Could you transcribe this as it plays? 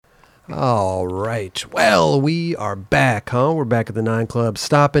All right. Well, we are back, huh? We're back at the 9 Club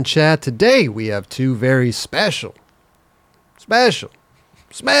Stop and Chat. Today, we have two very special guests,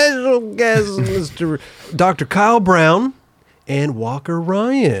 Mr. Dr. Kyle Brown and Walker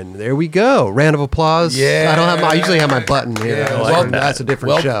Ryan. There we go. Round of applause. Yeah. I usually have my button here. Yeah, well, that's a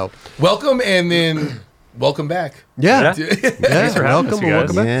different show. Welcome and then welcome back. Yeah. Thanks for having us, you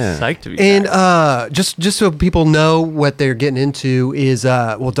guys. welcome back. Yeah. Psyched to be And back. just so people know what they're getting into is,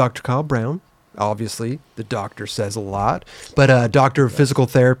 Dr. Kyle Brown, obviously, the doctor says a lot, but doctor of physical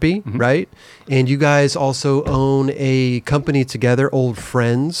therapy, right? And you guys also own a company together, Old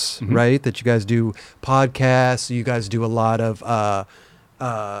Friends, right? That you guys do podcasts. You guys do a lot of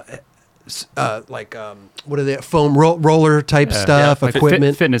what are they? Foam roller type stuff,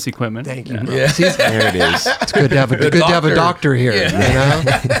 equipment, Fitness equipment. Thank you. Yeah. There it is. It's good to have a doctor here. You know,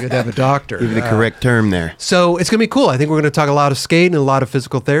 good to have a doctor. Give the correct term there. So it's gonna be cool. I think we're gonna talk a lot of skating and a lot of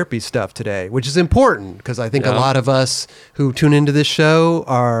physical therapy stuff today, which is important because I think a lot of us who tune into this show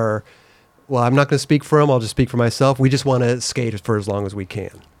are. Well, I'm not gonna speak for them. I'll just speak for myself. We just want to skate for as long as we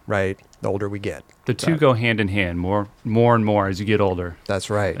can. Right? The older we get. The two go hand in hand more and more as you get older. That's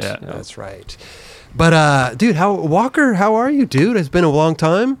right. Yeah. That's right. But dude, Walker, how are you, dude? It's been a long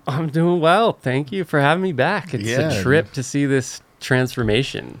time. I'm doing well. Thank you for having me back. It's Yeah, a trip to see this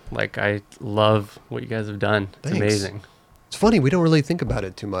transformation. Like, I love what you guys have done. It's Thanks. amazing. It's funny, we don't really think about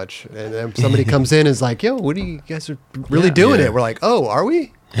it too much. And then somebody comes in and is like, yo, what are you guys are really doing Yeah. it? We're like, oh, are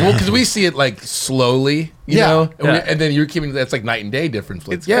we? Well, because we see it like slowly, you Yeah. know, and, Yeah. and then you're keeping that's like night and day difference.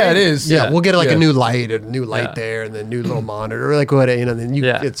 Like, It's yeah, great. it is. Yeah, we'll get like Yeah. a new light Yeah. there, and then new little monitor, or like what, you know, then you,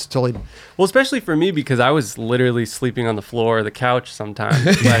 Yeah. it's totally, Well, especially for me, because I was literally sleeping on the floor or the couch sometimes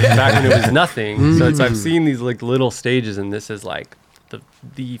back when it was nothing. So I've seen these like little stages, and this is like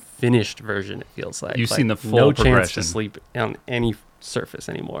the finished version, it feels like. You've Like, seen the full no chance progression. to sleep on any surface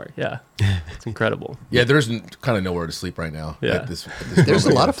anymore. Yeah. It's incredible. Yeah, there's kind of nowhere to sleep right now. Yeah. At this there's a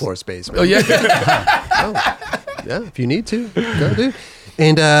moment. lot of floor space, man. Oh yeah. Yeah, if you need to, go do.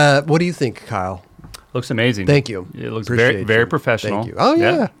 And what do you think, Kyle? Looks amazing. Thank you. It looks Appreciate very, very you. professional. Thank you. Oh,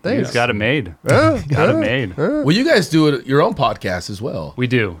 yeah, thanks. He's got it made. Oh, Got it made. Well, you guys do your own podcast as well. We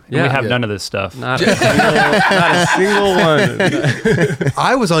do. And Yeah. we have Yeah. none of this stuff. Not a single one.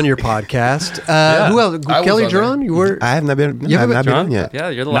 I was on your podcast. Who else? I was Kelly on there. John? You were? I have not been. You I have haven't- not been John? on yet. Yeah,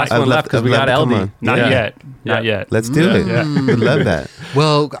 you're the Not- last I'd one love- left because I'd we love got to come LD. on. Not Yeah. yet. Not Yeah. yet. Let's do it. Would love that.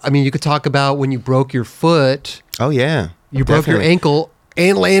 Well, I mean, you could talk about when you broke your foot. Oh yeah. You broke your Definitely. ankle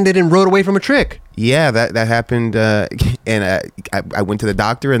and landed and rode away from a trick. Yeah, that happened, and I went to the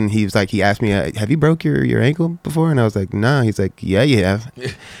doctor, and he asked me, "Have you broke your ankle before?" And I was like, "No." He's like, "Yeah, you have."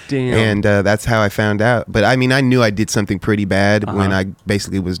 Damn. And that's how I found out. But I mean, I knew I did something pretty bad when I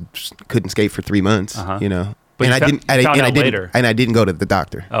basically couldn't skate for 3 months. You know, But and you I found- didn't. And found I out didn't. later. And I didn't go to the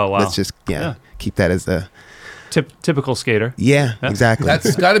doctor. Oh, wow. Let's just Yeah. keep that as the Typical skater. exactly.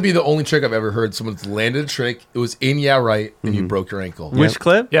 That's got to be the only trick I've ever heard. Someone's landed a trick. It was in right, and you broke your ankle. Which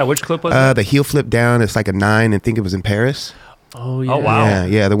clip? Yeah, which clip was it? the heel flip down. It's like a 9. I think it was in Paris. Oh, yeah. Oh, wow.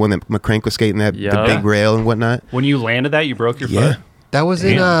 Yeah, the one that McCrank was skating the Yeah. big rail and whatnot. When you landed that, you broke your Yeah. foot? That was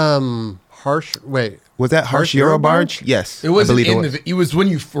in Damn. Harsh. Wait, Was that Harsh Euro Barge? Yes, It was I believe in it was. it was when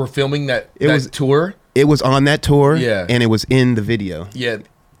you were filming that was- tour. It was on that tour. Yeah. and it was in the video. Yeah.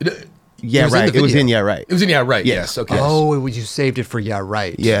 Yeah, was in right. the It was video. in Yeah, right. It was in right. Yes. Yes. Okay. oh, you saved it for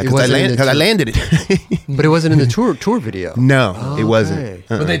right. Yeah, It because wasn't in the I tour- landed it. but it wasn't in the tour video. No, it Okay. wasn't.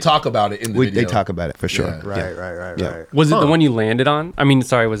 But they talk about it in the video. They talk about it for sure. Yeah. Right, right. Yeah. Was it the one you landed on? I mean,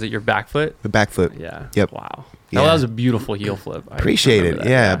 sorry, was it your back foot? The back foot. Yeah. Yep. Wow. Yeah. That was a beautiful heel flip. I Appreciate it. remember that,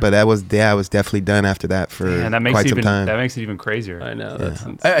 Yeah, but I was definitely done after that for And that makes quite it some even time. that makes it even crazier. I know. That's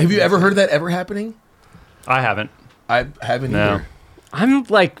Have you ever heard that ever happening? I haven't. I haven't No. either. I'm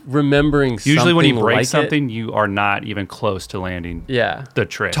like remembering Usually when you something break like something, you are not even close to landing Yeah. the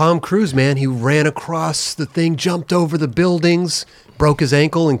trick. Tom Cruise, man, he ran across the thing, jumped over the buildings, broke his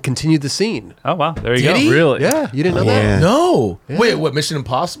ankle, and continued the scene. Oh wow, there you Did go. he? Really? Yeah, you didn't know Yeah. that? No. Wait, what? Mission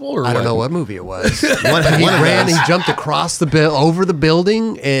Impossible or I don't what? know what movie it was. One he of ran, those. he jumped across over the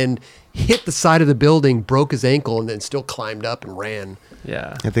building and hit the side of the building, broke his ankle, and then still climbed up and ran.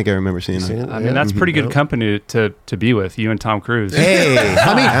 Yeah. I think I remember seeing Seen that. it? I mean, that's pretty good company to be with, you and Tom Cruise. Hey,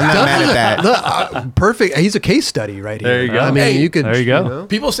 I mean, I'm not mad at that. look, perfect. He's a case study right here. There you go. I mean, Hey, you could. there you go. know.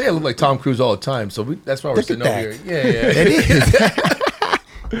 People say I look like Tom Cruise all the time, so that's why we're Look sitting at over that. here. Yeah, It is.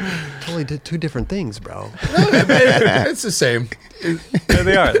 Totally did two different things, bro. It's the same. There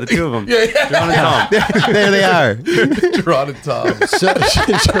they are, the two of them. Yeah, yeah. John and Tom. There they are. Gerard and Tom.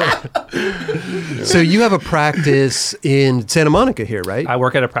 So you have a practice in Santa Monica here, right? I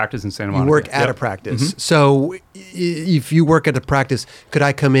work at a practice in Santa You Monica. work at a practice. So if you work at a practice, could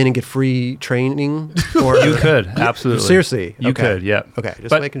I come in and get free training? Or You could, absolutely. Seriously? You Okay. could, yeah. Okay, just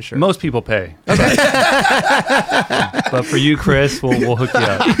but making sure. Most people pay. Okay. But for you, Chris, we'll hook you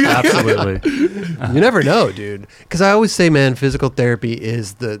up. Absolutely. You never know, dude. Because I always say, man, physical therapy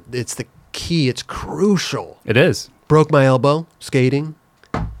is the key. It's crucial. It is. Broke my elbow skating,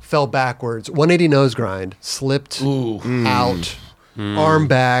 fell backwards, 180 nose grind, slipped Ooh. out, arm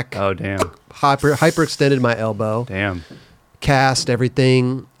back, Oh, damn. hyperextended my elbow, Damn. cast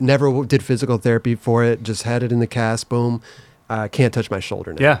everything. Never did physical therapy for it. Just had it in the cast. Boom. Can't touch my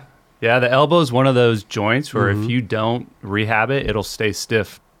shoulder now. Yeah. Yeah, the elbow is one of those joints where if you don't rehab it, it'll stay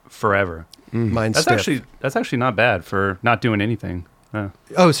stiff forever. Mine's That's stiff. actually not bad for not doing anything.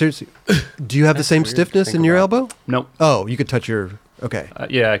 Oh, seriously? Do you have the same weird to stiffness think in your about. elbow? Nope. Oh, you could touch your. Okay.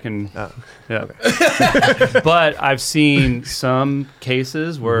 Yeah, I can. Oh, Yeah. But I've seen some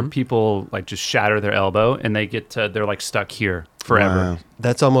cases where people like just shatter their elbow and they're like stuck here forever. Wow.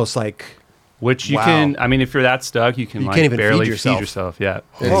 That's almost like. Which you Wow. can. I mean, if you're that stuck, you can You like can't even feed barely yourself. Yeah.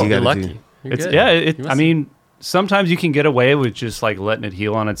 Yeah, Oh, you you're gotta lucky. do- You're It's good. yeah. You I must- mean, sometimes you can get away with just like letting it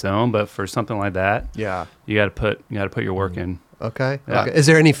heal on its own, but for something like that, Yeah. you got to put your work in. Okay. Yeah. Okay. Is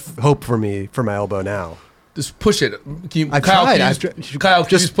there any hope for me for my elbow now? Just push it. Can you, I've Kyle, tried. Can you I've just, tr- Kyle,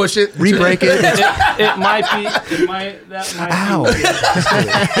 can you just push it? Re-break it. That might Ow.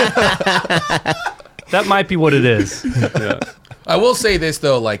 that might be what it is. I will say this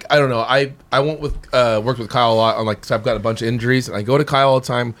though, like I don't know, I worked with Kyle a lot on like, cause I've got a bunch of injuries, and I go to Kyle all the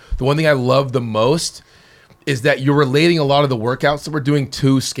time. The one thing I love the most is that you're relating a lot of the workouts that we're doing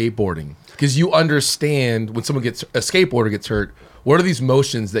to skateboarding, because you understand when someone a skateboarder gets hurt, what are these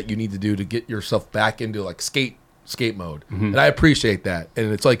motions that you need to do to get yourself back into like skate mode, and I appreciate that.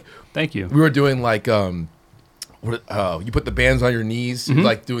 And it's like Thank you. we were doing like you put the bands on your knees,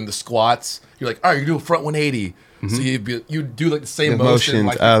 like doing the squats. You're like, all right, you're doing front 180. So you do like the same The motion, motions.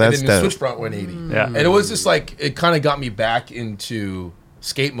 like, Oh, and that's then you dope. switch front 180. Yeah. And it was just like it kind of got me back into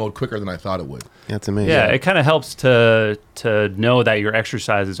skate mode quicker than I thought it would. That's amazing. Yeah, it kind of helps to know that your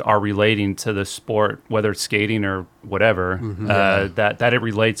exercises are relating to the sport, whether it's skating or whatever. That it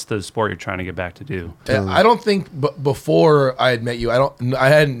relates to the sport you're trying to get back to do. And I don't think before I had met you, I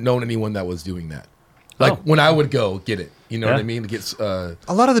hadn't known anyone that was doing that. Like when I would go get it, you know what I mean? To get A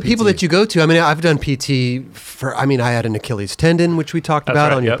lot of the people PT. that you go to, I mean, I've done PT I had an Achilles tendon, which we talked That's about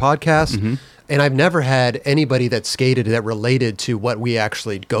right, on your yep. podcast. And I've never had anybody that skated that related to what we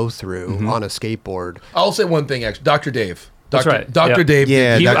actually go through on a skateboard. I'll say one thing actually, Dr. Dave. That's right. Dr. Yep. Dave.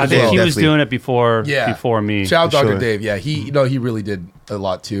 Yeah, did- I Dr. think Dave, he was definitely. doing it before Yeah. before me. Shout out For Dr. sure. Dave. Yeah, he really did a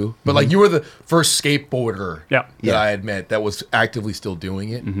lot too. But like you were the first skateboarder Yeah. that I had met that was actively still doing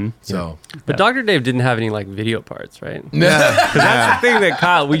it. So But Dr. Dave didn't have any like video parts, right? yeah. That's the thing that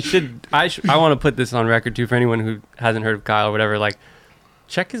Kyle. I want to put this on record too for anyone who hasn't heard of Kyle or whatever. Like,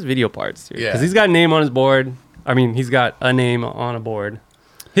 check his video parts, dude. Yeah. Because he's got a name on his board. I mean, he's got a name on a board.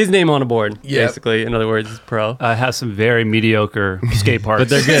 His name on a board, Yep. basically. In other words, he's pro. Has some very mediocre skate parts, But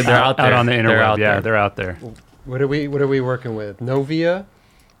they're good. They're out there. on the They're interweb. out Yeah, there. they're out there. What are we working with? Novia?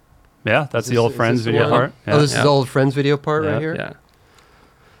 Yeah, that's the old Is Friends this the video one? part. Oh, this is Yeah. the old Friends video part Yeah. right here? Yeah.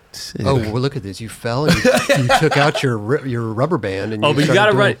 Sick. Oh, well, look at this. You fell and you took out your rubber band. And Oh, but you started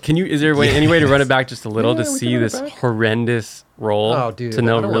gotta doing- run. Can you? Is there any way to run it back just a little to see this horrendous roll? Oh, dude, To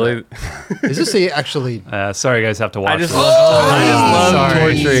know I don't really. Is this actually... Sorry, you guys have to watch. I just this. love Sorry.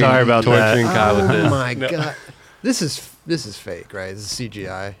 torturing. Sorry about that. torturing Kyle with Oh, this. my God. This is fake, right? This is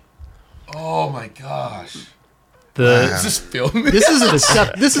CGI. Oh my gosh. The Is this filming? This is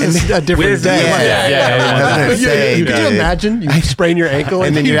a different With- day. Yeah, yeah, I was gonna say, Could you dude. imagine? You sprain your ankle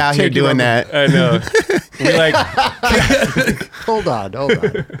And then you you're out here take your doing rubber- that. I know. We like. Hold on.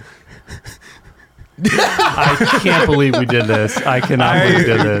 I can't believe we did this. I cannot believe we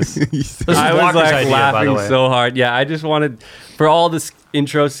did this. This is I was Walker's like idea, by the laughing way. so hard. Yeah, I just wanted for all the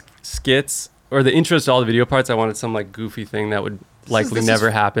intro skits or the intros to all the video parts. I wanted some like goofy thing that would likely this is-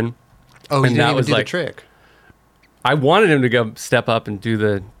 never happen. Oh, And you that didn't even was do like- the trick. I wanted him to go step up and do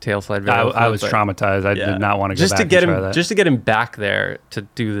the tail slide. I video was flip, but traumatized. I yeah. did not want to go just back to get and try him that. just to get him back there to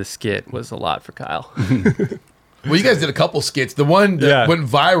do the skit was a lot for Kyle. Well, you guys did a couple skits. The one that Yeah. went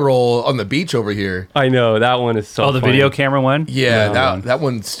viral on the beach over here. I know that one is so. Oh, the funny. video camera one? Yeah, No. that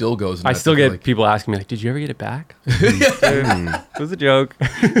one still goes. I nuts. still feel get like. people asking me like, "Did you ever get it back?" It was a joke.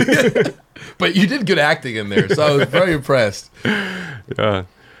 But you did good acting in there, so I was very impressed. Yeah.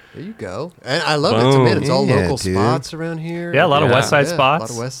 There you go. And I love it. It's, man, it's all Yeah, local dude. spots around here. Yeah, a lot of Yeah. West Side Yeah, spots. A lot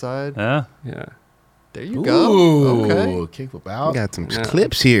of West Side. Yeah, Yeah. There you Ooh, go. Okay. kickflip We out. got some Yeah.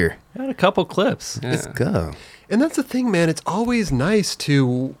 clips here. got a couple clips. Yeah. Let's go. And that's the thing, man. It's always nice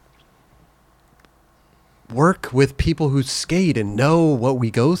to work with people who skate and know what we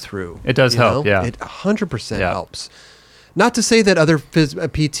go through. It does help, yeah. It 100% Yeah. helps. Not to say that other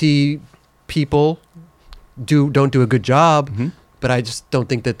PT people don't do a good job, but I just don't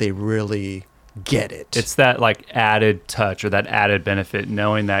think that they really get it. It's that like added touch or that added benefit,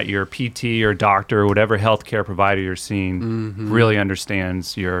 knowing that your PT or doctor or whatever healthcare provider you're seeing really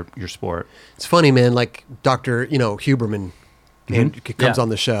understands your sport. It's funny, man. Like Dr. Huberman and comes Yeah. on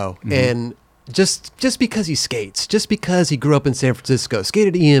the show, and just because he skates, just because he grew up in San Francisco,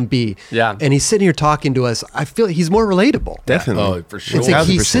 skated at EMB, Yeah. and he's sitting here talking to us, I feel like he's more relatable. Definitely. Oh, for sure. It's like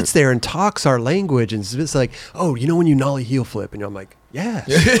he 1000%. sits there and talks our language, and it's like, oh, when you nollie heel flip, and I'm like, yes,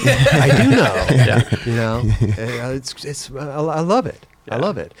 I do know. Yeah. I love it. I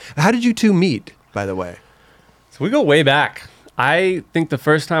love it. How did you two meet, by the way? So we go way back. I think the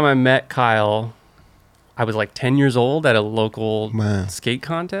first time I met Kyle, I was like 10 years old at a local Wow. skate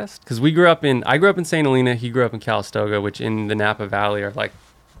contest. Because I grew up in St. Helena. He grew up in Calistoga, which in the Napa Valley are like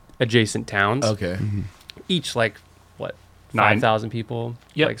adjacent towns. Okay. Each like, what, 9 5,000 people?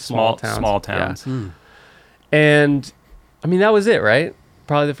 Yep, Like small towns. Small Yeah. towns. And I mean, that was it, right?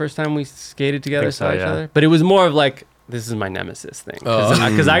 Probably the first time we skated together, Think so, saw each yeah. other. But it was more of like, this is my nemesis thing.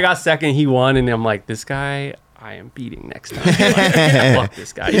 Because I got second, he won, and I'm like, this guy, I am beating next time. Like, fuck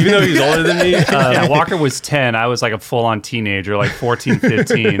this guy. Even though he's older than me. Yeah, Walker was 10. I was like a full-on teenager, like 14,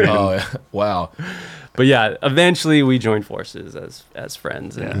 15. and Oh, yeah. Wow. But yeah, eventually we joined forces as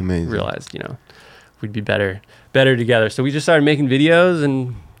friends and Amazing. realized, we'd be better together. So we just started making videos,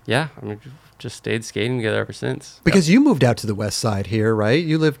 and yeah, I mean, just stayed skating together ever since. Because you moved out to the west side here, right?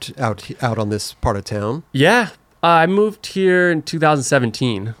 You lived out on this part of town. Yeah, I moved here in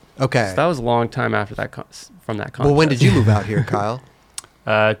 2017. Okay. So that was a long time after that from that contest. Well, when did you move out here, Kyle?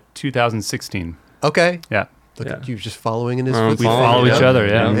 2016. Okay. Yeah. Look Yeah. at you just following in his We footsteps. We follow each other,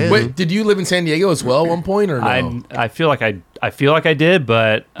 yeah. Man. Wait, did you live in San Diego as well at one point, or no? I feel like I did,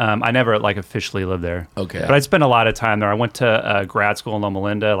 but I never like officially lived there. Okay. But I spent a lot of time there. I went to grad school in Loma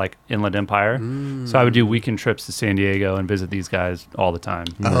Linda, like Inland Empire. So I would do weekend trips to San Diego and visit these guys all the time.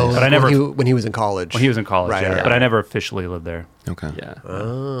 Oh, but I never when he was in college. when he was in college, Right, yeah. right, But I right. never officially lived there. Okay. Yeah.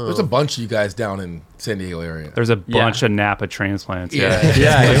 There's a bunch of you guys down in San Diego area. There's a Yeah. bunch of Napa transplants. Yeah.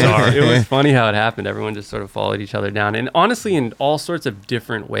 Yeah. Yeah, it was funny how it happened. Everyone just sort of followed each other down. And honestly, in all sorts of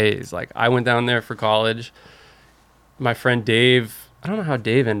different ways. Like, I went down there for college. My friend Dave, I don't know how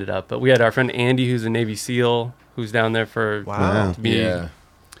Dave ended up, but we had our friend Andy, who's a Navy SEAL, who's down there for Wow. to be Yeah.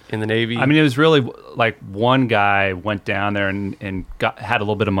 in the Navy. I mean, it was really like one guy went down there and had a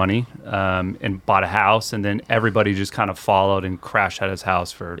little bit of money and bought a house, and then everybody just kind of followed and crashed at his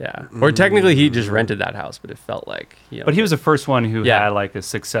house for. yeah. Or technically, he just rented that house, but it felt like, But he was the first one who Yeah. had like a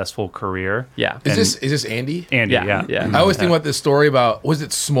successful career. yeah. Is this Andy? Andy, Yeah, yeah. yeah. I always think about this story about, was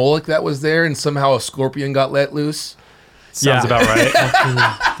it Smolik that was there and somehow a scorpion got let loose? Sounds Yeah. about right.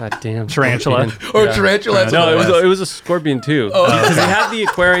 that damn Tarantula. scorpion. Or Yeah. tarantula? That's No, what it was a scorpion too. Because they had the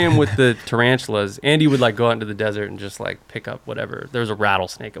aquarium with the tarantulas. Andy would like go out into the desert and just like pick up whatever. There was a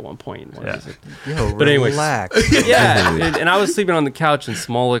rattlesnake at one point. in one of Yeah. these- Yo, But anyways. relax. Yeah, and I was sleeping on the couch, and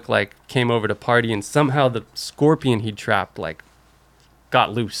Smolik like came over to party, and somehow the scorpion he trapped like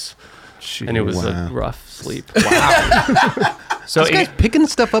got loose, and it was Wow. a rough sleep. So This guy's picking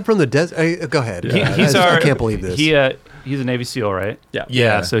stuff up from the desert. Go ahead. I can't believe this. He's a Navy SEAL, right? Yeah.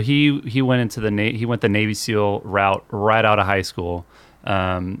 Yeah. So he went into he went the Navy SEAL route right out of high school,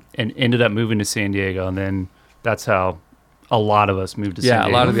 and ended up moving to San Diego, and then that's how a lot of us moved to San Yeah, a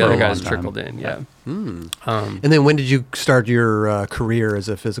Diego. lot of the for other long guys time. trickled in. Yeah. and then when did you start your career as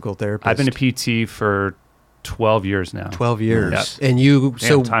a physical therapist? I've been a PT for 12 years now. 12 years. Yeah. And you, Damn,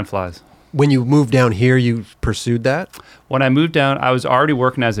 so time flies. when you moved down here, you pursued that? When I moved down, I was already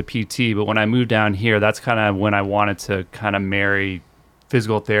working as a PT, but when I moved down here, that's kind of when I wanted to kind of marry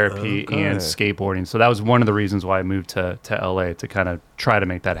physical therapy Okay. and skateboarding. So that was one of the reasons why I moved to LA, to kind of try to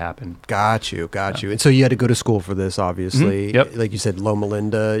make that happen. Got you. And so you had to go to school for this, obviously. Mhm. Yep. Like you said, Loma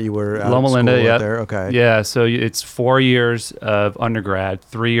Linda, you were out Loma of Linda, school yeah. out there. Okay. Yeah, so it's 4 years of undergrad,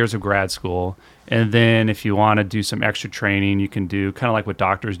 3 years of grad school. And then if you want to do some extra training, you can do kind of like what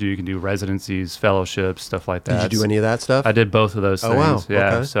doctors do. You can do residencies, fellowships, stuff like that. Did you do any of that stuff? I did both of those Oh, things. wow.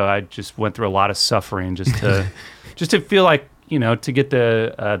 Yeah. Okay. So I just went through a lot of suffering just to just to feel like, to get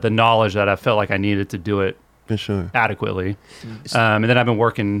the knowledge that I felt like I needed to do it For sure. adequately. And then I've been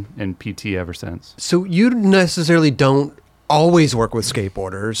working in PT ever since. So you necessarily don't always work with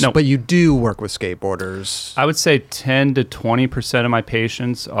skateboarders, No. but you do work with skateboarders. I would say 10 to 20% of my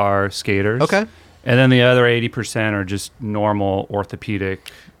patients are skaters. Okay. And then the other 80% are just normal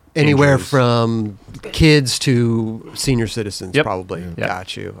orthopedic. Anywhere injuries. from kids to senior citizens, Yep. probably. Yeah.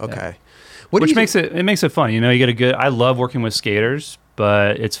 Got you. Okay. Yeah. What do Which you- makes it fun. You know, you get a good. I love working with skaters,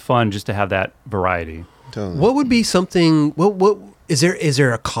 but it's fun just to have that variety. Totally. What would be something? What is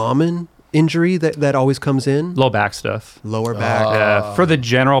there a common injury that always comes in? Low back stuff. Lower back. For the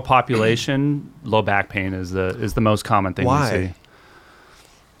general population, low back pain is the most common thing Why? you see.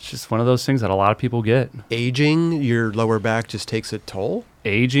 It's just one of those things that a lot of people get. Aging, your lower back just takes a toll.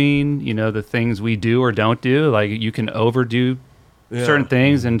 Aging, you know, the things we do or don't do, like you can overdo certain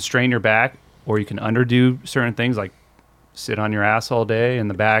things and strain your back, or you can underdo certain things like sit on your ass all day and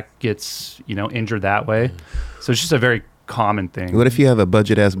the back gets, you know, injured that way. So it's just a very common thing. What if you have a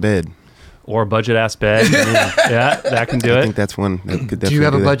budget ass bed? Or a budget ass bed. Yeah, that can do I it. think that's one. That could Do you definitely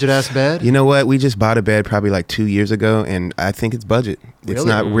have a that. budget ass bed? You know what? We just bought a bed probably like 2 years ago, and I think it's budget. It's Really?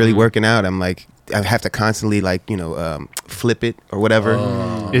 not really working out. I'm like, I have to constantly like, flip it or whatever.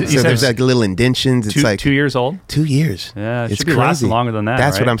 You So said there's like little indentions. It's like 2 years old. 2 years. Yeah, it It's should be lasting crazy. longer than that.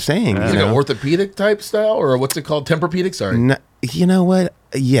 That's right? what I'm saying. Yeah. Is You it an know? orthopedic type style, or what's it called? Tempur-Pedic? Sorry. You know what?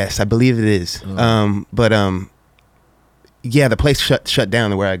 Yes, I believe it is. Yeah, the place shut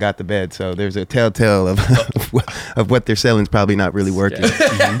down where I got the bed, so there's a telltale of what they're selling is probably not really working.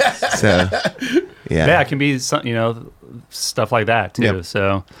 So, yeah. Yeah, it can be some, stuff like that too. Yep.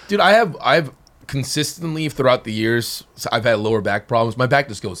 So Dude, I've consistently throughout the years, so I've had lower back problems. My back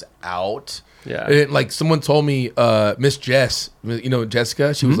just goes out. Yeah. And like someone told me, Miss Jess,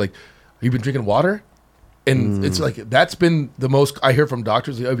 Jessica, she was like, "Have you been drinking water?" And it's like that's been the most I hear from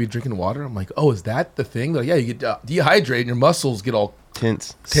doctors. Like, "Oh, have you drinking water?" I'm like, "Oh, is that the thing?" They're like, yeah, you get dehydrated, and your muscles get all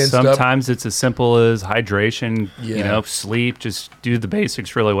Tense. tensed up. sometimes it's as simple as hydration, Yeah. sleep, just do the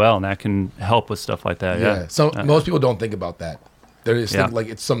basics really well, and that can help with stuff like that. Yeah. Yeah. So most people don't think about that. They just Yeah. think like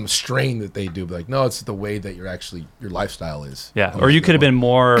it's some strain that they do. But like, no, it's the way that your lifestyle is. Yeah. Or you could have been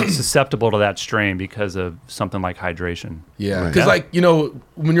more susceptible to that strain because of something like hydration. Yeah, Right. because Yeah.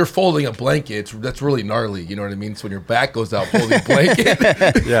 when you're folding a blanket, that's really gnarly. You know what I mean? So when your back goes out folding a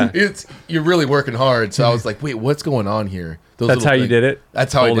blanket, Yeah. you're really working hard. So I was like, wait, what's going on here? Those That's little how you things. did it?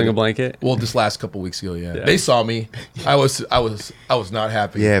 That's how I Folding did a it. blanket? Well, this last couple weeks ago, yeah. Yeah. They saw me. I was not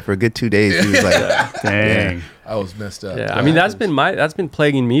happy. Yeah, for a good 2 days, he was like, Dang. I was messed up. Yeah, I mean that's been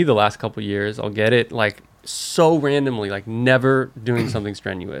plaguing me the last couple years. I'll get it like so randomly, like never doing something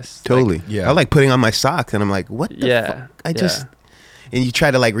strenuous. totally. Like, yeah. I like putting on my socks, and I'm like, what the Yeah, fuck? I yeah. just. And you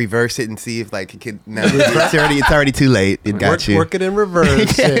try to like reverse it and see if like it could. No, it's already too late. It got you. Work it in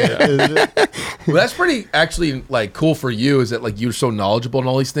reverse. Well, that's pretty actually like cool for you. Is that like you're so knowledgeable in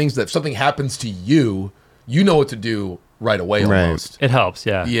all these things that if something happens to you, you know what to do right away Right. almost. It helps.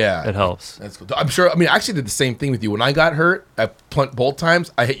 Yeah. Yeah. It helps. That's cool. I'm sure. I mean, I actually did the same thing with you. When I got hurt at both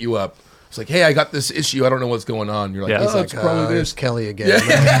times, I hit you up. It's like, hey, I got this issue. I don't know what's going on. You're like, Yeah. oh, He's it's probably There's this. Kelly again.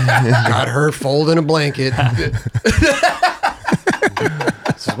 Got her folding a blanket.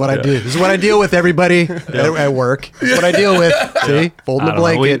 This is what I do. This is what I deal with, everybody at work. This is what I deal with. See, folding I a don't know.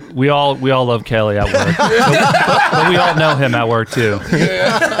 blanket. We all love Kelly at work, but we all know him at work too.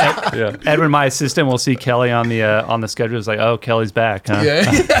 Yeah. Edwin, my assistant, will see Kelly on the schedule. It's like, oh, Kelly's back. Huh?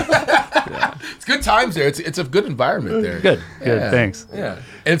 Yeah. It's good times there. It's a good environment there. Good. Yeah. Thanks. Yeah.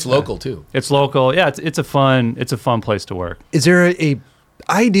 And it's local too. It's local. Yeah. It's a fun place to work. Is there a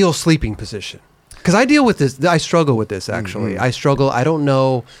ideal sleeping position? Because I deal with this. I struggle with this, actually. I struggle. I don't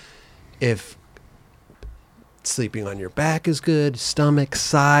know if sleeping on your back is good, stomach,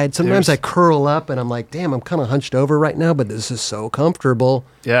 side. Sometimes I curl up and I'm like, damn, I'm kind of hunched over right now, but this is so comfortable.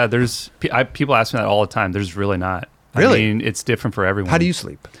 Yeah. People ask me that all the time. There's really not. Really? I mean, it's different for everyone. How do you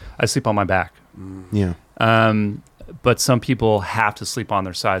sleep? I sleep on my back. Yeah. But some people have to sleep on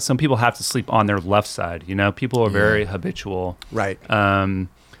their side. Some people have to sleep on their left side. People are very habitual. Right.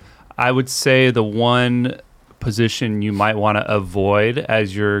 I would say the one position you might want to avoid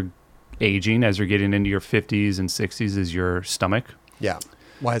as you're aging, as you're getting into your 50s and 60s, is your stomach. Yeah.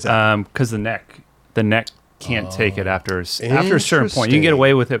 Why is that? Because the neck can't take it after a certain point. You can get Interesting.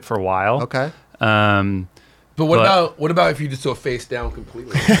 away with it for a while. Okay. But what about if you just go face down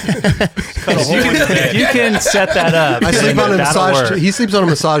completely? If you can set that up, I sleep on a that'll massage. work. He sleeps on a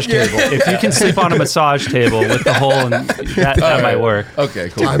massage table. If you can sleep on a massage table with the hole, in, that might work. Okay,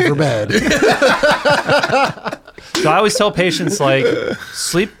 cool. Time for bed. So I always tell patients, like,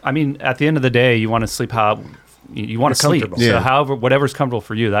 sleep. I mean, at the end of the day, you want to sleep how you want to sleep. comfortable. So Yeah. whatever's comfortable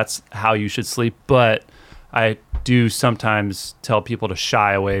for you, that's how you should sleep. But I do sometimes tell people to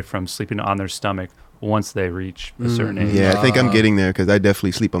shy away from sleeping on their stomach once they reach a certain age. Yeah, I think I'm getting there because I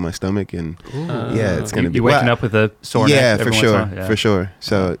definitely sleep on my stomach, and yeah, it's gonna be. You waking up with a sore neck. Yeah, every for once in a sure, while? Yeah. for sure.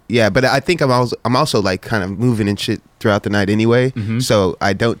 So yeah, but I think I'm also like kind of moving and shit throughout the night anyway. So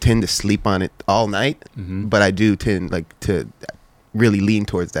I don't tend to sleep on it all night, but I do tend like to really lean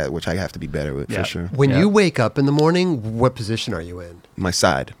towards that, which I have to be better with for sure. When you wake up in the morning, what position are you in? My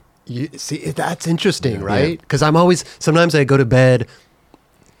side. You see, that's interesting, right? Because sometimes I go to bed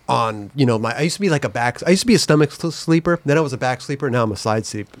on, I used to be like I used to be a stomach sleeper, then I was a back sleeper, now I'm a side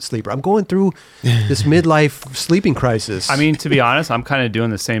sleeper. I'm going through this midlife sleeping crisis. I mean, to be honest, I'm kind of doing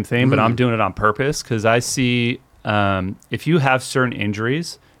the same thing, but I'm doing it on purpose because I see if you have certain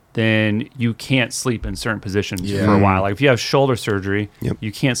injuries, then you can't sleep in certain positions for a while. Like if you have shoulder surgery,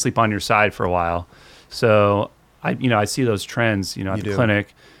 you can't sleep on your side for a while. So I see those trends, at the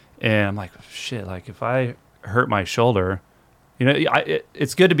clinic, and I'm like, shit, like if I hurt my shoulder,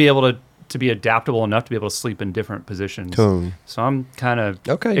 it's good to be able to be adaptable enough to be able to sleep in different positions. Totally. So I'm kind of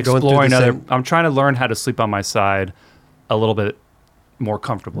exploring I'm trying to learn how to sleep on my side a little bit more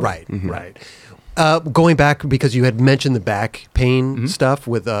comfortably. Right, right. Going back, because you had mentioned the back pain stuff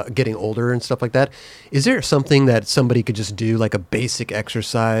with getting older and stuff like that, is there something that somebody could just do, like a basic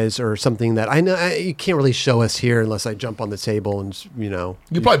exercise or something that I know you can't really show us here unless I jump on the table and You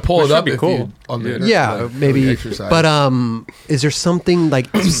probably pull it up if you on the internet, maybe. exercise. But is there something like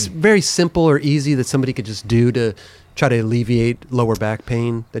very simple or easy that somebody could just do to try to alleviate lower back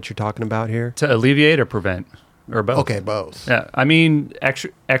pain that you're talking about here? To alleviate or prevent? Or both? Okay, both. Yeah, I mean,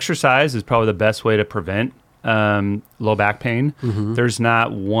 exercise is probably the best way to prevent low back pain. There's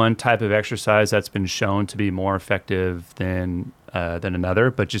not one type of exercise that's been shown to be more effective than another,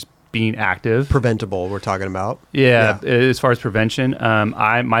 but just being active. Preventable, we're talking about. Yeah, as far as prevention,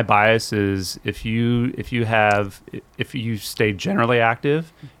 my bias is if you stay generally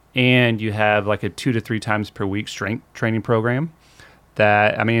active and you have like a 2 to 3 times per week strength training program,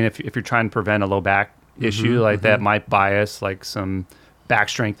 if you're trying to prevent a low back issue like that might bias like some back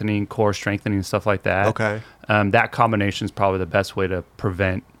strengthening, core strengthening, stuff like that. Okay. That combination is probably the best way to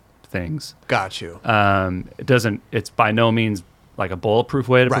prevent things. Got you. It's by no means like a bulletproof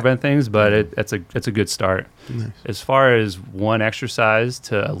way to prevent things, but it's a good start. Nice. As far as one exercise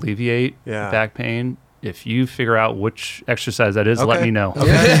to alleviate back pain, if you figure out which exercise that is, let me know.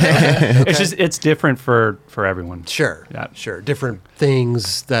 Okay. It's different for everyone. Sure. Yeah. Sure. Different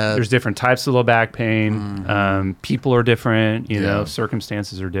things that there's different types of low back pain. People are different,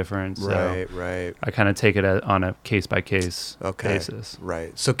 circumstances are different. So right. I kind of take it on a case by case basis.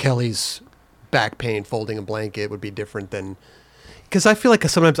 Right. So Kelly's back pain folding a blanket would be different than, because I feel like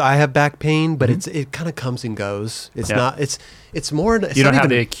sometimes I have back pain, but it kind of comes and goes. It's not. It's more. It's you don't not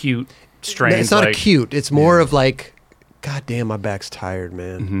have even, the acute strain. It's not acute. It's more of like, God damn, my back's tired,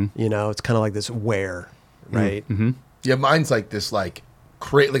 man. It's kind of like this wear, right? Yeah, mine's like this, like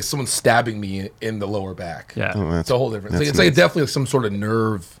someone stabbing me in the lower back. Yeah, it's a whole different. It's like definitely some sort of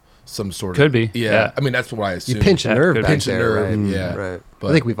nerve. Some sort could be. Yeah. I mean, that's what I assume. You pinch a nerve back pinch there, a nerve. right? Yeah. Right. But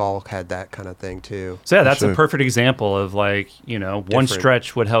I think we've all had that kind of thing too. So yeah, that's a perfect example of like, one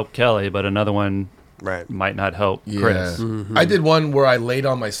stretch would help Kelly, but another one might not help Chris. I did one where I laid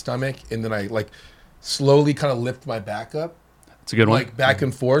on my stomach and then I like slowly kind of lift my back up. It's a good one. Like back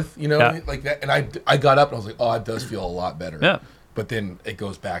and forth, like that. And I got up and I was like, oh, it does feel a lot better. Yeah. But then it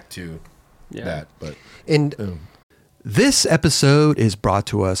goes back to that. But this episode is brought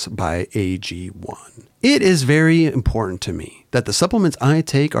to us by AG1. It is very important to me that the supplements I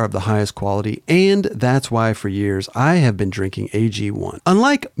take are of the highest quality, and that's why for years I have been drinking AG1.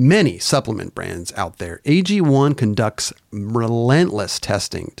 Unlike many supplement brands out there, AG1 conducts relentless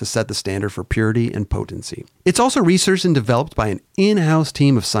testing to set the standard for purity and potency. It's also researched and developed by an in-house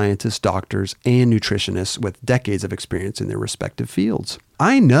team of scientists, doctors, and nutritionists with decades of experience in their respective fields.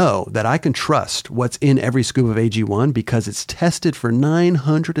 I know that I can trust what's in every scoop of AG1 because it's tested for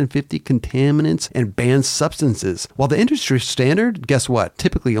 950 contaminants and banned substances, while the industry standard, guess what,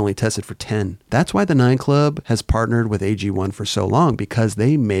 typically only tested for 10. That's why the 9 Club has partnered with AG1 for so long, because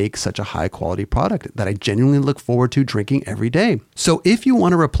they make such a high quality product that I genuinely look forward to drinking every day. So if you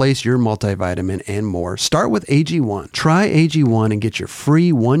want to replace your multivitamin and more, start with AG1. Try AG1 and get your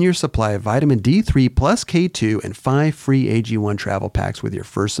free 1-year supply of vitamin D3 plus K2 and 5 free AG1 travel packs with your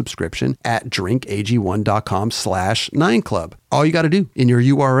first subscription at drinkag1.com/9club. All you got to do in your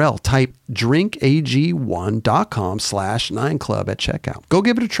URL, type drinkag1.com/9club at checkout. Go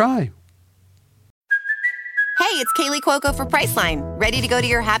give it a try. Hey, it's Kaylee Cuoco for Priceline. Ready to go to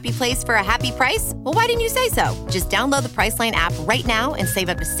your happy place for a happy price? Well, why didn't you say so? Just download the Priceline app right now and save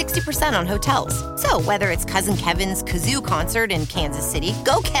up to 60% on hotels. So whether it's Cousin Kevin's Kazoo Concert in Kansas City,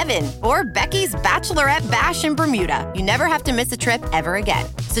 go Kevin, or Becky's Bachelorette Bash in Bermuda, you never have to miss a trip ever again.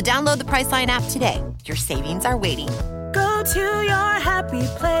 So download the Priceline app today. Your savings are waiting. Go to your happy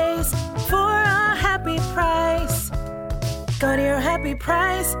place for a happy price. Go to your happy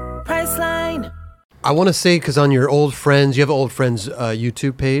price, Priceline. I want to say, because on your Old Friends, you have an Old Friends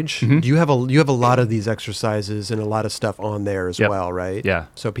YouTube page. Mm-hmm. You have a lot of these exercises and a lot of stuff on there as Yep. well, right? Yeah.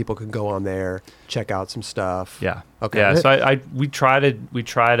 So people can go on there, check out some stuff. Yeah. Okay. Yeah. So we try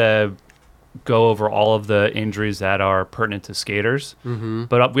to go over all of the injuries that are pertinent to skaters,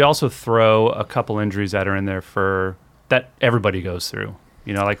 but we also throw a couple injuries that are in there that everybody goes through.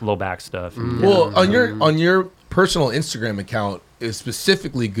 You know, like low back stuff. and- Well, on your personal Instagram account is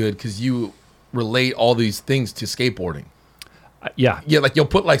specifically good because you relate all these things to skateboarding. Yeah. Yeah, like you'll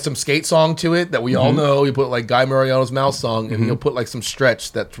put like some skate song to it that we all know. You put like Guy Mariano's Mouse song, and you'll put like some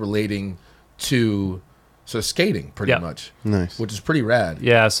stretch that's relating to skating, pretty Yeah. much. Nice. Which is pretty rad.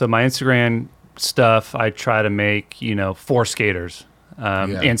 Yeah. So my Instagram stuff, I try to make, for skaters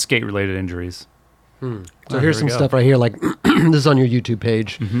and skate related injuries. So here's some stuff right here. Like this is on your YouTube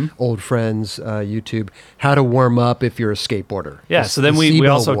page, Old Friends YouTube. How to warm up if you're a skateboarder. Yeah. So then we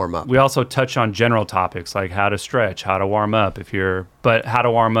also warm up. we also touch on general topics like how to stretch, how to warm up but how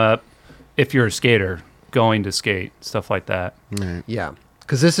to warm up if you're a skater going to skate, stuff like that. Yeah,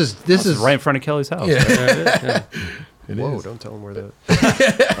 because this is Right in front of Kelly's house. Yeah. Whoa! Don't tell them where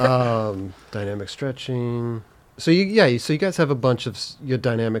that. Dynamic stretching. So you guys have a bunch of your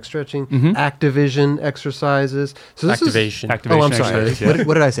dynamic stretching, Activision exercises. So this Activation. Oh, I'm sorry. exercises, yeah.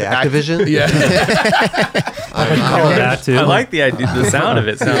 What did I say? Activision. Yeah. Call it that too. I like the idea. The sound of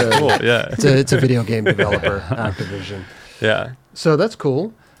it sounds cool. Yeah. It's a video game developer, Activision. Yeah. So that's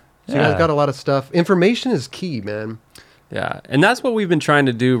cool. So you Yeah. guys got a lot of stuff. Information is key, man. Yeah. And that's what we've been trying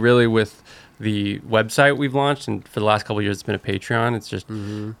to do really with the website we've launched. And for the last couple of years, it's been a Patreon. It's just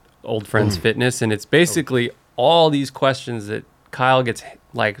Old Friends Fitness. And it's basically all these questions that Kyle gets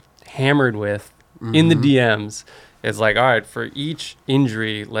like hammered with in the DMs. It's like, all right, for each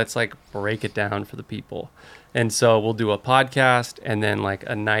injury, let's like break it down for the people. And so we'll do a podcast and then like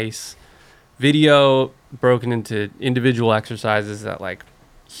a nice video broken into individual exercises that like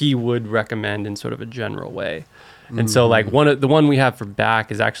he would recommend in sort of a general way. And so like the one we have for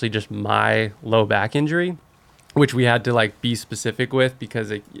back is actually just my low back injury, which we had to like be specific with because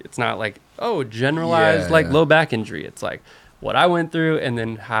it's not like, oh, generalized like low back injury. It's like what I went through and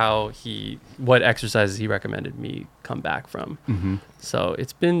then what exercises he recommended me come back from. So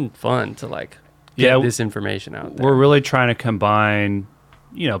it's been fun to like get this information out there. We're really trying to combine,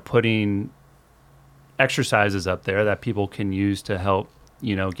 putting exercises up there that people can use to help,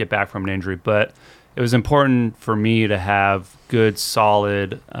 get back from an injury. But it was important for me to have good,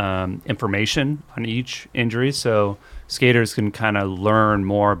 solid information on each injury, so skaters can kind of learn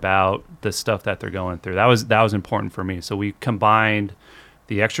more about the stuff that they're going through. That was important for me. So we combined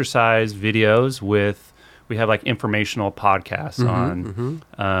the exercise videos with we have like informational podcasts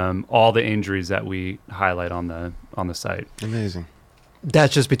on all the injuries that we highlight on the site. Amazing.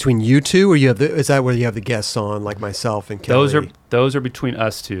 That's just between you two, or is that where you have the guests on, like myself and Kelly? Those are between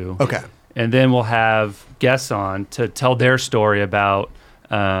us two. Okay. And then we'll have guests on to tell their story about,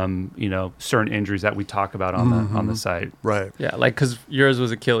 certain injuries that we talk about on the site. Right. Yeah, like because yours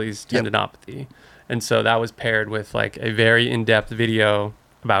was Achilles tendinopathy, and so that was paired with like a very in-depth video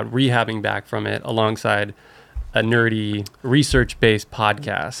about rehabbing back from it, alongside a nerdy research-based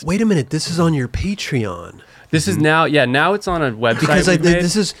podcast. Wait a minute. This is on your Patreon. This is now it's on a website.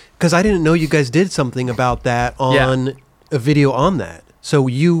 Because I didn't know you guys did something about that on a video on that. So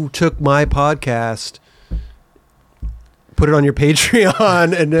you took my podcast, put it on your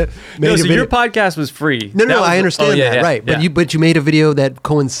Patreon, and made a video. Your podcast was free. No, I understand that, right? But you made a video that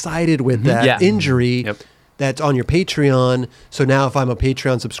coincided with that injury. Yep. That's on your Patreon. So now if I'm a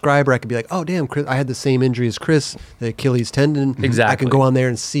Patreon subscriber, I could be like, oh, damn, Chris, I had the same injury as Chris, the Achilles tendon. Exactly. I can go on there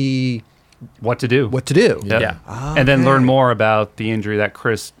and see what to do. Yep. Yeah. And then learn more about the injury that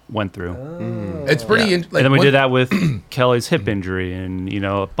Chris went through. It's pretty. And then we did that with Kelly's hip injury and a bunch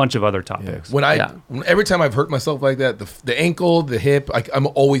a bunch of other topics. Every time I've hurt myself like that, the ankle, the hip, I'm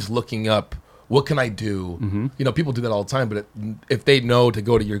always looking up. What can I do? People do that all the time, but if they know to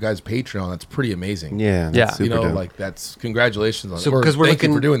go to your guys' Patreon, that's pretty amazing. Yeah. Super dope. Like that's congratulations on it. Because we're Thank you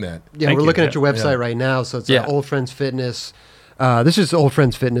looking for doing that. Yeah, Thank we're you. looking at your website right now. So it's Old Friends Fitness. This is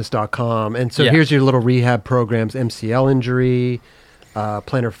oldfriendsfitness.com. And so here's your little rehab programs: MCL injury,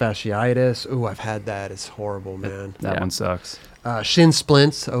 plantar fasciitis. Ooh, I've had that. It's horrible, man. That one sucks. Shin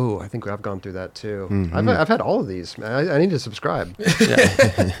splints. Oh, I think I've gone through that too. I've had all of these. Man. I need to subscribe.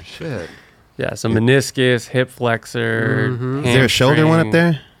 Shit. Yeah, so meniscus, hip flexor. Is there a shoulder one up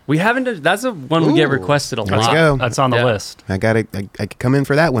there? We haven't. That's a one we get requested a lot. Let's go. That's on the Yeah. list. I could come in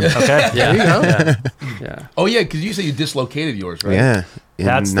for that one. Okay. Yeah, There you go. yeah. Oh yeah, because you said you dislocated yours, right? Yeah. In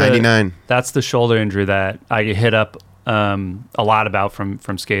That's 99. That's the shoulder injury that I get hit up a lot about from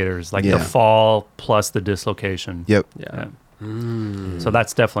skaters, like Yeah. the fall plus the dislocation. Yep. Yeah. So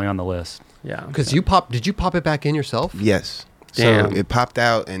that's definitely on the list. Yeah. Because did you pop it back in yourself? Yes. Damn. So it popped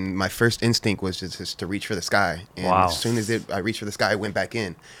out, and my first instinct was just to reach for the sky. And Wow. as soon as I reached for the sky, it went back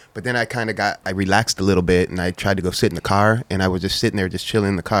in. But then I relaxed a little bit, and I tried to go sit in the car, and I was just sitting there, just chilling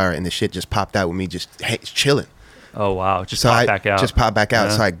in the car, and the shit just popped out with me just chilling. Oh wow, just So pop I back out. just popped back out.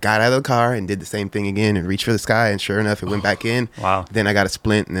 Yeah. So I got out of the car and did the same thing again and reached for the sky, and sure enough, it went back in. Wow. Then I got a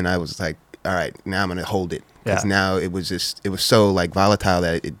splint, and then I was like, all right, now I'm gonna hold it. Because Yeah. now it was so like volatile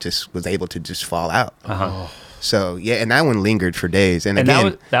that it just was able to just fall out. Uh-huh. So yeah, and that one lingered for days. And And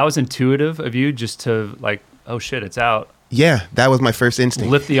again, that was intuitive of you, just to like, oh shit, it's out. yeah, that was my first instinct.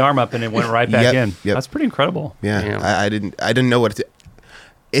 Lift the arm up and it went right back Yep, in. yep. That's pretty incredible. Yeah, Damn. I didn't know what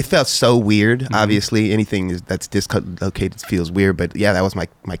it felt so weird. Mm-hmm. Obviously, anything that's dislocated feels weird. But yeah, that was my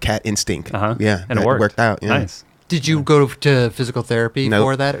cat instinct. Uh-huh. Yeah, And it that worked. out. Yeah. Nice. Did you go to physical therapy Nope.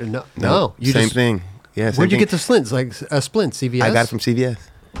 for that? Or no. You same just, thing. Yeah, same Where'd you thing. get the splints? Like a splint, CVS? I got it from CVS.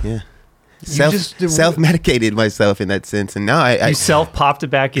 Yeah. just- Self medicated myself in that sense, and now I You self popped it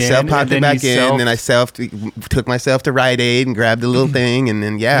back in. self popped and it then back you in, and I took myself to Rite Aid and grabbed a little thing, and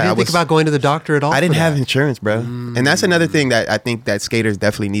then You I didn't think about going to the doctor at all? I didn't for have that? insurance, bro, and that's another thing that I think that skaters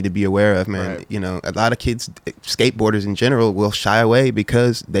definitely need to be aware of, man. Right. You know, a lot of kids, skateboarders in general, will shy away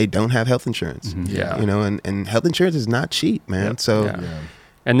because they don't have health insurance. Yeah. You know, and health insurance is not cheap, man. Yep. So. Yeah.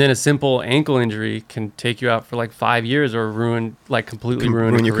 And then a simple ankle injury can take you out for like 5 years or completely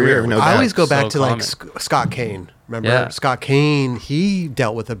ruin your your career. career, no I doubt. always go back So to like common. Scott Kane. Remember Yeah. Scott Kane? He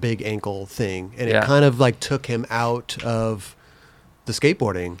dealt with a big ankle thing, and it Yeah. kind of like took him out of the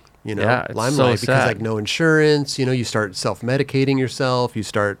skateboarding, Yeah, it's limelight so because sad. like no insurance. You start self-medicating yourself. You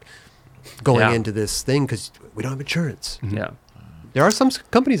start going Yeah. into this thing because we don't have insurance. Yeah. There are some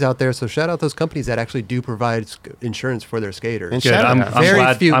companies out there, so shout out those companies that actually do provide insurance for their skaters. And Good. shout I'm, out- I'm Very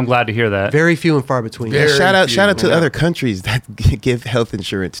glad. few- I'm glad to hear that. Very few and far between. Very Shout out few, to yeah. other countries that give health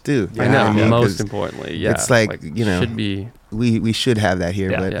insurance too. I know. what mean? Most 'Cause importantly, yeah. it's like, you know, should be. we should have that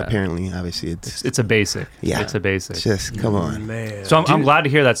here, Yeah. but Yeah. apparently, obviously, it's It's a basic. Yeah. It's a basic. just come on. Man. So I'm glad to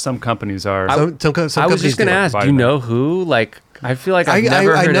hear that some companies are. Some I was companies just gonna do. ask. Do you know who? Like, I feel like I've I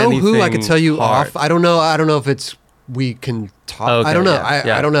never heard know who I could anything tell you hard. off. I don't know if it's we can talk. Okay, I don't know.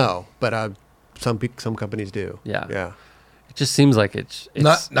 yeah. I don't know, but some companies do. Yeah. Yeah. It just seems like it's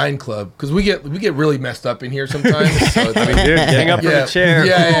Not Nine Club, because we get really messed up in here sometimes. So it's like, Dude, getting up from yeah, the chair.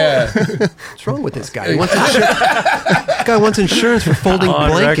 Yeah. What's wrong with this guy? He wants insurance. This guy wants insurance for folding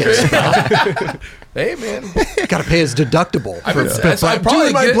On blankets. Hey man, Got to pay his deductible for I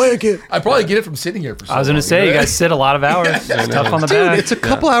doing my blanket. I probably get it from sitting here for so I was going long, to say, you know? guys sit a lot of hours. It's tough on the Dude, back. it's a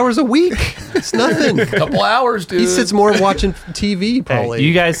couple hours a week. It's nothing. couple hours, dude. He sits more watching TV Hey, probably.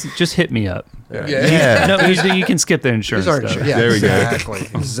 you guys just hit me up. Yeah. Yeah. No, you can skip the insurance These are stuff. yeah, There we go. exactly.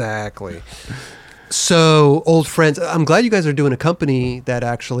 Exactly. So, old friends, I'm glad you guys are doing a company that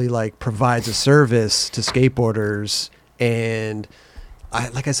actually like provides a service to skateboarders. And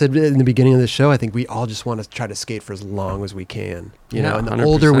like I said in the beginning of the show, I think we all just want to try to skate for as long as we can. You know, and the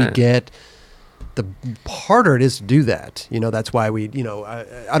older we 100%. get, the harder it is to do that. That's why we,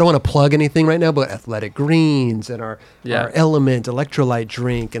 I don't want to plug anything right now, but Athletic Greens and our Element electrolyte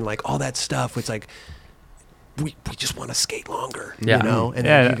drink and like all that stuff. It's like, we just want to skate longer, Yeah. And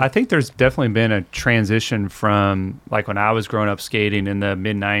Yeah, I think there's definitely been a transition from like when I was growing up skating in the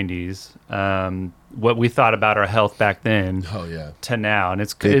mid 90s, what we thought about our health back then Oh yeah. to now.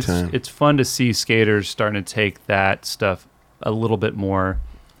 And Big time. it's fun to see skaters starting to take that stuff a little bit more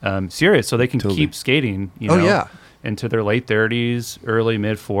serious so they can Totally. keep skating, Oh, yeah. into their late 30s, early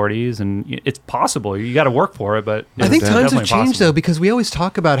mid 40s. And it's possible. You got to work for it, but I think it's times have definitely changed possible. though, because we always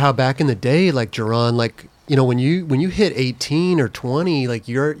talk about how back in the day, like Jerron, like when you hit 18 or 20, like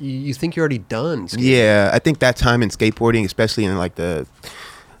you think you're already done. skating. Yeah, I think that time in skateboarding, especially in like the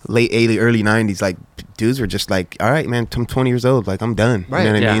late 80s, early 90s, like dudes were just like, all right, man, I'm 20 years old. Like, I'm done. Right. You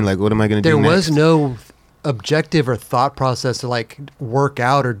know what Yeah. I mean? Like, what am I going to There do was next? no objective or thought process to like work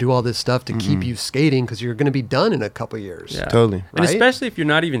out or do all this stuff to keep you skating because you're going to be done in a couple years. Yeah. Totally. And Right? especially if you're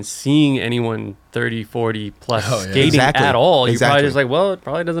not even seeing anyone 30, 40 plus Oh, yeah. skating Exactly. at all, you're Exactly. probably just like, well, it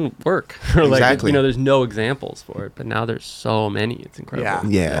probably doesn't work. Or like, Exactly. there's no examples for it. But now there's so many. It's incredible.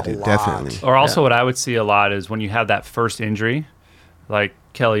 Yeah. Yeah, A dude, lot. definitely. Or also, Yeah. what I would see a lot is when you have that first injury, like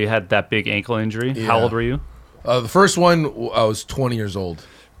Kelly, you had that big ankle injury. How Yeah. old were you? The first one, I was 20 years old.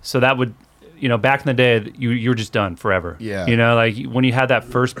 So that would, back in the day, you were just done forever. Yeah. Like when you had that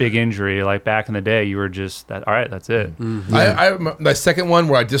first big injury, like back in the day, you were just that. All right, that's it. I remember the second one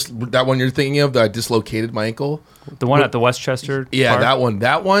where that one you're thinking of, that I dislocated my ankle. The one at the Westchester. Yeah, Park?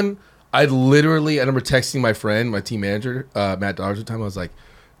 that one. I remember texting my friend, my team manager, Matt Dodge at the time. I was like,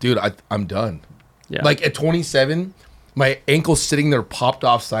 dude, I'm done. Yeah. Like at 27, my ankle's sitting there popped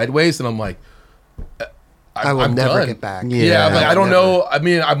off sideways, and I'm like, I will I'm never done. get back. Yeah, I'm like, I don't never. know. I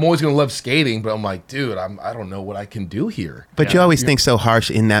mean, I'm always gonna love skating, but I'm like, dude, I don't know what I can do here. But you always think so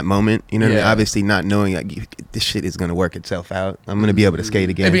harsh in that moment, you know what I mean? Yeah. Obviously not knowing like this shit is going to work itself out. I'm going to be able to skate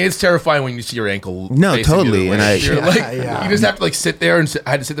again. I mean, it's terrifying when you see your ankle. No, facing the other totally, way. and I- You're Yeah, like, yeah. you just have to like sit there, and I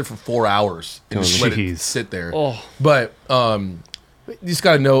had to sit there for 4 hours and just let it Jeez. sit there. Oh. But you just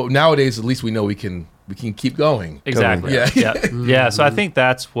gotta know nowadays. At least we know we can keep going. Exactly. Yeah. Yeah. So I think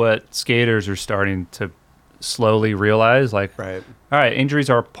that's what skaters are starting to slowly realize. Like, Right. all right, injuries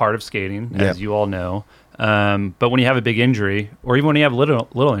are part of skating, as Yep. you all know. But when you have a big injury, or even when you have a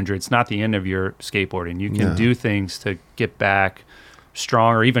little injury, it's not the end of your skateboarding. You can No. do things to get back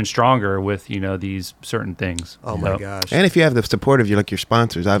stronger, even stronger with these certain things. Oh my So- gosh. And if you have the support of your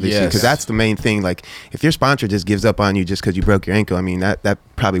sponsors, obviously, because Yes. that's the main thing. Like, if your sponsor just gives up on you just because you broke your ankle, I mean, that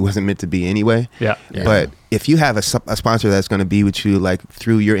probably wasn't meant to be anyway. Yeah. But if you have a sponsor that's going to be with you like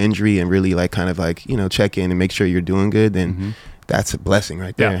through your injury and really like kind of like check in and make sure you're doing good, then that's a blessing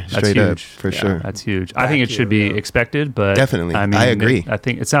right there, Yeah, that's straight huge. up for Yeah, sure. That's huge. I think it should be yeah. expected, but Definitely. I mean, I agree. I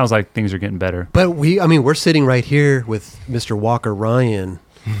think it sounds like things are getting better. But we're sitting right here with Mr. Walker Ryan,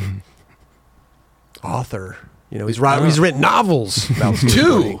 author. He's written novels. That was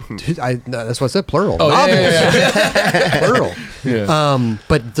Two. funny. Dude, that's what I said, plural. Oh, novels, yeah. plural. Yeah.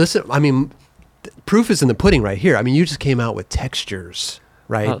 But this, proof is in the pudding right here. I mean, you just came out with textures,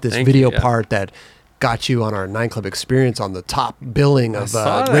 right? Oh, This thank video you, yeah. part that got you on our 9 Club experience on the top billing of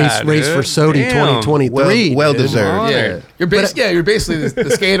saw race that, Race dude. for Sodi Damn. 2023. Well dude. deserved. Yeah, you're basically the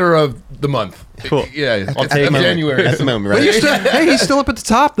skater of the month. Cool. Yeah, I'll take of it. January. That's the moment, But right? you're still, hey, he's still up at the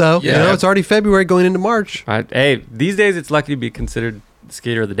top though. Yeah. It's already February going into March. Hey, these days it's lucky to be considered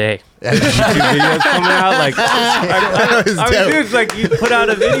skater of the day. Two videos coming out, like I mean, dude, like you put out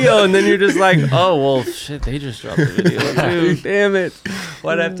a video and then you're just like, oh well, shit, they just dropped the video. Dude, damn it,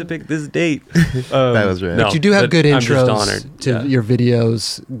 why'd I have to pick this date? That was right. No, But you do have good I'm just intros honored. to Yeah. your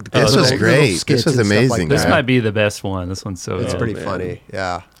videos. This was Little great. skits This was and stuff like amazing. that. This Yeah. might be the best one. This one's so It's good. pretty man. funny.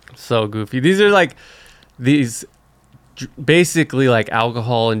 Yeah. So goofy. These are like these basically like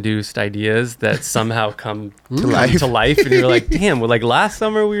alcohol induced ideas that somehow come to life and you're like, damn, well, like last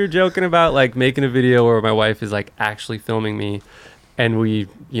summer we were joking about like making a video where my wife is like actually filming me and we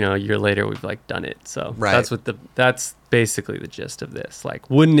a year later we've like done it. So Right. that's basically the gist of this. Like,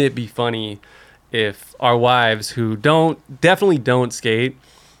 wouldn't it be funny if our wives who definitely don't skate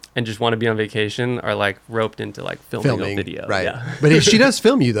and just want to be on vacation are like roped into like filming a video. right? Yeah. But she does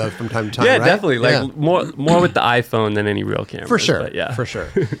film you though from time to time. Yeah, right? definitely. Like Yeah. more with the iPhone than any real camera. for sure. But yeah. for sure.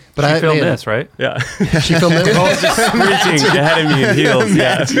 But She filmed this, right? Yeah. She filmed it. Reaching ahead of me in heels.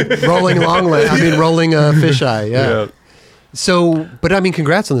 Yeah. rolling long leg. Rolling fisheye. Yeah. Yeah. So, but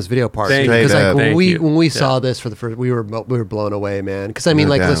congrats on this video part. Thank you. Because like Straight up. when Thank we you. when we Yeah. saw this for the first, we were blown away, man. Because No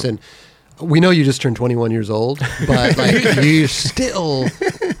doubt. listen, we know you just turned 21 years old, but like you're still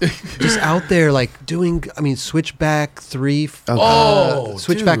just out there like doing. Switchback 3.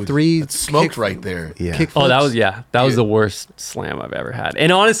 Switchback dude, 3. That's smoked kick- right there. Yeah. kick Oh, that flips. was the worst slam I've ever had.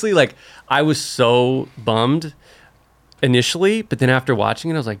 And honestly, like I was so bummed initially, but then after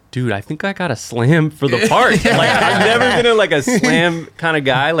watching it, I was like, dude, I think I got a slam for the part. Like I've never been like a slam kind of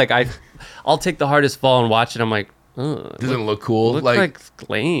guy. Like I'll take the hardest fall and watch it. I'm like, Doesn't look cool. looked like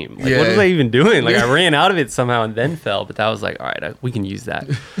lame. Like, Yeah. what was I even doing? Like, I ran out of it somehow and then fell. But that was like, all right, we can use that.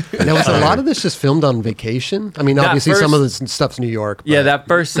 Now, was a lot of this just filmed on vacation? That Obviously, some of first- this stuff's New York. Yeah, but- that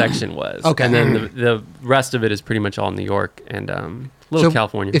first section was. Okay. And then the rest of it is pretty much all New York and little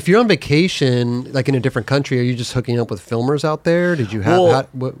California. If you're on vacation, like in a different country, are you just hooking up with filmers out there? Did you have?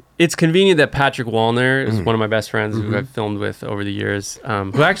 Well, it's convenient that Patrick Wallner is one of my best friends who I've filmed with over the years,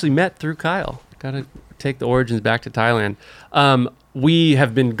 who I actually met through Kyle. Got to take the origins back to Thailand. we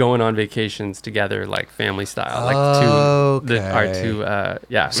have been going on vacations together, like family style, like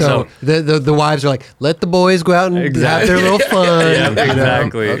yeah. So the wives are like, let the boys go out and have their little fun. Yeah, you know?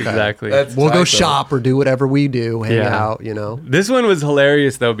 exactly, Okay. exactly. We'll go shop or do whatever we do, hang out, you know. This one was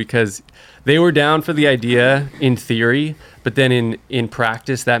hilarious though, because they were down for the idea in theory, but then in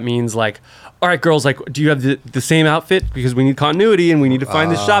practice that means like, all right, girls, like, do you have the same outfit? Because we need continuity and we need to find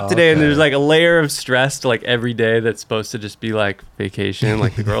this shop today. And there's like a layer of stress to like every day that's supposed to just be like vacation.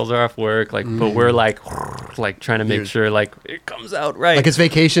 Like the girls are off work, like, but we're like trying to make sure like it comes out right. Like it's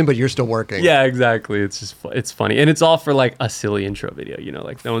vacation, but you're still working. Yeah, exactly. It's just, it's funny. And it's all for like a silly intro video, you know,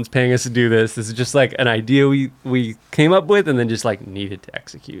 like no one's paying us to do this. This is just like an idea we came up with and then just like needed to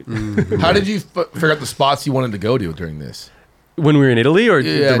execute. How did you figure out the spots you wanted to go to during this? When we were in Italy or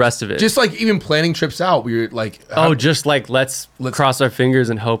the rest of it? Just like even planning trips out, we were like... just like let's cross our fingers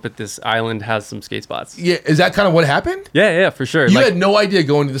and hope that this island has some skate spots. Yeah, is that kind of what happened? Yeah, for sure. You like, had no idea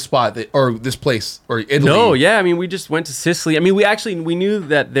going to the spot or this place or Italy? No, yeah. I mean, we just went to Sicily. I mean, we knew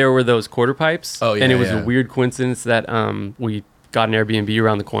that there were those quarter pipes. Oh, yeah, and it was a weird coincidence that we got an Airbnb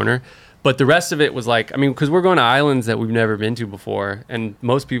around the corner. But the rest of it was like, I mean, because we're going to islands that we've never been to before. And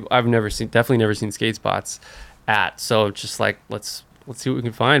most people, definitely never seen skate spots at. So just like, let's see what we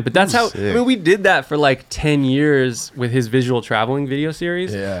can find. But that's how, I mean, we did that for like 10 years with his visual traveling video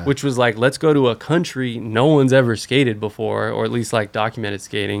series, which was like, let's go to a country no one's ever skated before, or at least like documented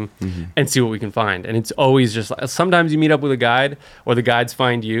skating, and see what we can find. And it's always just like, sometimes you meet up with a guide or the guides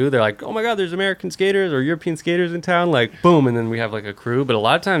find you. They're like, oh my God, there's American skaters or European skaters in town. Like, boom. And then we have like a crew. But a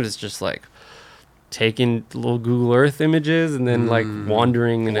lot of times it's just like taking little Google Earth images and then like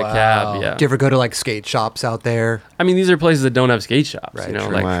wandering in a cab. Yeah. Do you ever go to like skate shops out there? I mean, these are places that don't have skate shops. Right, you know,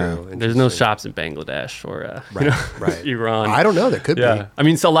 true. like Wow. there's no shops in Bangladesh or Iran. I don't know. There could be. I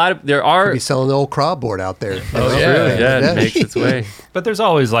mean, so a lot of there are. Could be selling the old crowd board out there. It makes its way. But there's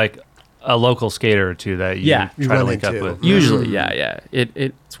always like a local skater or two that you try to link up with. Usually,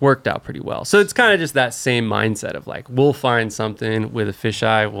 it's worked out pretty well. So it's kind of just that same mindset of like, we'll find something with a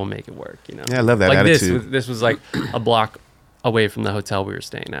fisheye, we'll make it work. You know? Yeah, I love that like attitude. This was like a block away from the hotel we were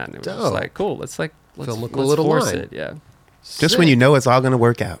staying at, and it was just like, cool. Let's film a little force line. it. Yeah. Just when you know it's all going to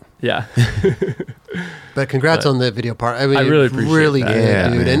work out. Yeah. But congrats on the video part. I mean, I really appreciate that. good, Yeah,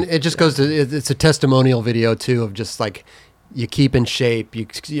 dude. man. And it just goes to it's a testimonial video too of just like you keep in shape.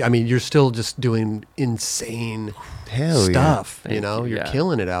 I mean, you're still just doing insane stuff. Thank You know, you, you're yeah.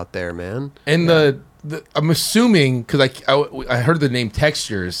 killing it out there, man. And I'm assuming, because I heard the name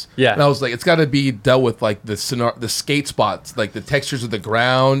textures, Yeah. and I was like, it's got to be dealt with like the skate spots, like the textures of the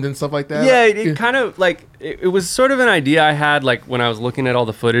ground and stuff like that. Yeah, it kind of like it was sort of an idea I had like when I was looking at all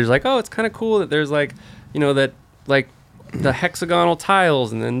the footage, like, oh, it's kind of cool that there's like, you know, that like the hexagonal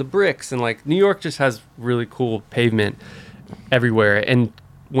tiles and then the bricks, and like New York just has really cool pavement everywhere. And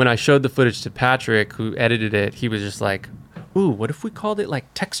when I showed the footage to Patrick, who edited it, he was just like, ooh, what if we called it like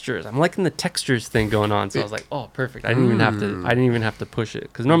textures? I'm liking the textures thing going on. So I was like, oh, perfect. I didn't even have to push it,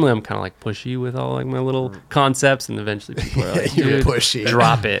 because normally I'm kind of like pushy with all like my little concepts, and eventually people are like, You're dude, pushy.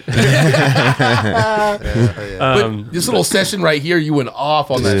 drop it. But this little session right here, you went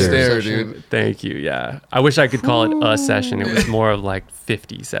off on that stair, dude. Thank you. Yeah, I wish I could call it a session. It was more of like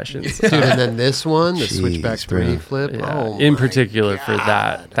 50 sessions. Dude, and then this one, the Jeez, switchback 3 bro. flip. Yeah. Oh, in my particular for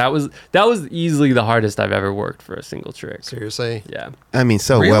that was easily the hardest I've ever worked for a single trick. Seriously? Yeah. I mean,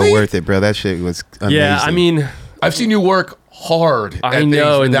 so Really? well worth it, bro. That shit was amazing. Yeah, I mean, I've seen you work hard. I at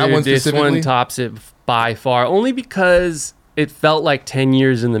know, things, and but that dude, one this specifically. one tops it by far, only because it felt like 10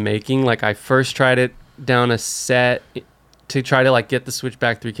 years in the making. Like I first tried it down a set to try to like get the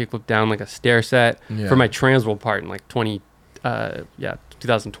switchback 3 kickflip down like a stair set for my Transworld part in like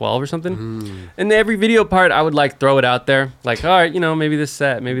 2012 or something. And every video part I would like throw it out there, like, all right, you know, maybe this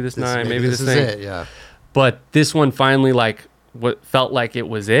set, maybe this nine, maybe this is thing. it. Yeah. But this one finally like what felt like it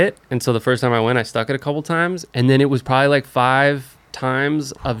was it. And so the first time I went, I stuck it a couple times, and then it was probably like 5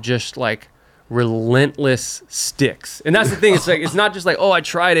 times of just like relentless sticks. And that's the thing, it's like it's not just like, oh, I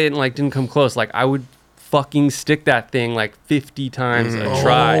tried it and like didn't come close. Like I would fucking stick that thing like 50 times a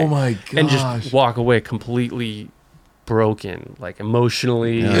try. Oh my gosh. And just walk away completely broken, like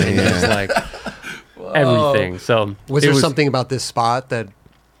emotionally and just like everything. So Was it there something about this spot that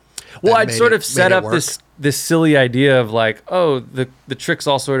well, that I'd made sort it- of set made it up work? this silly idea of like, oh, the tricks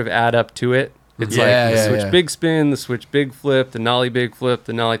all sort of add up to it. It's like the switch big spin, the switch big flip, the nollie big flip,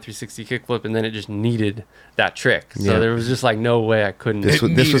 the nollie 360 kick flip, and then it just needed that trick. So Yeah. there was just like no way I couldn't. This was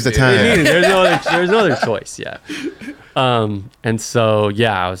the needed it. time. There's no other choice. Yeah. And so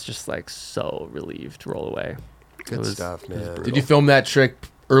yeah, I was just like so relieved to roll away. Good stuff, man. Did you film that trick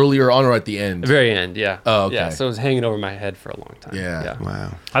earlier on or at the end? The very end, yeah. Oh, okay. Yeah, so it was hanging over my head for a long time. Yeah.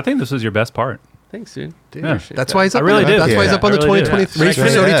 Wow. I think this was your best part. Thanks, dude. Dude, Appreciate that's that. why he's up. I really there. did. That's why he's Yeah. up on the I really did. 2023. I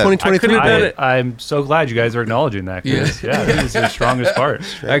could've done it. 2023. I could've done it. I'm so glad you guys are acknowledging that. 'Cause, yeah, this is the strongest part.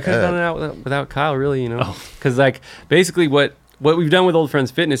 I could have done it out without Kyle, really, because like basically what we've done with Old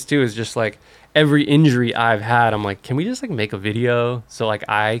Friends Fitness too is just like every injury I've had, I'm like, can we just like make a video so like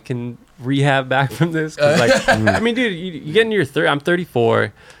I can rehab back from this? 'Cause, like, I mean, dude, you get into your I'm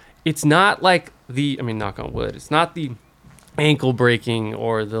 34. It's not like knock on wood. It's not the ankle breaking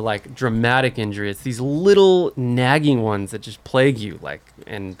or the like dramatic injury. It's these little nagging ones that just plague you like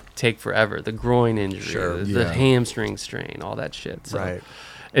and take forever. The groin injury, the hamstring strain, all that shit. So Right.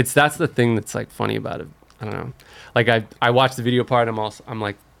 that's the thing that's like funny about it. I don't know. Like I watched the video part. I'm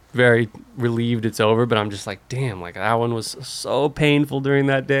like very relieved it's over, but I'm just like, damn, like that one was so painful during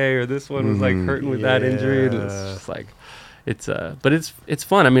that day, or this one was like hurting with that injury. And it's just like, but it's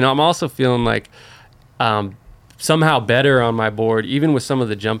fun. I mean, I'm also feeling like, somehow better on my board, even with some of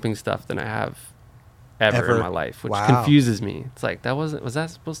the jumping stuff than I have ever in my life, which confuses me. It's like, was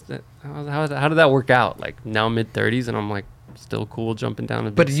that supposed to, how did that work out? Like now I'm mid 30s and I'm like still cool jumping down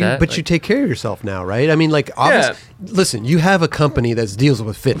a big set. But you take care of yourself now, right? I mean, like, listen, you have a company that deals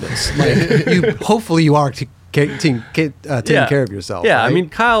with fitness. Like, hopefully you are taking care of yourself. Yeah, right? I mean,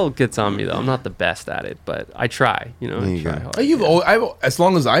 Kyle gets on me though. I'm not the best at it, but I try. I try hard. As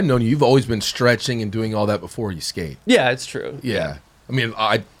long as I've known you, you've always been stretching and doing all that before you skate. Yeah, it's true. Yeah. I mean,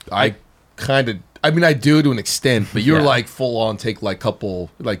 I kind of, I mean, I do to an extent, but you're like full on take like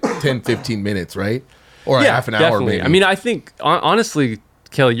 10, 15 minutes, right? Or a half an hour maybe. I mean, I think, honestly,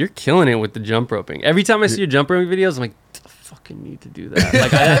 Kelly, you're killing it with the jump roping. Every time I see your jump roping videos, I'm like, I fucking need to do that.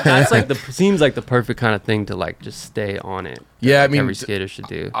 Like, that's like seems like the perfect kind of thing to like just stay on it. Yeah, like I mean, every skater should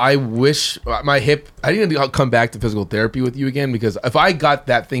do. I wish my hip, I need to come back to physical therapy with you again, because if I got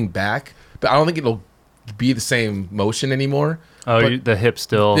that thing back, but I don't think it'll be the same motion anymore. Oh, the hip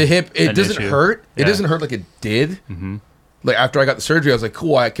still. The hip, it doesn't hurt. Yeah. It doesn't hurt like it did. Mm-hmm. Like after I got the surgery, I was like,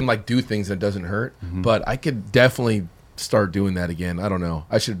 cool, I can like do things and it doesn't hurt. Mm-hmm. But I could definitely start doing that again. I don't know.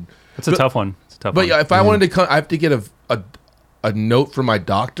 I should. It's a tough one. But yeah, if I wanted to come, I have to get a note from my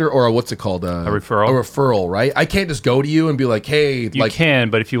doctor, or what's it called? A referral. A referral, right? I can't just go to you and be like, hey, you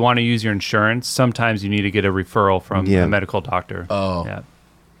can, but if you want to use your insurance, sometimes you need to get a referral from a medical doctor. Oh, yeah.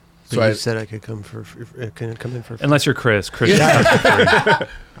 So you said I could come in for unless you're Chris. I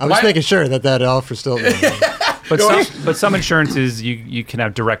was making sure that offer still. But some insurances you can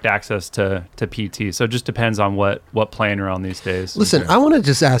have direct access to PT. So it just depends on what plan you're on these days. Listen, I want to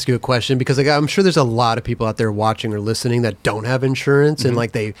just ask you a question, because like, I'm sure there's a lot of people out there watching or listening that don't have insurance, and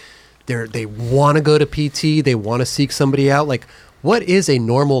like they want to go to PT, they want to seek somebody out. Like, what is a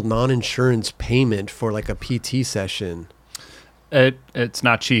normal non-insurance payment for like a PT session? It's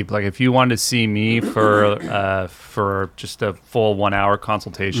not cheap. Like if you wanted to see me for just a full 1 hour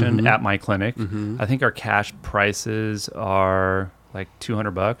consultation at my clinic, I think our cash prices are like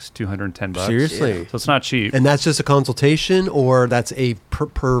 $200, $210. Seriously? So it's not cheap. And that's just a consultation, or that's a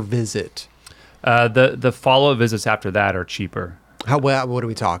per visit? The follow-up visits after that are cheaper. What are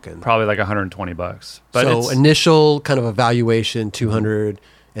we talking? Probably like $120. But so initial kind of evaluation, 200,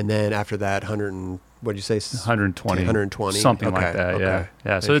 and then after that, 100. What'd you say? 120. 120. Something like that,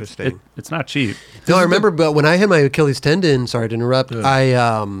 yeah. So it's not cheap. No, I remember, but when I had my Achilles tendon, sorry to interrupt, I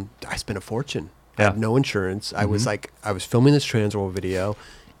spent a fortune. I had no insurance. I was filming this Transworld video,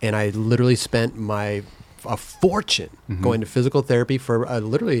 and I literally spent a fortune going to physical therapy for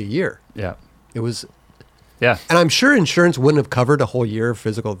literally a year. Yeah. It was... Yeah. And I'm sure insurance wouldn't have covered a whole year of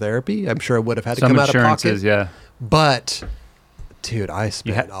physical therapy. I'm sure it would have had to come out of pocket. Yeah. But... Dude, I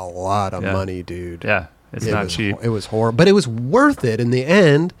spent a lot of money, dude. Yeah, it's not cheap. It was horrible, but it was worth it in the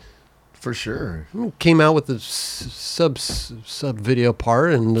end. For sure. Came out with the sub video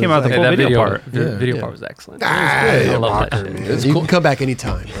part, and came out with the full video part. The video part was excellent. I love that shit. You can come back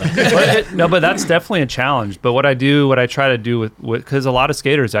anytime. But that's definitely a challenge. But what I try to do with because a lot of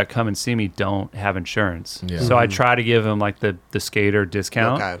skaters that come and see me don't have insurance, so I try to give them like the skater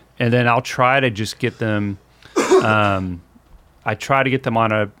discount, and then I'll try to just get them. I try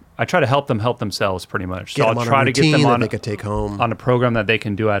to help them help themselves pretty much. So I'll try to get them on they could take home on a program that they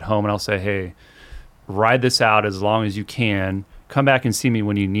can do at home, and I'll say, hey, ride this out as long as you can. Come back and see me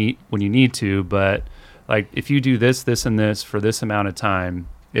when you need to. But like if you do this, and this for this amount of time,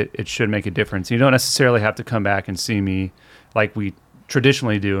 it should make a difference. You don't necessarily have to come back and see me like we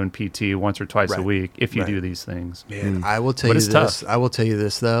traditionally do in PT once or twice a week if you do these things. Man, I will tell you this. Tough. I will tell you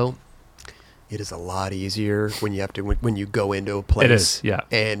this though. it is a lot easier when you have to when you go into a place. It is, yeah.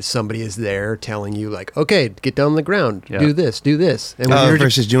 And somebody is there telling you like, okay, get down on the ground, Yeah. do this, and when you're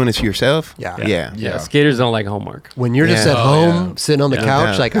Versus doing it for yourself. Yeah. Yeah. Yeah, skaters don't like homework. when you're just Yeah. at Oh, home yeah. sitting on the Yeah.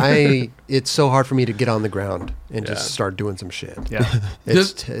 couch, Yeah. like it's so hard for me to get on the ground and Yeah. just start doing some shit. Yeah.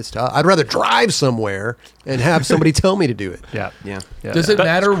 It's tough. I'd rather drive somewhere and have somebody tell me to do it. Yeah. Yeah. Yeah. Does it But-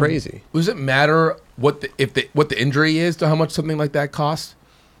 matter? crazy. Does it matter what the injury is to how much something like that costs?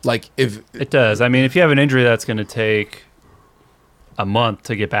 Like if It does. I mean, if you have an injury that's going to take a month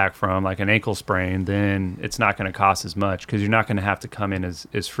to get back from, like an ankle sprain, then it's not going to cost as much because you're not going to have to come in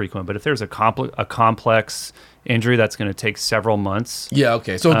as frequent. But if there's a complex injury that's going to take several months, yeah,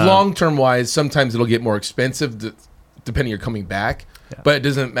 okay. So long term wise, sometimes it'll get more expensive depending you're coming back. Yeah. But it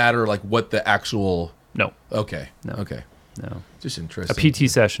doesn't matter like what the actual. no, Okay. No. Okay. no. Just A interesting. PT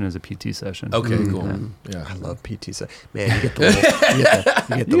session is a PT session. Okay. Cool. Yeah. I love PT. Man, you get the little, you get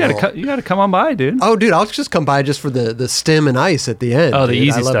the You gotta little- you gotta come on by, dude. Oh, dude, I'll just come by just for the stem and ice at the end. Oh, the dude.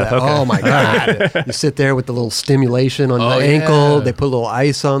 easy I love stuff, that. okay. Oh my god, you sit there with the little stimulation on Oh, the ankle. yeah. They put a little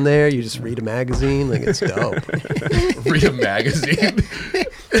ice on there. You just read a magazine. Like it's dope. Read a magazine.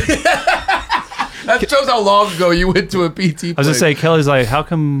 That shows how long ago you went to a PT. I was gonna say, Kelly's like, how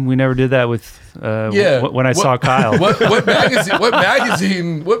come we never did that with when I saw Kyle? What magazine? What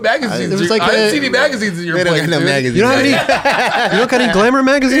magazine? What magazines? There was like I didn't a- see any magazines in your They don't place. got no dude. magazines. You don't have any? You don't got any glamour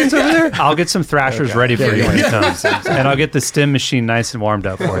magazines over there? I'll get some Thrashers ready for you when he comes, and I'll get the stim machine nice and warmed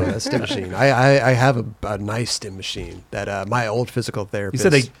up for you. A stim machine. I have a nice stim machine that my old physical You therapist.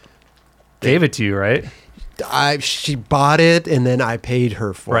 said they gave it to you, right? She bought it and then I paid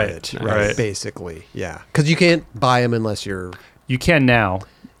her for Right, it. right. Basically, yeah. Because you can't buy them unless you're. You can now.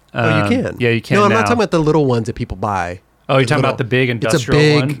 Oh, you can. Yeah, you can. No, I'm now. not talking about the little ones that people buy. Oh, you're talking little- about the big It's a industrial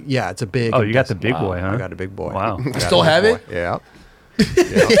big. one. Yeah, it's a big. Oh, you got the industrial- big boy, huh? I got a big boy. Wow. I got Still a big have boy. it?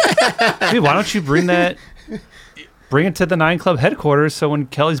 Yeah. Dude, why don't you bring it to the 9 Club headquarters so when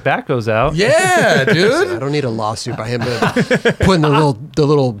Kelly's back goes out, Yeah, I dude. don't need a lawsuit by him putting the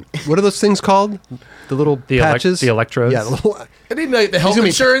little. What are those things called? The little patches. the electrodes. Yeah, the little. I need the health gonna be-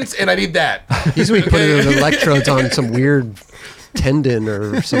 insurance, and I need that. He's gonna be putting the electrodes on some weird tendon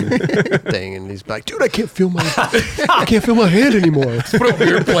or some thing, and he's like, "Dude, I can't feel my hand anymore. Put it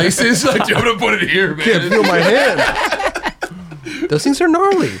weird places. Like, I'm gonna put it here, Can't man. feel my hand." Those things are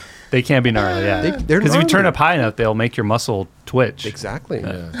gnarly. They can be gnarly, yeah. they're Because if you turn gnarly. up high enough, they'll make your muscle twitch. Exactly.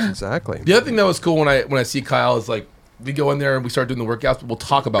 Exactly. The other thing that was cool when I see Kyle is like we go in there and we start doing the workouts, but we'll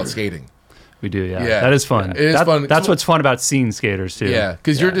talk about skating. We do, yeah. Yeah. That is fun. It is fun. That's what's fun about seeing skaters, too. Yeah,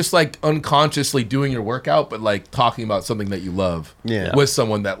 because you're just like unconsciously doing your workout, but like talking about something that you love. Yeah. with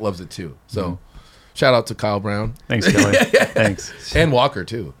someone that loves it too. So, shout out to Kyle Brown Thanks, Kelly. Thanks. and Walker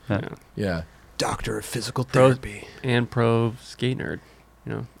too. Yeah. Yeah, Doctor of physical Pro therapy. and pro skate nerd.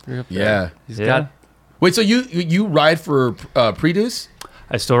 You know, you're up there. yeah. He's Yeah. got Wait, so you ride for Predeuce?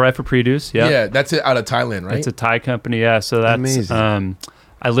 I still ride for Predeuce, yeah. Yeah, that's it out of Thailand, right? It's a Thai company, yeah. So that's Amazing.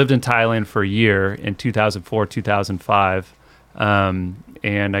 I lived in Thailand for a year in 2004, 2005,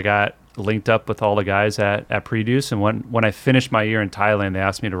 and I got linked up with all the guys at Predeuce. And when I finished my year in Thailand, they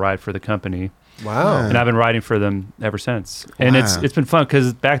asked me to ride for the company, Wow. and I've been riding for them ever since. And Wow. it's been fun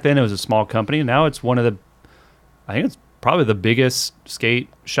because back then it was a small company. Now it's one of the, I think it's probably the biggest skate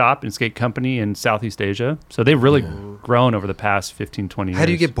shop and skate company in Southeast Asia. So they've really grown over the past 15, 20 years. How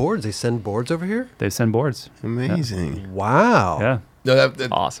do you get boards? They send boards over here? They send boards. Amazing. Wow. Yeah. No,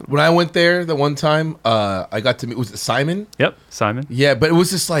 that- awesome. When I went there the one time, I got to meet, was it Simon? Yep. Simon. Yeah, but it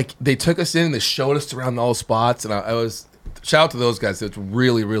was just like they took us in and they showed us around all the spots, and I was shout out to those guys. It's a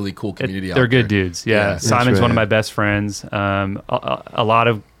really, really cool community. They're out good there. dudes. Yeah. Yeah. Simon's That's one of right. my best friends. A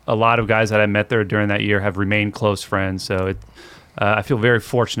lot of guys that I met there during that year have remained close friends. So I feel very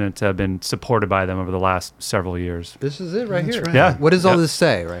fortunate to have been supported by them over the last several years. This is it right here. right. Yeah. What does all Yep. this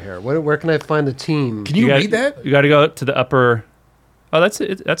say right here? Where can I find the team? Can you got- read that? You got to go to the upper. Oh, that's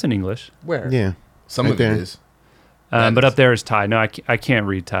in English. Where? Yeah. Some Right of there. it is. But up there is Thai. No, I can't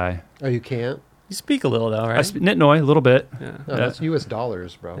read Thai. Oh, you can't? You speak a little though, right? I speak Nitnoi a little bit. Yeah. No, that's U.S.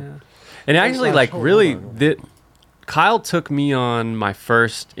 dollars, bro. Yeah. And actually, like, hold really, on. Kyle took me on my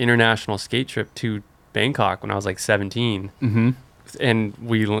first international skate trip to Bangkok when I was like 17. Mm-hmm.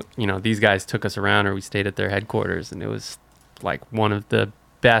 And these guys took us around, or we stayed at their headquarters, and it was like one of the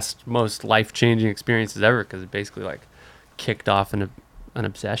best, most life-changing experiences ever, because it basically like kicked off an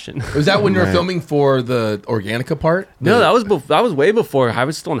obsession. Was that when you were Right. filming for the Organica part? No, that was way before. I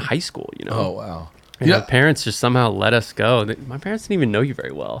was still in high school, you know. Oh wow. And Yeah. my parents just somehow let us go. My parents didn't even know you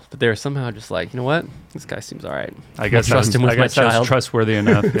very well, but they were somehow just like, you know what, this guy seems all right. I guess trust him with I my guess that was child. trustworthy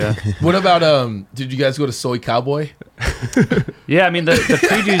enough. Yeah. What about did you guys go to Soy Cowboy? Yeah, I mean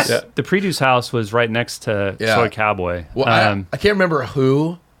the Produce house was right next to Yeah. Soy Cowboy. Well, I can't remember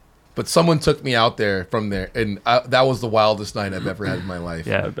who, but someone took me out there from there, and that was the wildest night I've ever had in my life.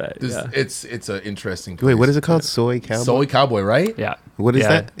 Yeah. I bet. This- Yeah. it's an interesting. Wait, what place. is it called? Soy Cowboy? Soy Cowboy, right? Yeah. What is Yeah.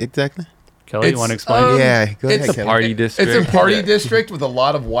 that exactly? Kelly, you It's, want to explain? Yeah, go it's ahead, a Kelly. Party district. It's a party district with a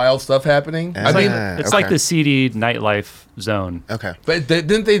lot of wild stuff happening. I mean, It's like the CD nightlife zone. Okay. but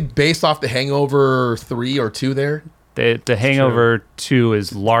didn't they base off the Hangover 3 or 2 there? The Hangover 2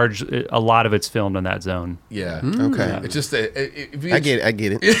 is large. A lot of it's filmed in that zone. Yeah. Okay. It's just if you, I get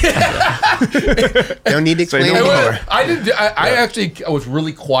it. Don't need to explain no It more. anymore. was- I didn't. I actually I was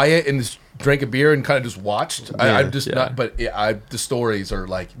really quiet and just drank a beer and kind of just watched. I'm just not. But the stories are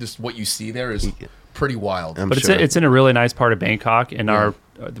like just what you see there is pretty wild. I'm But sure. it's in a really nice part of Bangkok. And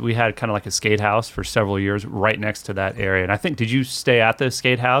we had kind of like a skate house for several years right next to that area. And I think, did you stay at the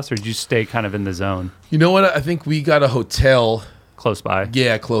skate house or did you stay kind of in the zone You know what? I think we got a hotel. close by?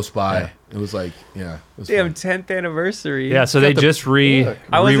 Yeah, close by. It was like it was Damn, fun. 10th anniversary. Yeah, so they just I wasn't sure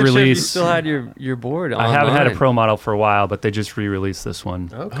if you re-released. still had your board. I haven't had a online. pro model for a while, but they just re-released this one.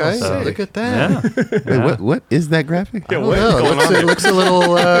 Okay, So- look at that. Yeah. Wait, what is that graphic? I don't know. It looks a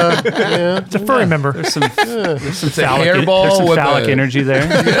little. Yeah. It's a furry member. There's some It's a phallic, hairball there's some with phallic a, energy there.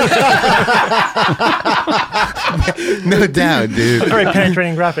 No doubt, dude. Very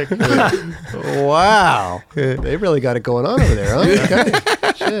penetrating graphic. Wow, they really got it going on over there, huh?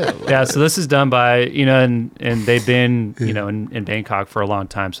 Okay. Shit. Yeah, so this is done by and they've been in Bangkok for a long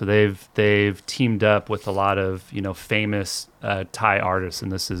time. So they've teamed up with a lot of famous Thai artists,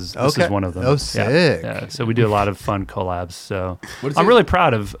 and this is Okay. one of them. Oh, Yeah, sick. Yeah, so we do a lot of fun collabs. So What is I'm it? really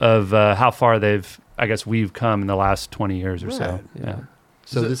proud of how far we've come in the last 20 years or so. Right. Yeah.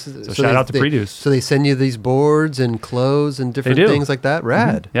 So this is So shout out to Produce. So they send you these boards and clothes and different do. things like that.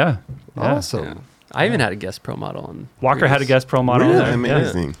 Rad. Yeah. Yeah. Awesome. Yeah. I even had a guest pro model on. Walker had a guest pro model Really? there. Yeah.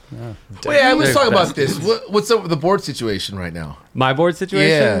 Amazing. Well, yeah, let's They're talk about best. this. What's up with the board situation right now? My board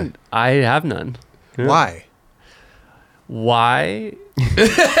situation. I have none. Why? Why?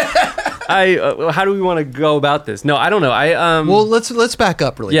 How do we want to go about this? No, I don't know. Well, let's back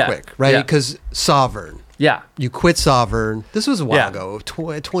up really Yeah, quick, right? yeah. Because Sovereign, yeah, you quit Sovereign. This was a while Yeah. ago,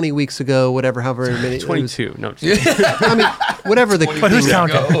 20 weeks ago, whatever, however many. it was- 22. No, just kidding. I mean, whatever the But who's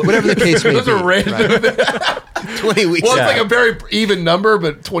counting? whatever the case may Those be. are random. right? 20 weeks. Well, Yeah. it's like a very even number,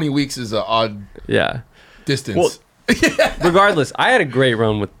 but 20 weeks is an odd yeah. distance. Well, regardless, I had a great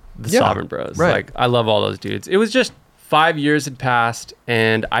run with the Yeah, Sovereign Bros. right. Like, I love all those dudes. It was just 5 years had passed,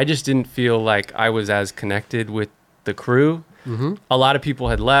 and I just didn't feel like I was as connected with the crew. Mm-hmm. A lot of people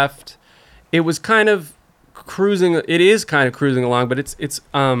had left. It was kind of cruising. It is kind of cruising along, but it's it's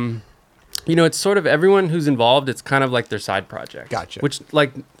sort of everyone who's involved. It's kind of like their side project. Gotcha. Which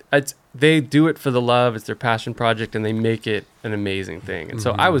they do it for the love. It's their passion project, and they make it an amazing thing. And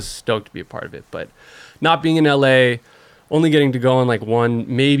so I was stoked to be a part of it. But not being in LA, only getting to go on like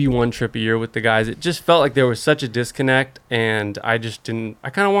maybe one trip a year with the guys, it just felt like there was such a disconnect, and I just didn't. I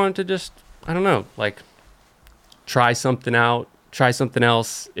kind of wanted to just, I don't know, like try something out, try something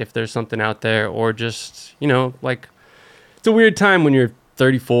else if there's something out there, or just like it's a weird time when you're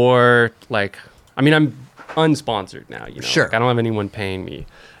 34. Like, I mean, I'm unsponsored now. Sure. Like, I don't have anyone paying me.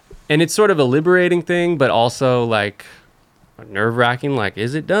 And it's sort of a liberating thing, but also like nerve wracking. Like,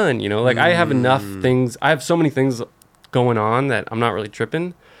 is it done? Like I have enough things. I have so many things going on that I'm not really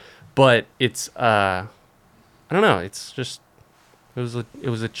tripping, but it's, I don't know. It's just, it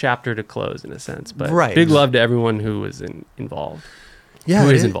was a chapter to close in a sense, but Right. big love to everyone who was involved. Yeah, Who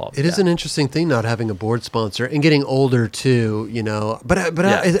it is involved, It is yeah. an interesting thing not having a board sponsor and getting older too. But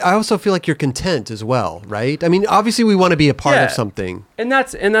Yeah. I also feel like you're content as well, right? I mean, obviously we want to be a part Yeah. of something. And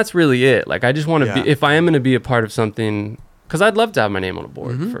that's really it. Like, I just want to Yeah. be, if I am going to be a part of something, because I'd love to have my name on a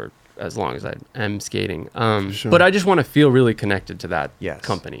board Mm-hmm. for as long as I am skating. But I just want to feel really connected to that Yes.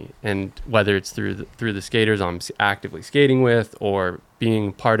 company, and whether it's through the skaters I'm actively skating with, or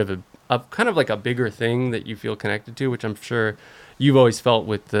being part of a kind of like a bigger thing that you feel connected to, which I'm sure you've always felt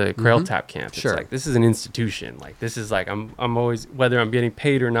with the Crail Tap camp. Sure. It's like, this is an institution. Like, this is like, I'm always, whether I'm getting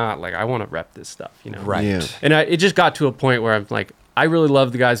paid or not, like, I want to rep this stuff, Right. Yeah. And it just got to a point where I'm like, I really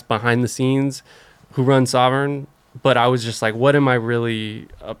love the guys behind the scenes who run Sovereign, but I was just like, what am I really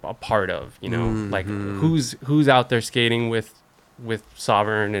a part of? Like, who's out there skating with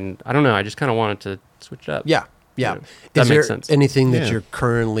Sovereign? And I don't know. I just kind of wanted to switch it up. Yeah. Yeah. Yeah. That Is makes there sense. anything that Yeah. you're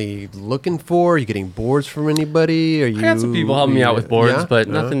currently looking for? Are you getting boards from anybody? Are you? I got some people helping me out with boards, Yeah? but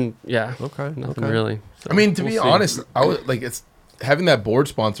Yeah. nothing. Yeah. Okay, Nothing okay. really. So I mean, to we'll be see. honest, I would like it's having that board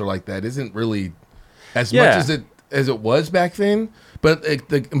sponsor like that isn't really as much Yeah. as it as it was back then. But like,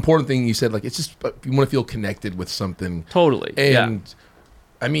 the important thing you said, like, it's just you want to feel connected with something. Totally. And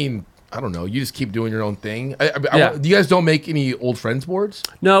I mean, I don't know. You just keep doing your own thing. You guys don't make any old friends boards?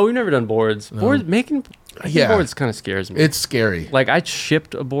 No, we've never done boards. Making boards kind of scares me. It's scary. Like, I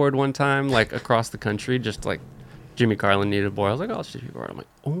shipped a board one time, like, across the country, just like Jimmy Carlin needed a board. I was like, I'll ship you a board. I'm like,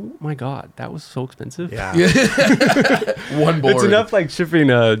 oh my God, that was so expensive. Yeah. One board. It's enough like shipping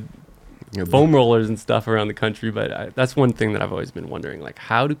foam rollers and stuff around the country, but that's one thing that I've always been wondering, like,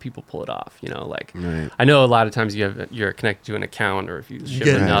 how do people pull it off? You know, like, I know a lot of times you're connected to an account, or if you ship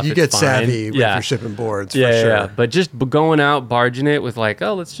enough, you it's get fine. savvy with your shipping boards. Yeah, for sure. yeah. But just going out, barging it with like,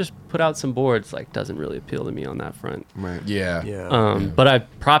 oh, let's just put out some boards, like, doesn't really appeal to me on that front. Right. Yeah. But I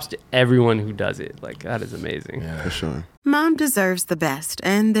props to everyone who does it. Like, that is amazing. Yeah. For sure. Mom deserves the best,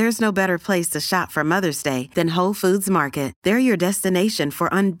 and there's no better place to shop for Mother's Day than Whole Foods Market. They're your destination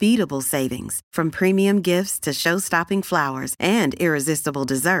for unbeatable savings, from premium gifts to show-stopping flowers and irresistible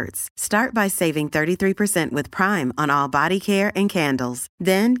desserts. Start by saving 33% with Prime on all body care and candles.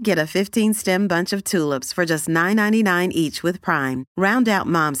 Then get a 15-stem bunch of tulips for just $9.99 each with Prime. Round out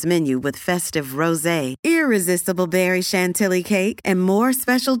Mom's menu with festive rosé, irresistible berry chantilly cake, and more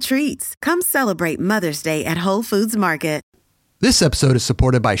special treats. Come celebrate Mother's Day at Whole Foods Market. This episode is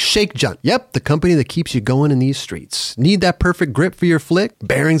supported by Shake Junt. Yep, the company that keeps you going in these streets. Need that perfect grip for your flick?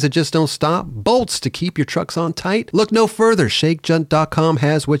 Bearings that just don't stop? Bolts to keep your trucks on tight? Look no further. ShakeJunt.com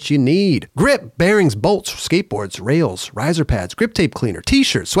has what you need. Grip, bearings, bolts, skateboards, rails, riser pads, grip tape cleaner,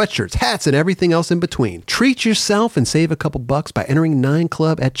 t-shirts, sweatshirts, hats, and everything else in between. Treat yourself and save a couple bucks by entering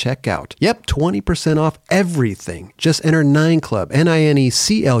 9Club at checkout. Yep, 20% off everything. Just enter 9Club,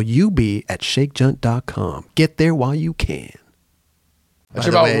 NINECLUB at ShakeJunt.com. Get there while you can. By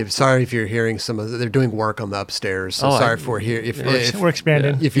the way, sorry if you're hearing they're doing work on the upstairs. So sorry for we're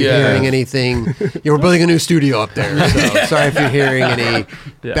expanding. If you're hearing anything, we're building a new studio up there. So sorry if you're hearing any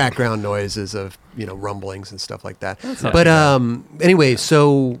background noises of rumblings and stuff like that. But anyway,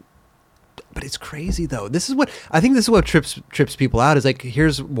 but it's crazy though. This is what trips people out is like,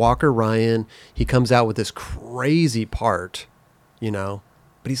 here's Walker Ryan. He comes out with this crazy part, but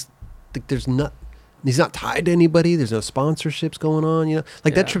he's like, he's not tied to anybody. There's no sponsorships going on,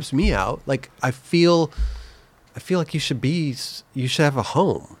 that trips me out. Like, I feel like you should have a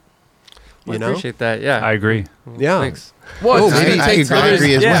home. I appreciate that. Yeah, I agree. Yeah. Thanks. Well, I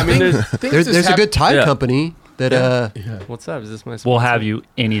agree as well. I mean, there's a good tie company that What's up? Is this my sponsor? We'll have you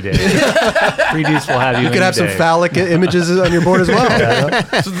any day. Reduce will have you. You could have some phallic images on your board as well.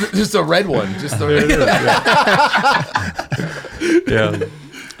 So just a red one. Just a red yeah.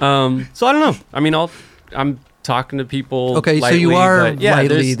 So I don't know. I mean, I'm talking to people. Okay, lightly, so you are but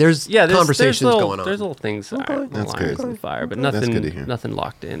lightly. There's conversations little, going on. There's little things. That's good. In the fire, but That's good to hear. nothing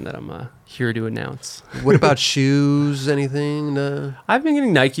locked in that I'm here to announce. What about shoes? Anything? I've been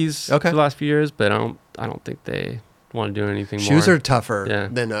getting Nikes for the last few years, but I don't think they want to do anything more. Shoes are tougher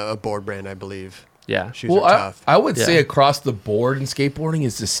than a board brand, I believe. Yeah. Shoes are tough. I would say across the board in skateboarding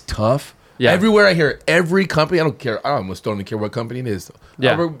is just tough. Yeah. Everywhere I hear every company, I don't care. I almost don't even care what company it is.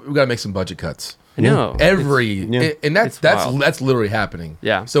 Yeah. We got to make some budget cuts. I know. And that's wild. that's literally happening.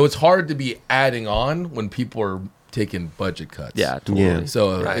 Yeah. So it's hard to be adding on when people are taking budget cuts. Yeah, totally. Yeah.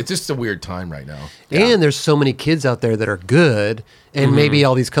 So it's just a weird time right now. And there's so many kids out there that are good, and maybe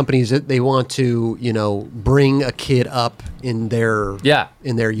all these companies that they want to, bring a kid up in their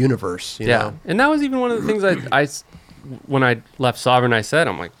universe. You know? And that was even one of the things I when I left Sovereign, I said,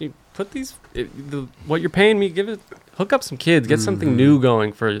 I'm like, dude, put what you're paying me, hook up some kids, get something new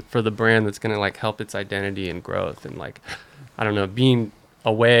going for the brand that's gonna like help its identity and growth. And like, I don't know, being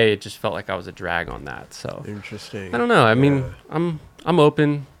away, it just felt like I was a drag on that. So interesting. I don't know. I mean, I'm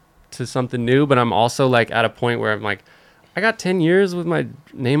open to something new, but I'm also like at a point where I'm like, I got 10 years with my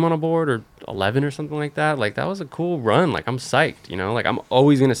name on a board, or 11 or something like that. Like, that was a cool run. Like, I'm psyched, like I'm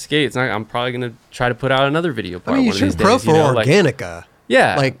always gonna skate. It's not, I'm probably gonna try to put out another video part. I mean, you should pro for Organica.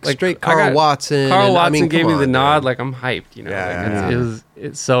 Yeah, like straight Carl Watson. Carl Watson gave me the nod. Like, I'm hyped,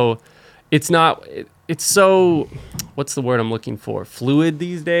 It's so, it's not. It's so, what's the word I'm looking for? Fluid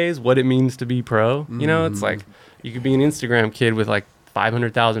these days. What it means to be pro. It's like you could be an Instagram kid with like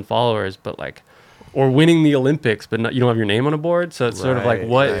 500,000 followers, but like, or winning the Olympics, but you don't have your name on a board. So it's sort of like,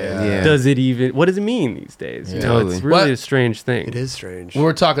 what does it even? What does it mean these days? It's really a strange thing. It is strange. We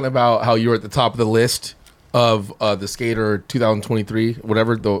were talking about how you were at the top of the list of the Skater 2023,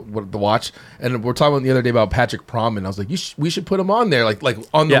 whatever the watch, and we're talking the other day about Patrick Proman. I was like, we should put him on there, like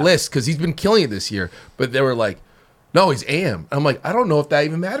on the list, because he's been killing it this year. But they were like, no, he's AM. I'm like, I don't know if that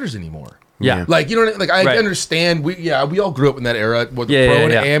even matters anymore. Yeah, like I understand. We all grew up in that era where the pro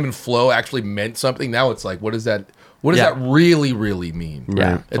and AM and flow actually meant something. Now it's like, what does that What does Yeah. that really mean?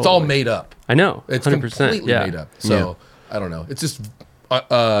 Yeah, It's all made up. I know. It's 100%. completely Yeah. made up. So I don't know. It's just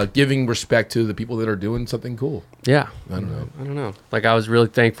giving respect to the people that are doing something cool. Yeah. I don't know. I don't know. Like, I was really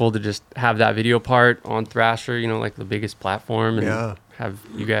thankful to just have that video part on Thrasher, you know, like the biggest platform, and have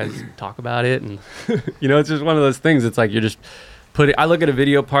you guys talk about it. And, you know, it's just one of those things. It's like you're just putting, I look at a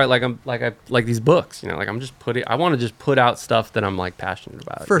video part like like these books, you know, like I'm just putting, I want to just put out stuff that I'm like passionate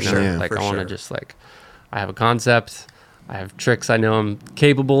about. For you know? sure. Yeah. Like, For I want to sure. just like, I have a concept, I have tricks I know I'm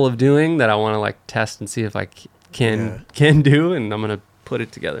capable of doing that I want to like test and see if I can do, and I'm going to put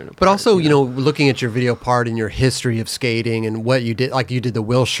it together in a But part, also, you know, looking at your video part and your history of skating and what you did, like you did the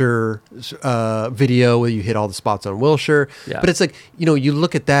Wilshire video where you hit all the spots on Wilshire. Yeah. But it's like, you know, you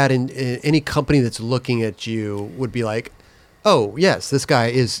look at that and any company that's looking at you would be like, oh, yes, this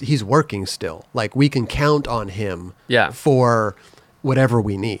guy he's working still. Like we can count on him for whatever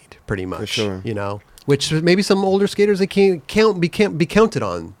we need, pretty much. sure. You know, which maybe some older skaters, they can't be counted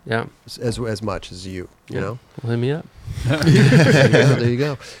on as much as you know. Well, hit me up. There you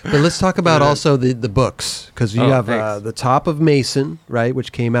go. But let's talk about also the books, because you have thanks. The Top of Mason, right,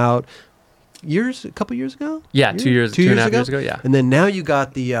 which came out a couple years ago. Yeah, 2 years, 2.5 years ago. Yeah. And then now you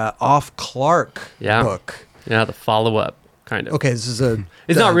got the Off Clark Yeah. book. Yeah, the follow-up kind of. Okay, this is a.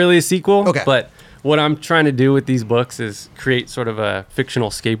 It's not really a sequel. Okay. But what I'm trying to do with these books is create sort of a fictional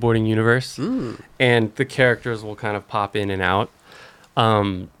skateboarding universe, and the characters will kind of pop in and out.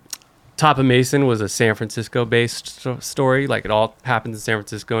 Top of Mason was a San Francisco-based story. Like, it all happens in San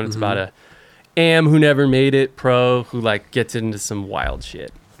Francisco, and it's about a am who never made it pro who like gets into some wild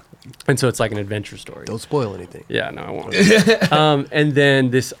shit. And so it's like an adventure story. Don't spoil anything. Yeah, no, I won't. And then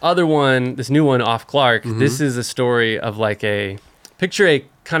this other one, this new one, Off Clark, this is a story of like picture a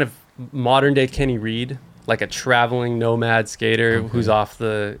kind of modern day Kenny Reed, like a traveling nomad skater who's off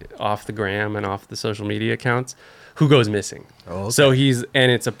the gram and off the social media accounts, who goes missing. Oh, okay. So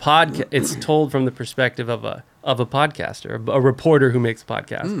it's a podcast. It's told from the perspective of a podcaster, a reporter who makes a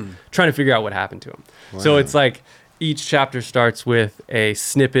podcast, trying to figure out what happened to him. So it's like each chapter starts with a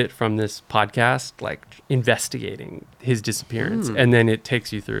snippet from this podcast, like investigating his disappearance, and then it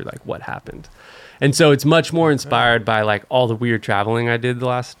takes you through like what happened. And so it's much more inspired by like all the weird traveling I did the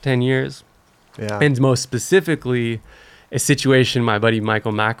last 10 years. Yeah. And most specifically, a situation my buddy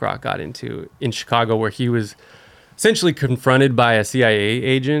Michael Macrock got into in Chicago, where he was essentially confronted by a CIA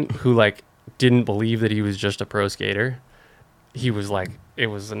agent who like didn't believe that he was just a pro skater. He was like, it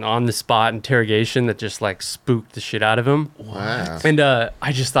was an on-the-spot interrogation that just like spooked the shit out of him. Wow. And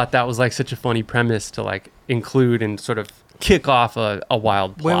I just thought that was like such a funny premise to like include and sort of kick off a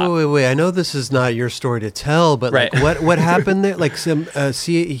wild plot. Wait. I know this is not your story to tell, but Right. like what happened there? Like some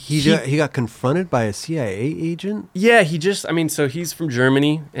he got confronted by a CIA agent? Yeah, so he's from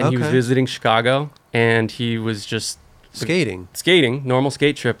Germany, and he was Okay. visiting Chicago, and he was just Skating. skating, normal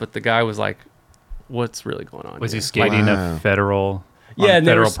skate trip, but the guy was like, what's really going on Was he here? skating Wow. a federal? Yeah, on and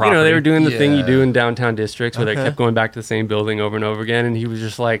they were, federal property? they were doing the thing you Yeah. do in downtown districts where they Okay. kept going back to the same building over and over again, and he was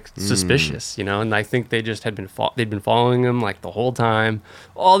just like suspicious, you know. And I think they just had they'd been following him like the whole time,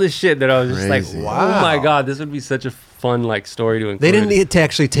 all this shit that I was just Crazy. like, Wow. oh my god, this would be such a fun like story to include. They didn't need to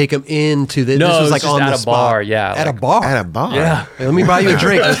actually take him into the. No, this it was was like just on at the a spot. bar, yeah, At a like- bar. At a bar. Yeah. Hey, let me buy you a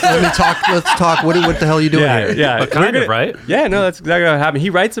drink. Let me talk. Let's talk. What the hell are you doing Yeah, here? yeah, But kind of, right? Yeah, no, that's exactly what happened. He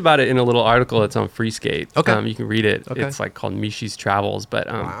writes about it in a little article that's on Free Skate. Okay. You can read it. Okay. It's like called Mishi's Travels. But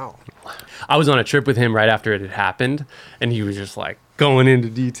Wow. I was on a trip with him right after it had happened, and he was just like going into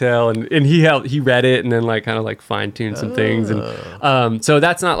detail, and he read it and then like kind of like fine tuned some things, and so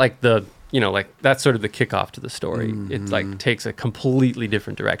that's not like the. Like that's sort of the kickoff to the story. It like takes a completely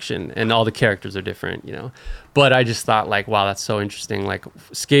different direction, and all the characters are different, But I just thought like, wow, that's so interesting. Like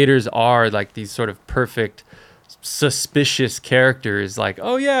skaters are like these sort of perfect, suspicious characters. Like,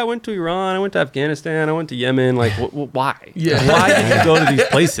 oh yeah, I went to Iran, I went to Afghanistan, I went to Yemen. Like, why? Yeah. Why did you go to these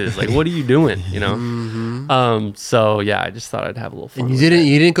places? Like, what are you doing? So yeah, I just thought I'd have a little fun. And with you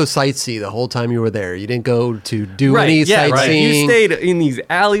it. didn't go sightsee the whole time you were there. You didn't go to do Right, any yeah, right. sightseeing. You stayed in these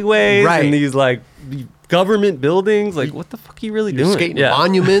alleyways Right. and these like government buildings. Like, what the fuck are you really You're doing? skating Yeah.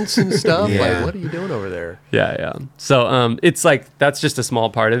 monuments and stuff. Yeah. Like, what are you doing over there? Yeah. So it's like that's just a small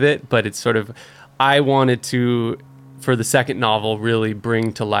part of it, but it's sort of I wanted to, for the second novel, really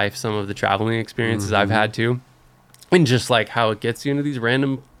bring to life some of the traveling experiences I've had too, and just like how it gets you into these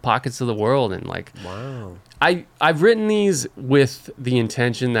random pockets of the world. And like, Wow. I've written these with the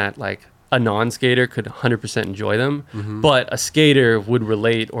intention that like a non-skater could 100% enjoy them, but a skater would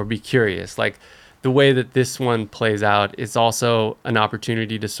relate or be curious. Like the way that this one plays out is also an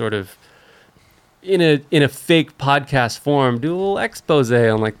opportunity to sort of in a fake podcast form do a little expose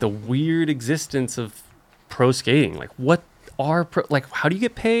on like the weird existence of pro skating? Like, what are like, how do you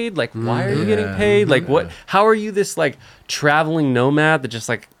get paid? Like, why are you getting paid? Like, how are you this like traveling nomad that just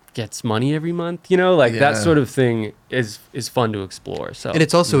like gets money every month? You know, like that sort of thing is fun to explore. So, and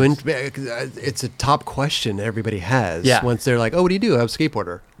it's also it's a top question everybody has. Yeah. Once they're like, "Oh, what do you do?" I'm a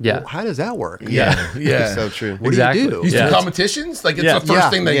skateboarder. Yeah. Well, how does that work? Yeah. It's so true. What do you do? You do competitions? Like, it's the first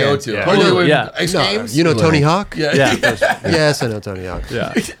thing they go to. Yeah. Are you doing Yeah. ice games? You know Tony Hawk? Yeah. yeah, Yes, I know Tony Hawk.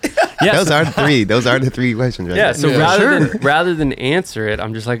 yeah. Yeah, Those are the three. Those are the three questions, right? yeah. So Yeah. rather than answer it,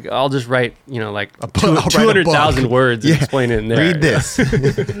 I'm just like, I'll just write, like I'll write a book. 200,000 words and explain it in there. Read this.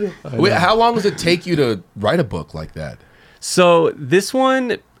 Wait, how long does it take you to write a book like that? So this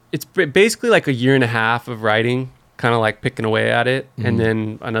one, it's basically like a year and a half of writing, kind of like picking away at it, and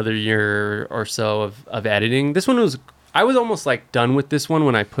then another year or so of editing. This one I was almost like done with this one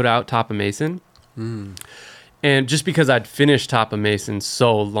when I put out Top of Mason. And just because I'd finished Top of Mason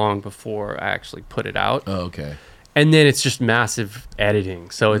so long before I actually put it out. Oh, okay. And then it's just massive editing.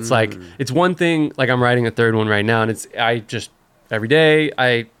 So it's like, it's one thing, like I'm writing a third one right now, and I just, every day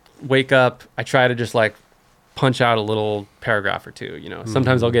I wake up, I try to just like punch out a little paragraph or two,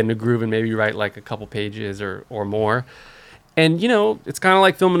 Sometimes I'll get in a groove and maybe write like a couple pages or more. And, it's kind of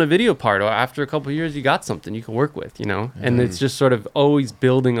like filming a video part. After a couple of years, you got something you can work with, And it's just sort of always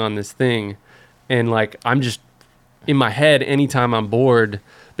building on this thing. And like, I'm just in my head, anytime I'm bored,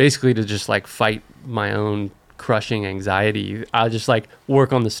 basically to just like fight my own crushing anxiety, I'll just like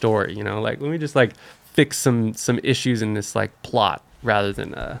work on the story, like, let me just like fix some issues in this like plot rather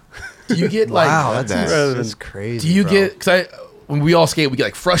than Do you get like, Wow, that's crazy. do you bro. get, because when we all skate, we get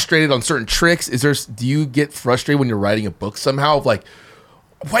like frustrated on certain tricks. Do you get frustrated when you're writing a book somehow of like,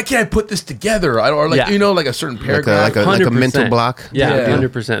 why can't I put this together? Or like, Yeah. like a certain paragraph. like a 100%. mental block. Yeah, Yeah.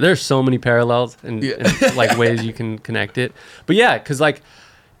 100%. There's so many parallels and like ways you can connect it. But yeah, because like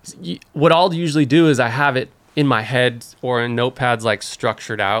what I'll usually do is I have it in my head or in notepads like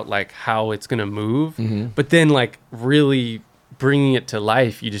structured out like how it's gonna move. But then like really bringing it to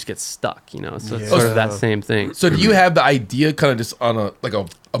life, you just get stuck. So it's sort of that same thing. So do you have the idea kind of just on a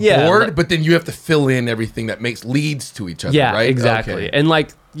Yeah, board, like- but then you have to fill in everything that leads to each other, Yeah, right? exactly. Okay. And like,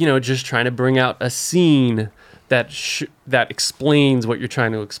 just trying to bring out a scene that explains what you're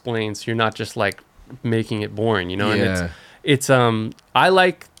trying to explain, so you're not just like making it boring, Yeah. And it's I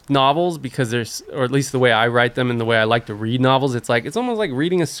like novels because or at least the way I write them and the way I like to read novels, it's almost like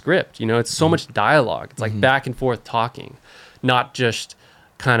reading a script, it's so much dialogue. It's like back and forth talking, not just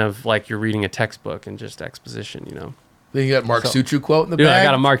kind of like you're reading a textbook and just exposition, Then you got Mark Suchu quote in the Dude, back. I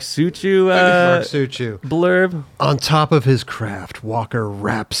got a Mark Suchu Mark Suchu. blurb. On top of his craft, Walker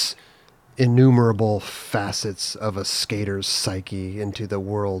wraps innumerable facets of a skater's psyche into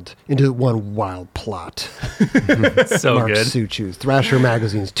one wild plot. So Mark good. Suchu, Thrasher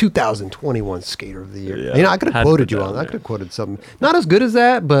Magazine's 2021 Skater of the Year. Yeah. I could have Had to quoted put you that on. on I there. could have quoted something not as good as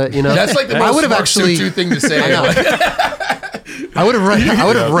that, but That's like the most I would have Mark actually. Suchu thing to say. I know. I would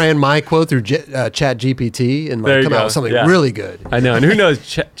have ran my quote through Chat GPT and There you come out go. with something Yeah. really good. I know, and who knows?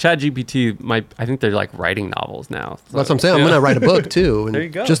 ChatGPT I think they're like writing novels now. So, That's what I'm saying. I'm going to write a book too, and There you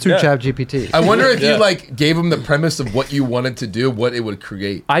go. just through Yeah. Chat GPT. I wonder if you like gave him the premise of what you wanted to do, what it would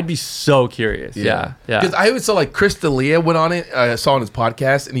create. I'd be so curious. Yeah. Because I always saw like Chris D'Elia went on it. I saw on his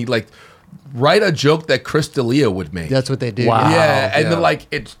podcast, and he'd like write a joke that Chris D'Elia would make. That's what they do. Wow. yeah, and then like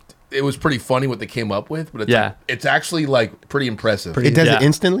it was pretty funny what they came up with, but it's actually like pretty impressive. It does Yeah. it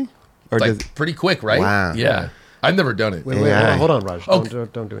instantly, or like does pretty quick, right? Wow. Yeah. I've never done it. Wait, AI. hold on, Raj. Oh.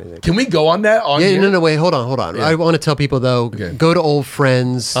 Don't do anything. Can we go on that? On Yeah, here? no, wait, hold on. Yeah. I want to tell people though, Okay. go to Old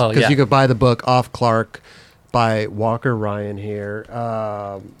Friends Oh, because yeah. you could buy the book Off Clark by Walker Ryan here.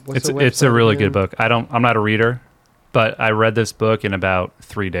 What's the It's a website really again? good book. I'm not a reader, but I read this book in about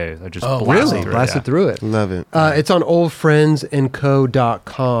 3 days. I just blasted Really? through Blasted it. through it. love it? It's on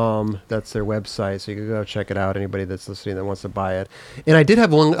oldfriendsandco.com. That's their website, so you can go check it out. Anybody that's listening that wants to buy it. And I did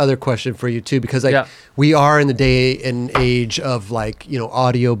have one other question for you too, because like Yeah. we are in the day and age of like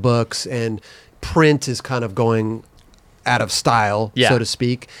audiobooks, and print is kind of going out of style, Yeah. so to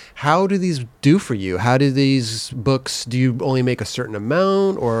speak. How do these do for you? How do these books? Do you only make a certain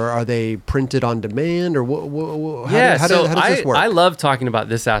amount, or are they printed on demand, or how does this work? I love talking about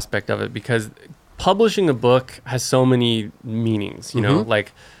this aspect of it because publishing a book has so many meanings,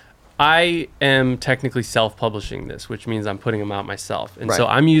 like I am technically self-publishing this, which means I'm putting them out myself. And so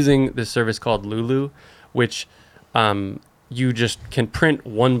Right. I'm using this service called Lulu, which you just can print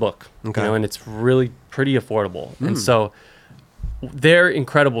one book, Okay. and it's really pretty affordable. And so they're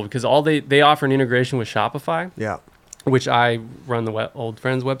incredible because they offer an integration with Shopify, Yeah. which I run the Old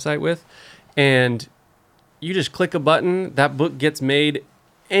Friends website with, and you just click a button, that book gets made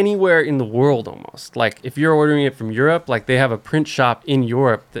anywhere in the world almost. Like if you're ordering it from Europe, like they have a print shop in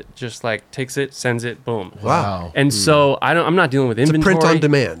Europe that just like takes it, sends it, boom. Wow. And so I'm not dealing with It's a inventory. print on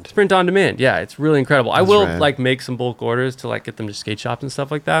demand. It's print on demand. Yeah, it's really incredible. I will rad. like make some bulk orders to like get them to skate shops and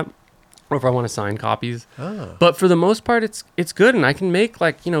stuff like that. Or if I want to sign copies. But for the most part, it's good. And I can make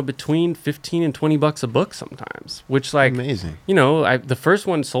like, between 15 and 20 bucks a book sometimes, which like, Amazing. the first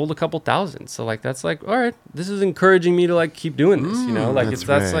one sold a couple thousand. So like, that's like, all right, this is encouraging me to like keep doing this, like that's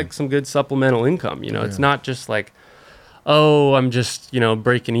that's rad. like some good supplemental income, it's not just like, oh, I'm just,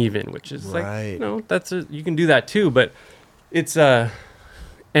 breaking even, which is Right. like, you can do that too, but it's,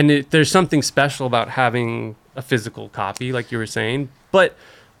 there's something special about having a physical copy, like you were saying, but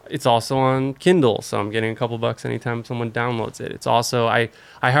it's also on Kindle, so I'm getting a couple bucks anytime someone downloads it. It's also I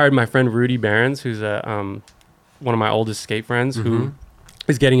hired my friend Rudy Behrens, who's one of my oldest skate friends, who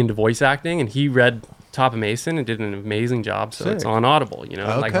is getting into voice acting, and he read Top of Mason and did an amazing job. So it's on Audible.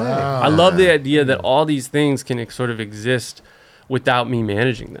 Like I love the idea that all these things can sort of exist without me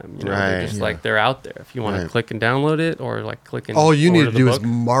managing them. They're Right. just like they're out there. If you want to click and download it, or like click and All you need order to the do is book.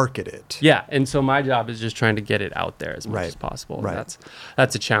 market it. Yeah, and so my job is just trying to get it out there as much Right. as possible. Right.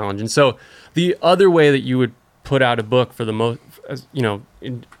 That's a challenge. And so the other way that you would put out a book for the most,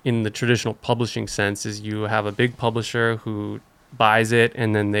 in the traditional publishing sense, is you have a big publisher who buys it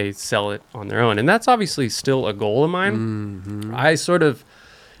and then they sell it on their own. And that's obviously still a goal of mine. I sort of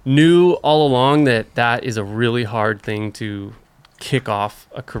knew all along that is a really hard thing to kick off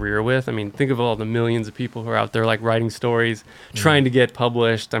a career with. I mean, think of all the millions of people who are out there like writing stories, trying to get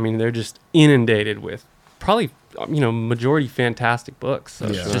published. I mean, they're just inundated with probably, majority fantastic books. So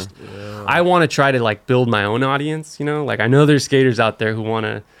it's just, I want to try to like build my own audience, like I know there's skaters out there who want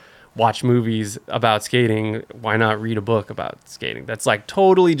to watch movies about skating. Why not read a book about skating? That's like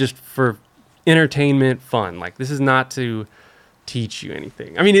totally just for entertainment, fun. Like this is not to teach you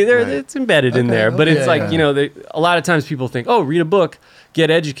anything. I mean, it's embedded in there, but it's like, a lot of times people think, oh, read a book, get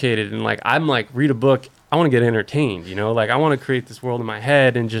educated. And like, I'm like, read a book, I want to get entertained, like I want to create this world in my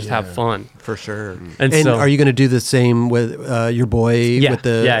head and just have fun. For sure. And And so- are you going to do the same with your boy with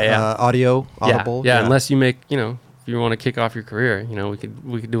the audio, Audible? Yeah. Unless you make, if you want to kick off your career,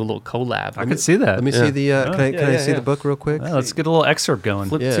 we could do a little collab. I could see that. Let me see the. Can I see yeah. the book real quick? Well, let's get a little excerpt going.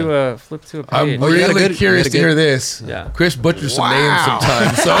 Flip Yeah. to a page. I'm you got a really good- curious you to got a hear good- this. Yeah. Chris butchers some names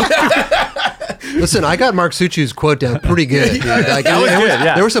sometimes. So Listen, I got Mark Suciu's quote down pretty good. Dude. Like, That was good,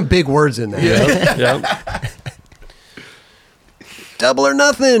 yeah. There were some big words in there. Yeah. Double or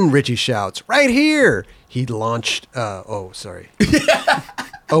nothing, Richie shouts. Right here. He launched. Sorry.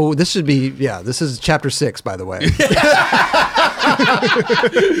 Oh, this should be. Yeah, this is chapter 6, by the way.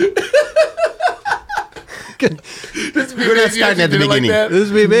 We're not starting at the beginning. This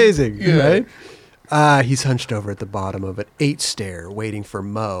would be amazing, right? He's hunched over at the bottom of an 8 stair, waiting for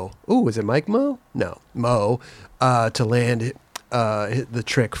Mo. Ooh, is it Mike Mo? No, Mo, to land the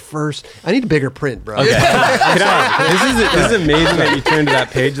trick first. I need a bigger print, bro. This is amazing that you turned to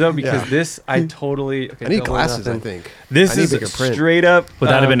that page though, because this I totally. Okay, I need double or glasses, I nothing. think. This I need is bigger print. straight up. Would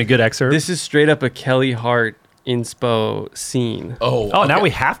that have been a good excerpt? This is straight up a Kelly Hart inspo scene. Oh, now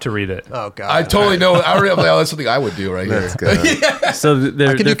we have to read it. Oh, God. I totally know. I already that's something I would do right here. Let's go. So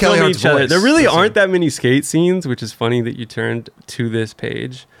they're can do Kelly filming Hart's each other. voice. There really Listen. aren't that many skate scenes, which is funny that you turned to this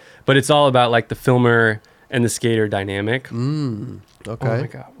page. But it's all about like the filmer and the skater dynamic. Okay. Oh my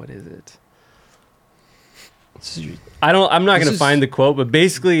god, what is it? I'm not This gonna is- find the quote, but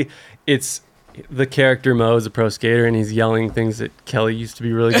basically it's the character Mo is a pro skater and he's yelling things that Kelly used to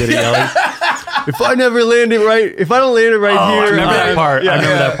be really good at yelling. If I never land it right, if I don't land it right I here, remember that part. I remember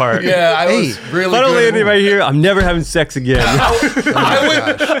Yeah. that part. Yeah, I was Hey, really if I don't good. land it right here, I'm never having sex again.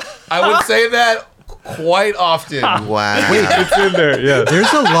 I would say that quite often. Wow. It's in there, yeah.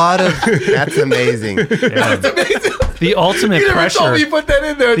 There's a lot of. That's amazing. The ultimate You never told pressure. me you put that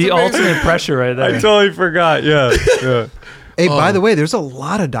in there. It's The amazing. ultimate pressure right there. I totally forgot. Yeah. Hey, by the way, there's a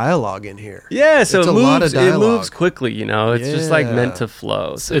lot of dialogue in here. Yeah, so It's it a lot moves, of it dialogue. moves quickly, It's just like Yeah. meant to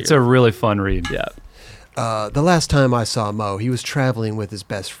flow. So It's a really fun read. yeah. The last time I saw Mo, he was traveling with his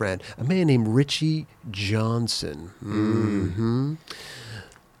best friend, a man named Richie Johnson. Mm-hmm.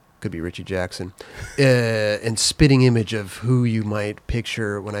 Could be Richie Jackson. And spitting image of who you might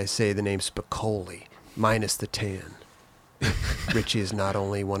picture when I say the name Spicoli, minus the tan. Richie is not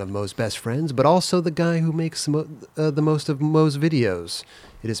only one of Mo's best friends, but also the guy who makes the most of Mo's videos.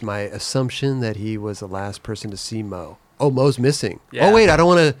 It is my assumption that he was the last person to see Mo. Oh, Mo's missing. Yeah. Oh, wait, I don't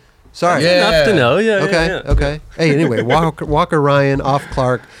want to... Sorry. Yeah. Enough to know. Yeah. Okay. yeah, yeah. Okay. Hey, anyway, Walker Ryan, off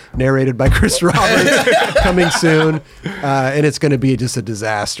Clark, narrated by Chris Roberts, coming soon, and it's going to be just a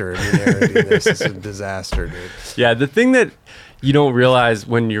disaster. Me narrating this, it's a disaster, dude. Yeah, the thing that you don't realize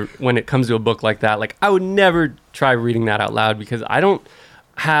when it comes to a book like that. Like I would never try reading that out loud because I don't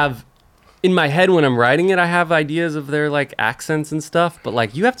have in my head when I'm writing it, I have ideas of their like accents and stuff, but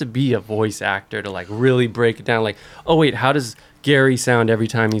like you have to be a voice actor to like really break it down. Like, oh wait, how does Gary sound every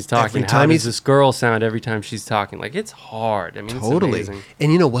time he's talking? How does this girl sound every time she's talking? Like it's hard. I mean, totally. It's amazing.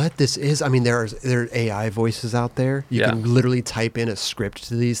 And you know what? This is. I mean, there are AI voices out there. You Yeah. can literally type in a script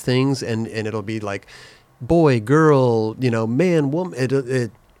to these things, and it'll be like, boy, girl, man, woman.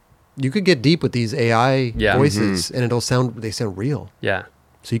 It you could get deep with these AI Yeah. voices, and they sound real. Yeah,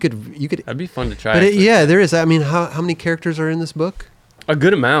 So you could. that'd be fun to try. But yeah, there is. I mean, how many characters are in this book? A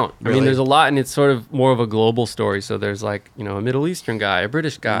good amount. I Really? mean, there's a lot, and it's sort of more of a global story. So there's like a Middle Eastern guy, a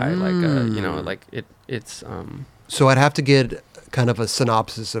British guy, like it's So I'd have to get kind of a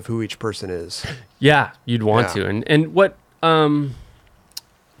synopsis of who each person is. yeah, you'd want Yeah. to. And what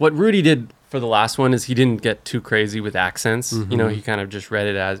Rudy did for the last one is he didn't get too crazy with accents. Mm-hmm. He kind of just read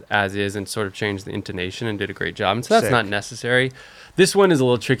it as is and sort of changed the intonation and did a great job. And so that's Sick. not necessary. This one is a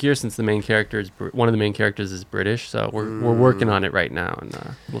little trickier since the main character is one of the main characters is British. So we're working on it right now, and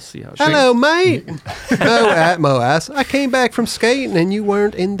we'll see how it Hello, goes. mate. Moas. I came back from skating and you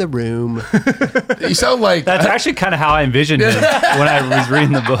weren't in the room. You sound like That's actually kind of how I envisioned him when I was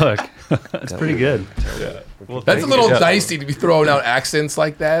reading the book. It's pretty good. Well, that's a little dicey to be throwing out accents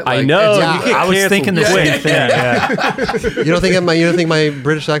like that. I Like, know. it's- You get I was canceled. thinking the Yeah, same yeah, thing. Yeah. You don't think my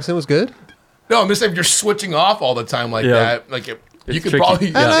British accent was good? No, I'm just saying if you're switching off all the time like Yeah. that, like you It's could tricky. probably.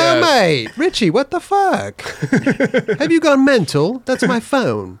 Hello, yeah. mate. Richie, what the fuck? Have you gone mental? That's my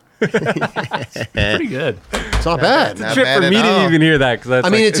phone. Pretty good. It's not bad. Not Trip bad for at me to all. even hear that because I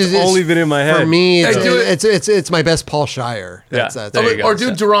mean, it's it's only been in my head. For me, Hey, do it. it's my best Paul Shire. Yeah, That's there you go. Or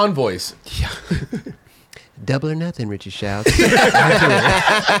do Duran voice. double or nothing, Richie shouts.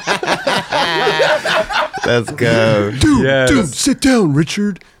 Let's go. Dude, sit down,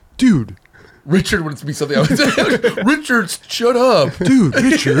 Richard. Dude, Richard would be something else. Richard, shut up. dude,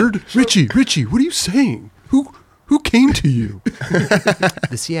 Richard. Richie, what are you saying? Who came to you?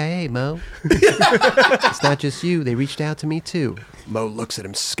 The CIA, Mo. It's not just you. They reached out to me, too. Mo looks at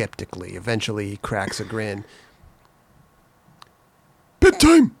him skeptically. Eventually, he cracks a grin.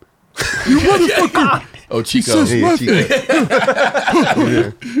 Bedtime! You motherfucker! Oh, Chico. Yeah, Chico.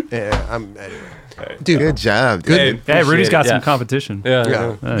 Anyway. Dude, Good job, dude. Hey, Rudy's got Yeah. some competition. Yeah.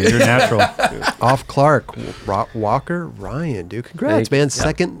 Yeah. You're natural. Off Clark, Walker, Ryan, dude. Congrats, Thank man. you.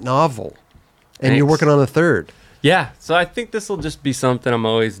 Second novel. And you're Thanks. working on a third. Yeah, so I think this will just be something I'm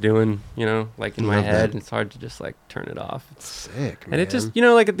always doing, like in my Love head. that. It's hard to just like turn it off. Sick, man. And it just,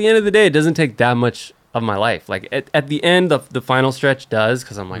 like at the end of the day, it doesn't take that much of my life. Like at the end of the final stretch does,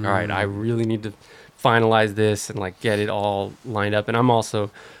 because I'm like, all right, I really need to finalize this and like get it all lined up. And I'm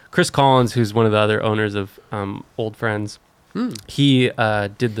also, Chris Collins, who's one of the other owners of Old Friends, he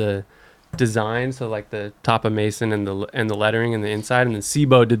did the design, so like the top of Mason and the lettering and the inside, and then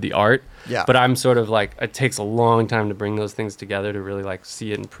Sibo did the art. Yeah. But I'm sort of like, it takes a long time to bring those things together to really like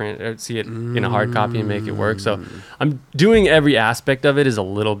see it in print, or see it in a hard copy and make it work. So I'm doing every aspect of it is a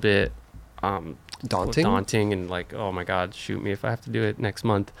little bit daunting. and like, oh my God, shoot me if I have to do it next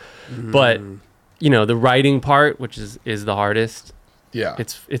month. But the writing part, which is the hardest, Yeah.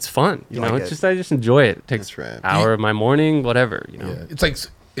 it's fun. You like it. I just enjoy it. It takes That's right. an hour of my morning, whatever. Yeah. It's like,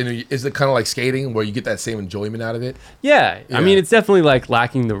 is it kind of like skating where you get that same enjoyment out of it? Yeah, Yeah. I mean, it's definitely like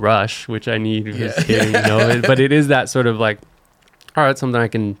lacking the rush, which I need. But it is that sort of like, all right, something I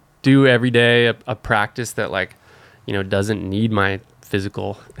can do every day, a practice that like, doesn't need my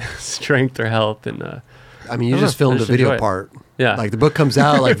physical strength or health. And I mean, you I just don't know, I filmed a just video enjoy it. part. Yeah. Like the book comes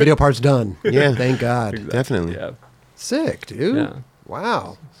out, like video part's done. Yeah. Thank God. Definitely. yeah, Sick, dude. Yeah.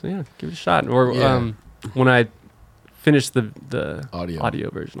 Wow. so yeah, give it a shot. Or Yeah. when I finish the Audio.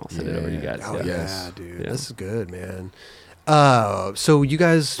 version, I'll send it over to you guys. Oh, yeah. Yes. dude. Yeah. This is good, man. So you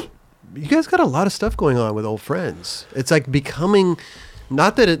guys got a lot of stuff going on with Old Friends. It's like becoming,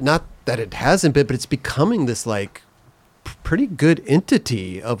 not that it hasn't been, but it's becoming this like pretty good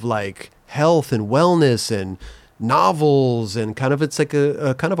entity of like health and wellness and novels and kind of, it's like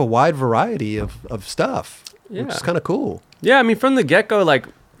a kind of a wide variety of stuff, which Yeah. is kind of cool. Yeah, I mean, from the get-go, like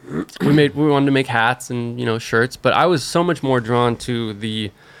we wanted to make hats and shirts, but I was so much more drawn to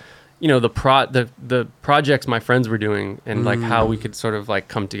the the projects my friends were doing and like how we could sort of like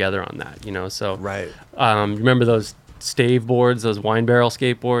come together on that. So Right. remember those stave boards, those wine barrel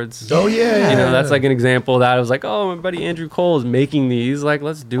skateboards? Oh, yeah. That's like an example of that. I was like, oh, my buddy Andrew Cole is making these. Like,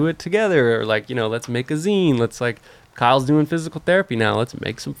 let's do it together. Or like, let's make a zine. Let's like, Kyle's doing physical therapy now. Let's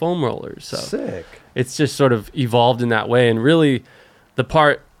make some foam rollers. So Sick. it's just sort of evolved in that way. And really, the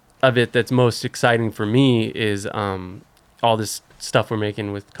part of it that's most exciting for me is all this stuff we're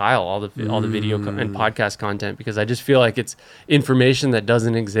making with Kyle, all the video and podcast content, because I just feel like it's information that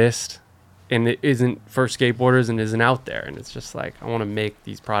doesn't exist and it isn't for skateboarders and isn't out there. And it's just like, I want to make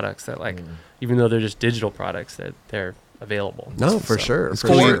these products that like, even though they're just digital products, that they're available. No, for sure. It's For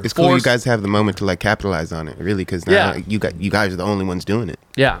cool. sure. It's cool you guys have the moment to like capitalize on it, really, because now you guys are the only ones doing it.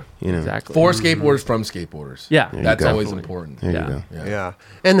 Yeah, You know. exactly. For skateboarders from skateboarders. Yeah, That's go. always Definitely. important. There Yeah. you go. Yeah.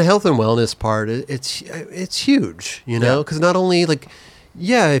 And the health and wellness part, it's huge, you know, because not only like,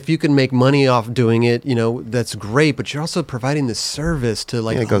 yeah, if you can make money off doing it, you know, that's great, but you're also providing this service to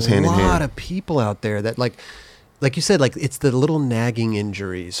like Yeah, it goes a hand in lot hand. of people out there that like you said, like it's the little nagging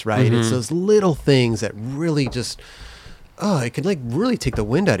injuries, right? It's those little things that really just, it can like really take the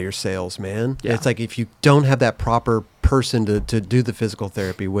wind out of your sails, man. Yeah. It's like if you don't have that proper person to do the physical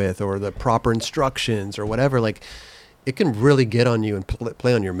therapy with, or the proper instructions or whatever, like it can really get on you and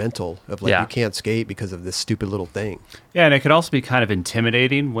play on your mental of like Yeah. you can't skate because of this stupid little thing. Yeah, and it could also be kind of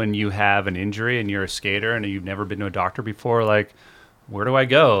intimidating when you have an injury and you're a skater and you've never been to a doctor before. Like, where do I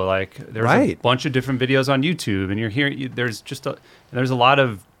go? Like, there's a Right. bunch of different videos on YouTube, and you're hearing there's a lot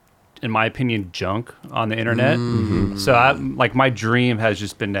of, in my opinion, junk on the internet. So like my dream has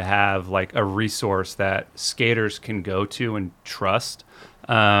just been to have like a resource that skaters can go to and trust,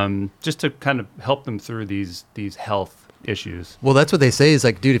 just to kind of help them through these health issues. Well, that's what they say is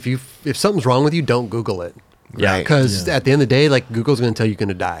like, dude, if something's wrong with you, don't Google it. Yeah. Because at the end of the day, like Google's going to tell you you're going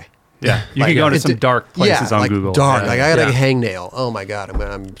to die. Yeah, you Like, can go into it's some dark places yeah, on like Google. Dark. Yeah. Like I got a Yeah. hangnail. Oh my God,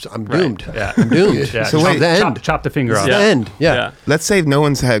 I'm doomed. Yeah. I'm doomed. Yeah, So chop, wait. The end. chop the finger It's off. the end. Yeah. Let's say no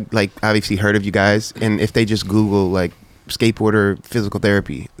one's had like obviously heard of you guys, and if they just Google like skateboarder physical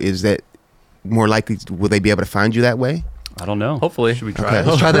therapy, is that more likely? Will they be able to find you that way? I don't know. Hopefully. Should we try? Okay. it?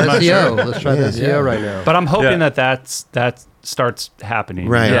 Let's try the I'm not SEO. sure. Let's try the SEO right now. But I'm hoping Yeah. that starts happening.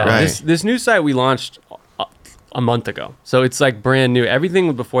 Right. Yeah, right. this new site we launched a month ago, so it's like brand new.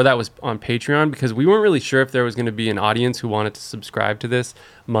 Everything before that was on Patreon because we weren't really sure if there was going to be an audience who wanted to subscribe to this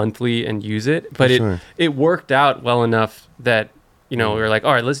monthly and use it. But sure. it worked out well enough that we were like,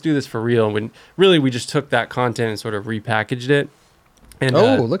 all right, let's do this for real. When really we just took that content and sort of repackaged it. And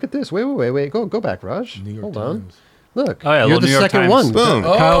Look at this. Wait. Go back, Raj. Hold on. Look. Oh, yeah, you're little the New York second Times. one. Boom.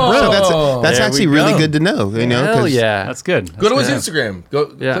 Kyle Brown. So that's There actually we really go. good to know. You know, hell 'cause- yeah, That's good. Go to his Yeah. Instagram.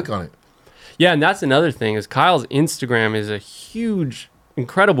 Go Yeah. click on it. Yeah, and that's another thing is Kyle's Instagram is a huge,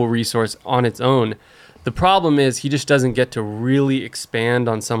 incredible resource on its own. The problem is he just doesn't get to really expand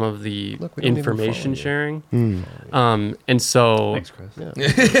on some of the Look, we don't even information follow sharing. Hmm. And so Thanks, Chris.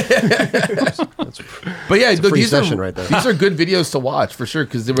 But yeah, a free these session are right there. these are good videos to watch for sure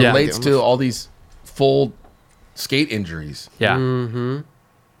because it Yeah. relates to all these full skate injuries. yeah,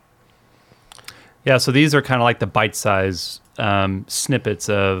 Yeah, so these are kind of like the bite-size snippets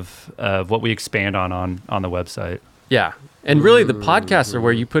of what we expand on the website. yeah. And really the podcasts are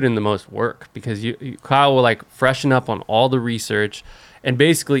where you put in the most work because Kyle will like freshen up on all the research and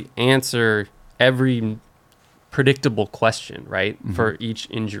basically answer every predictable question, right? For each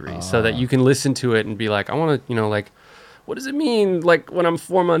injury so that you can listen to it and be like, I want to, like, what does it mean? Like when I'm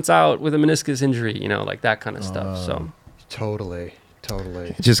 4 months out with a meniscus injury, like that kind of stuff. So, Totally.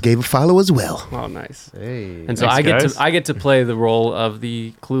 just gave a follow as well. oh, nice. Hey. And so Thanks, guys. I get to play the role of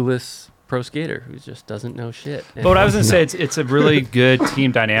the clueless pro skater who just doesn't know shit. But what I was going to say, it's a really good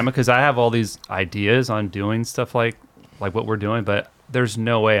team dynamic because I have all these ideas on doing stuff like what we're doing, but there's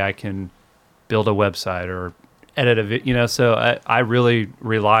no way I can build a website or edit a video, so I really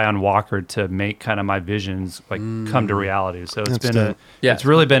rely on Walker to make kind of my visions like come to reality. So it's That's been dope. it's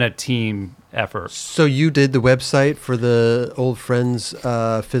really been a team effort. So you did the website for the Old Friends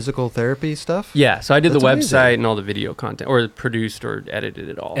physical therapy stuff? Yeah, so I did That's the amazing. website and all the video content, or produced or edited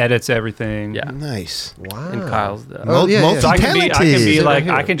it all. Edits everything. Yeah. Nice. Wow. And Kyle's the Oh, yeah, yeah. So I can be Multi-talented. like,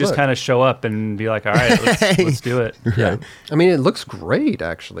 Right I here, can just look. kind of show up and be like, all right, let's do it. yeah. I mean, it looks great,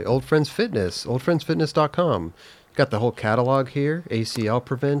 actually. Old Friends Fitness, oldfriendsfitness.com. Got the whole catalog here. ACL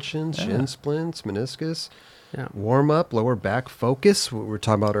prevention, shin splints, meniscus, Yeah. warm up, lower back focus, what we were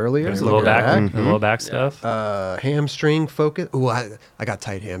talking about earlier. There's a lower little back, the low back stuff. hamstring focus. Ooh, I got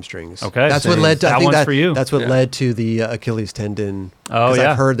tight hamstrings. Okay, That's what same. led to. That I think one's for you. That's what Yeah. led to the Achilles tendon. Oh, 'Cause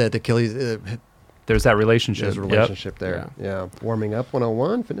yeah. I've heard that Achilles. There's that relationship. There's a relationship there. Yeah. Warming up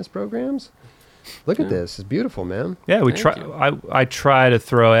 101 fitness programs. Look at this. It's beautiful, man. Yeah, we Thank try. I try to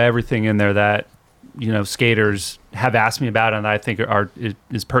throw everything in there that skaters have asked me about, and I think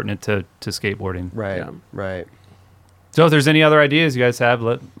is pertinent to skateboarding. Right. Yeah. Right. So if there's any other ideas you guys have,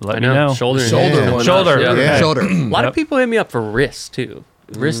 let I me know. know. Shoulder. Yeah. one. Shoulder. Yeah. Okay. Shoulder. A lot Yep. of people hit me up for wrist too.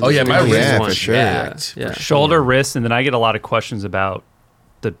 Wrist. Oh, is yeah, the my biggest wrist for one. sure. Yeah. Yeah. Shoulder, wrist, and then I get a lot of questions about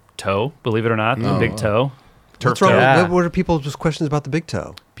the toe. Believe it or not, the big toe. turf What's wrong? toe. Yeah. What are people's just questions about the big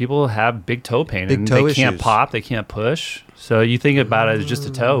toe? People have big toe pain Big and toe they can't issues. pop, they can't push. So you think about it as just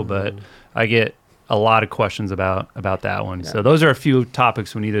a toe, but I get a lot of questions about that one. So those are a few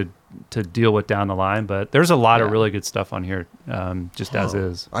topics we need to deal with down the line, but there's a lot of really good stuff on here, just as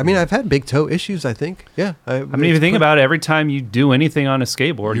is. I mean, I've had big toe issues, I think. Yeah. I mean, if you think about it, every time you do anything on a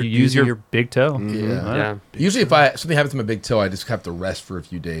skateboard, You're you use using your big toe. Yeah. Yeah. Usually, if something happens to my big toe, I just have to rest for a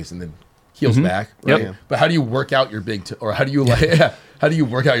few days and then heals back. Yep. Right? But how do you work out your big toe, or how do you how do you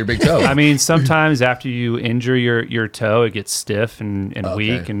work out your big toe? I mean, sometimes after you injure your toe, it gets stiff and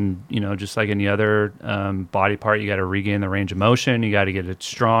weak, and just like any other body part, you got to regain the range of motion. You got to get it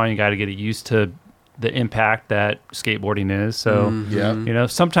strong. You got to get it used to the impact that skateboarding is. So, yeah.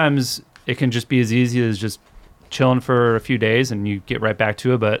 sometimes it can just be as easy as just chilling for a few days and you get right back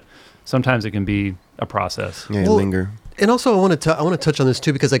to it. But sometimes it can be a process. Yeah, Well, linger. And also, I want to touch on this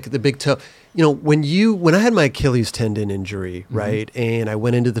too, because like the big toe, when I had my Achilles tendon injury, right, and I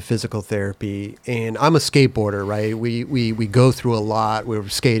went into the physical therapy, and I'm a skateboarder, right. We go through a lot. We're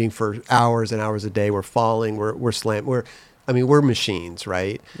skating for hours and hours a day. We're falling. We're slam. We're machines,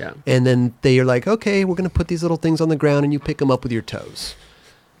 right? Yeah. And then they are like, okay, we're gonna put these little things on the ground, and you pick them up with your toes.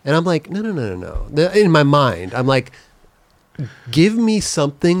 And I'm like, no. In my mind, I'm like, give me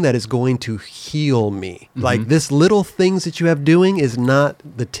something that is going to heal me. Like this little things that you have doing is not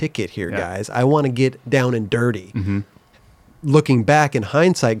the ticket here, guys. I want to get down and dirty. Looking back in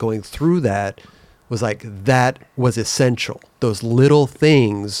hindsight, going through that was like, that was essential. Those little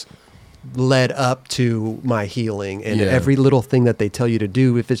things led up to my healing, and every little thing that they tell you to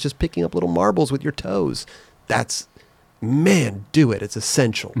do, if it's just picking up little marbles with your toes, do it. It's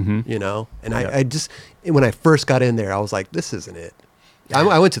essential, And I just, when I first got in there, I was like, this isn't it.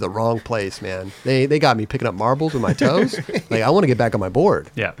 I went to the wrong place, man. They got me picking up marbles with my toes. Like, I want to get back on my board.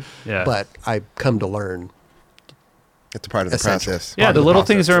 Yeah. But I come to learn. It's a part of the Essential. process. Yeah, Part the of little process,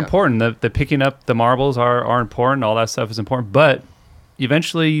 things are yeah. important. The picking up the marbles are important. All that stuff is important. But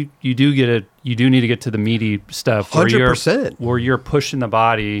eventually, you do need to get to the meaty stuff, where 100%. where you're pushing the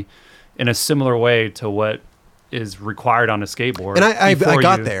body in a similar way to what is required on a skateboard. And I before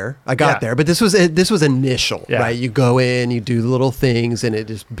got you- there. I got Yeah. there. But this was initial, Yeah. right? You go in, you do little things, and it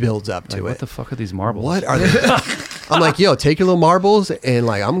just builds up to Like, it. what the fuck are these marbles? What are they? I'm like, yo, take your little marbles, and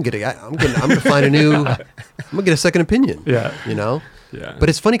like, I'm gonna find I'm gonna get a second opinion. Yeah. Yeah. But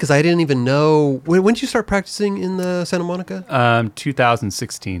it's funny because I didn't even know when did you start practicing in the Santa Monica?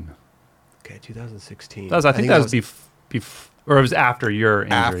 2016. Okay, 2016. I think that was or it was after your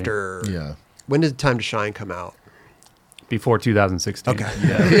injury. after. Yeah. When did Time to Shine come out? Before 2016. Okay.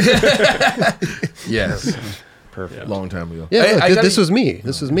 Yes. Perfect. Long time ago. Yeah, Hey, look, I gotta- this was me.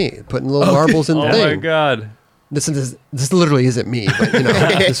 This was me putting little marbles in the Oh thing. my god. This literally isn't me, but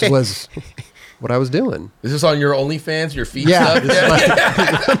this was what I was doing. Is this on your OnlyFans, your feet Yeah, stuff?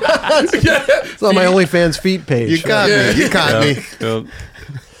 this is it's on my OnlyFans feet page. You got me. You caught me.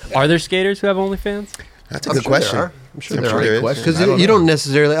 Are there skaters who have OnlyFans? That's a good question. I'm sure I'm there sure are. there is. Question. Because I don't you know. don't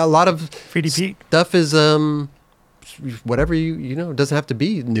necessarily, a lot of Feety Pete. stuff is whatever it doesn't have to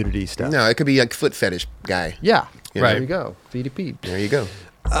be nudity stuff. No, it could be like foot fetish guy. Yeah. Yeah. There you go. VDP. There you go.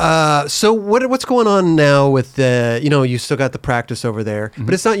 So what's going on now with you still got the practice over there,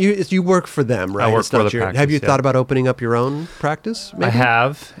 but it's not you. It's you work for them, right? work It's for not the Have practice, you yeah. thought about opening up your own practice? Maybe? I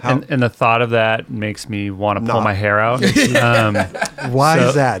have, How- and the thought of that makes me want to pull Not. my hair out. Why So-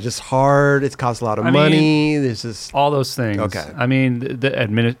 is that? Just hard. It costs a lot of I mean, money. There's just All those things. Okay. I mean, the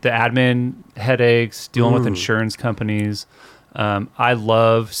admin headaches, dealing with insurance companies. I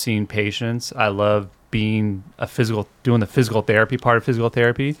love seeing patients. I love being doing the physical therapy part of physical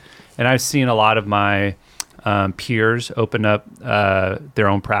therapy. And I've seen a lot of my peers open up their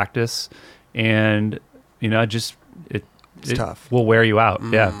own practice, and it tough. will wear you out.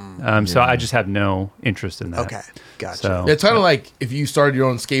 So I just have no interest in that. okay. Gotcha. So It's kind of like if you started your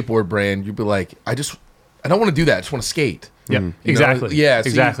own skateboard brand, you'd be like, I don't want to do that. I just want to skate. Yep, You know? exactly. Yeah. so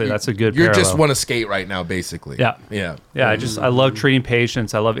exactly. That's a good. You just parallel. want to skate right now, basically. Yeah. Yeah. Yeah, I love treating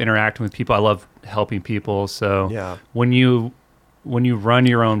patients. I love interacting with people. I love helping people. So Yeah. when you run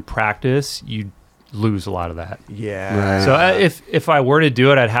your own practice, you lose a lot of that. Yeah. So if I were to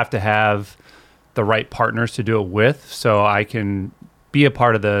do it, I'd have to have the right partners to do it with, so I can be a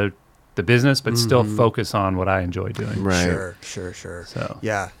part of the business, but still focus on what I enjoy doing. Right. Sure. So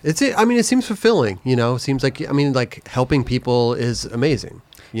Yeah. It seems fulfilling, It seems like helping people is amazing.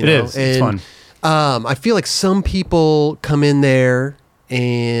 It is. It's fun. I feel like some people come in there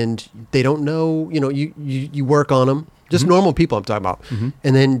and they don't know, you work on them, just normal people I'm talking about.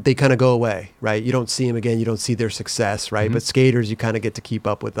 And then they kind of go away, right? You don't see them again. You don't see their success, right? But skaters, you kind of get to keep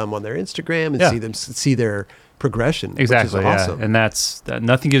up with them on their Instagram and Yeah. see progression. Exactly. which is awesome. Yeah. And that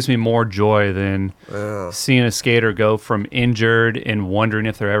nothing gives me more joy than seeing a skater go from injured and wondering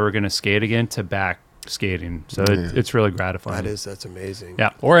if they're ever going to skate again to back skating. So it's really gratifying. That's amazing.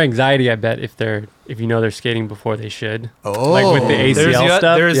 Yeah. Or anxiety, I bet, if you know they're skating before they should. Oh, Like with the ACL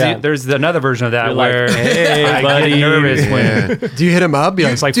stuff. There's another version of that You're where like, hey, I buddy. get nervous when do you hit him up? Be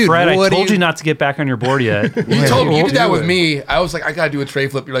like, it's like, dude, Fred, I what told do you not to get back on your board yet. You did that with me. I was like, I gotta do a tray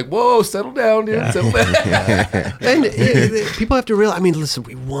flip. You're like, whoa, settle down, dude. Settle down. And people have to realize. I mean, listen,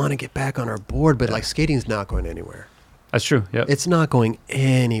 we want to get back on our board, but like skating's not going anywhere. That's true. Yep. It's not going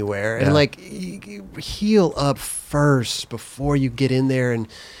anywhere. And Yeah. like, you heal up first before you get in there. And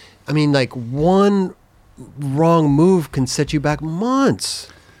I mean, like, one wrong move can set you back months.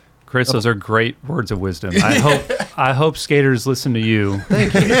 Chris, those are great words of wisdom. I hope skaters listen to you.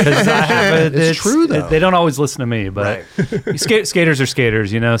 Thank you. Because It's true, though. They don't always listen to me, but skaters are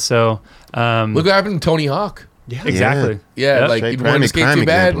skaters, you know. So Look what happened to Tony Hawk. Yeah. exactly. Yeah, Yep. like Straight you want to skate prime too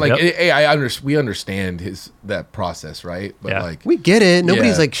bad. example. Like, Yep. hey, we understand that process, right? But Yeah. like, We get it.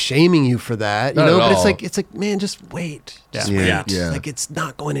 Nobody's Yeah. like shaming you for that, you Not know. at But all. it's like, man, just wait. Just Yeah. wait. Yeah. Yeah. Like, it's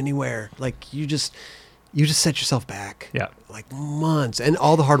not going anywhere. Like, you just set yourself back. Yeah. Like months, and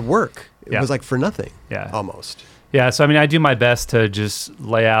all the hard work. It Yeah. was like for nothing. Yeah. Almost. Yeah, so I mean, I do my best to just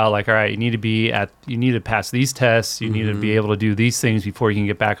lay out like, all right, you need to pass these tests, you need to be able to do these things before you can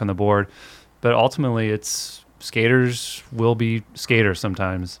get back on the board. But ultimately, skaters will be skaters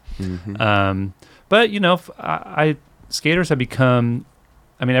sometimes. But you know, skaters have become.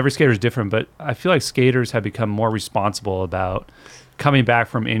 I mean, every skater is different, but I feel like skaters have become more responsible about coming back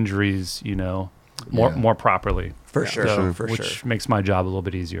from injuries. You know, more properly. For sure. So, For which sure. makes my job a little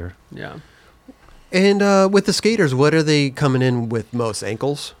bit easier. Yeah. And with the skaters, what are they coming in with most?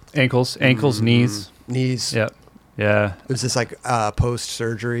 Ankles? Ankles, knees. Knees? Yep. Yeah. Is this like post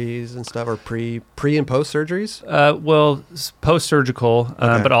surgeries and stuff, or pre and post surgeries? Well, post-surgical,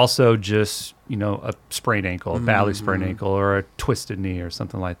 Okay. but also just, you know, a sprained ankle, a badly sprained ankle, or a twisted knee or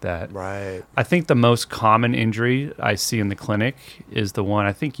something like that. Right. I think the most common injury I see in the clinic is the one,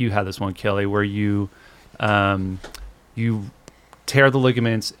 I think you had this one, Kelly, where you tear the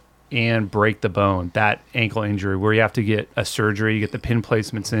ligaments and break the bone, that ankle injury where you have to get a surgery, you get the pin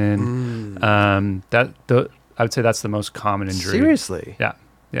placements in. I would say that's the most common injury. Seriously? Yeah,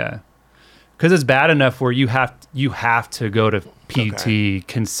 yeah. Because it's bad enough where you have to go to PT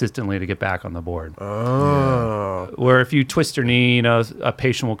consistently to get back on the board. Oh. Where if you twist your knee, you know, a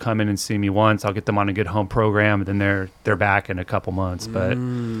patient will come in and see me once. I'll get them on a good home program, and then they're back in a couple months. But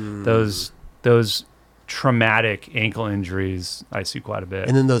those traumatic ankle injuries I see quite a bit.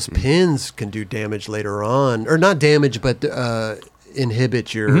 And then those pins can do damage later on, or not damage, but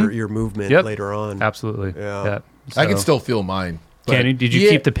inhibit your movement Yep. later on. Absolutely. Yeah. Yep. I can So- still feel mine. but- Kenny, did you Yeah,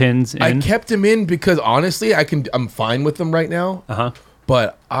 keep the pins in? I kept them in because honestly, I'm fine with them right now. Uh-huh.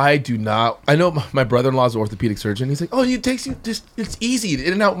 But I do not. I know my brother-in-law's an orthopedic surgeon. He's like, "Oh, it takes you just. It's easy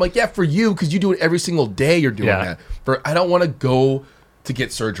in and out." I'm like, "Yeah, for you because you do it every single day. You're doing Yeah. that. For I don't want to go to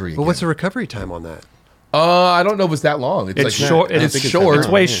get surgery." But what's the again. recovery time on that? I don't know if it's that long. It's It's like short. It's It's short. It's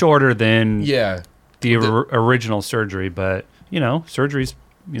way shorter than Yeah. the original surgery, but you know, surgery's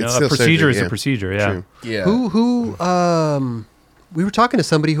It's a still procedure surgery, is a yeah. procedure. Yeah. True. Yeah. Who we were talking to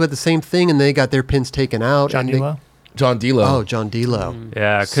somebody who had the same thing, and they got their pins taken out. John and they- Delo? John D'Lo. Oh, John D'Lo.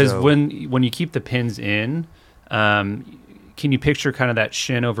 Yeah, because So- when you keep the pins in, can you picture kind of that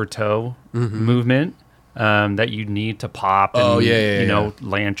shin over toe movement that you need to pop? And, Oh, yeah, you know,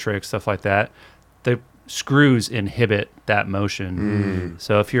 land tricks, stuff like that. The screws inhibit that motion.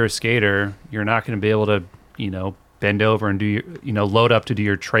 So if you're a skater, you're not going to be able to, you know, bend over and do your, load up to do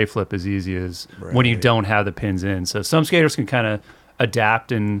your tray flip as easy as when you don't have the pins in. So some skaters can kind of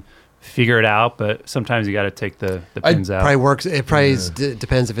adapt and figure it out, but sometimes you got to take the pins out. Probably works. It probably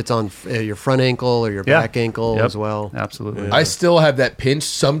depends if it's on your front ankle or your back ankle Yep. as well. Absolutely. I still have that pinch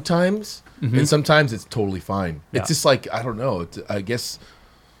sometimes, and sometimes it's totally fine. Yeah. It's just like I don't know. I guess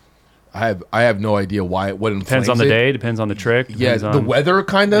I have no idea why. What inflames Depends on the it. day, depends on the trick. Yeah, depends the on- weather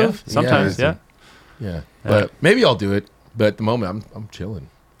kind Yeah, of. sometimes, yeah. Yeah, but maybe I'll do it. But at the moment, I'm chilling.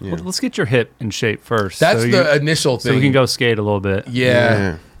 Well, let's get your hip in shape first. That's so the initial thing. So we can go skate a little bit.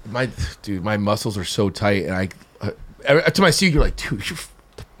 Yeah. My muscles are so tight, and to my you're like, dude,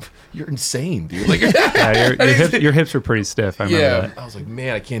 you're insane, dude. Like, Yeah, your hips are pretty stiff. I remember yeah. that. I was like,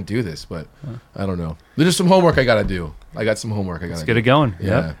 man, I can't do this, but I don't know. There's some homework I gotta do. I got some homework I gotta Let's do. get it going. Yeah.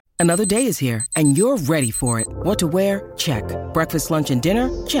 Yeah. Another day is here, and you're ready for it. What to wear? Check. Breakfast, lunch, and dinner?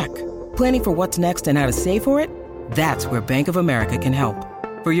 Check. Planning for what's next and how to save for it? That's where Bank of America can help.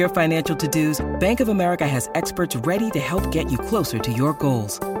 For your financial to-dos, Bank of America has experts ready to help get you closer to your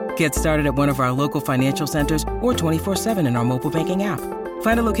goals. Get started at one of our local financial centers or 24/7 in our mobile banking app.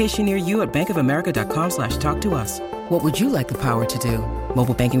 Find a location near you at bankofamerica.com/talktous. What would you like the power to do?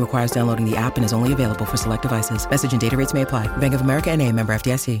 Mobile banking requires downloading the app and is only available for select devices. Message and data rates may apply. Bank of America N.A., member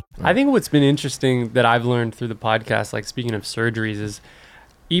FDIC. I think what's been interesting that I've learned through the podcast, like speaking of surgeries, is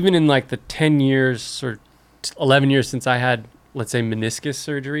even in like the 10 years or 11 years since I had, let's say, meniscus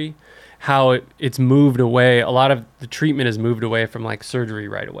surgery, how it's moved away. A lot of the treatment has moved away from like surgery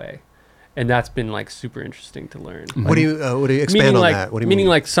right away. And that's been like super interesting to learn. What do you expand on like, that? What do you meaning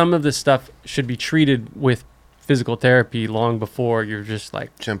mean? like some of the stuff should be treated with physical therapy long before you're just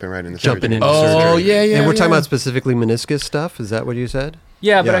like Jumping right into Jumping surgery. into Oh, surgery. yeah. And we're talking about specifically meniscus stuff. Is that what you said?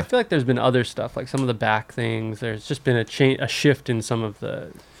 Yeah, but Yeah. I feel like there's been other stuff, like some of the back things. There's just been a shift in some of the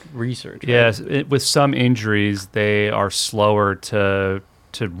research. Right? Yes, with some injuries, they are slower to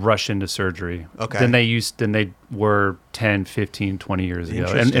rush into surgery Okay. than they were 10, 15, 20 years ago.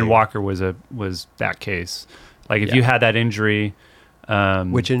 Interesting. And Walker was that case. Like if you had that injury,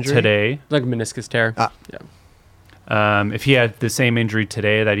 Which injury? today, Like meniscus tear. Ah. Yeah. if he had the same injury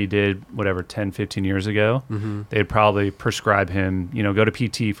today that he did, 10, 15 years ago, they'd probably prescribe him, go to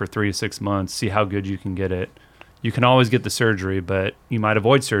PT for 3 to 6 months, see how good you can get it. You can always get the surgery, but you might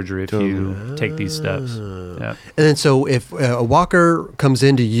avoid surgery if you take these steps. Yeah. And then, so if a walker comes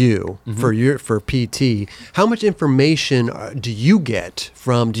into you for PT, how much information do you get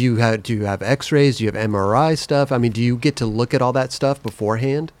from? Do you have X-rays? Do you have MRI stuff? I mean, do you get to look at all that stuff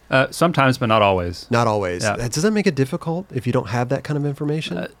beforehand? Sometimes, but not always. Not always. Yeah. Does that make it difficult if you don't have that kind of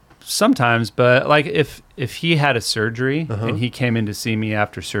information? Sometimes, but like if he had a surgery and he came in to see me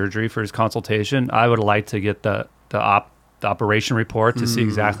after surgery for his consultation, I would like to get the operation report to see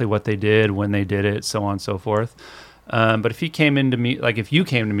exactly what they did, when they did it, so on and so forth. But if he came into me, like if you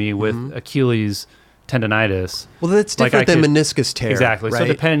came to me with Achilles tendonitis, well, that's like different than meniscus tear. exactly. Right?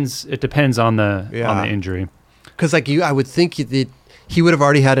 So it depends on the injury. Because like I would think that he would have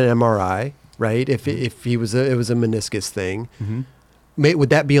already had an MRI, right? If it was a meniscus thing. Would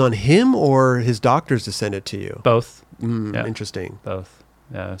that be on him or his doctors to send it to you? Both. Yeah. Interesting. Both.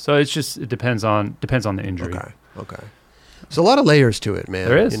 Yeah. So it depends on the injury. Okay. So a lot of layers to it, man.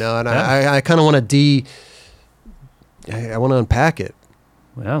 There is. And Yeah. I kind of want to I want to unpack it.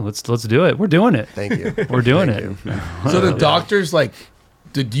 Well, let's do it. We're doing it. Thank you. We're doing Thank it. So the doctors, like,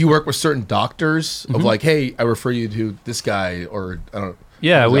 do you work with certain doctors of like, hey, I refer you to this guy, or I don't know?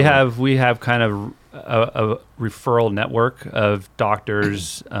 Yeah, How's that we have kind of a referral network of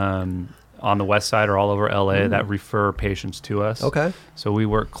doctors on the west side or all over LA that refer patients to us. Okay. So we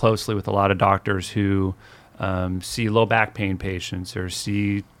work closely with a lot of doctors who see low back pain patients or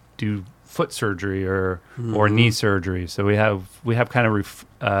do foot surgery or knee surgery. So we have kind of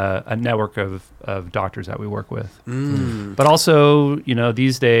a network of doctors that we work with. But also,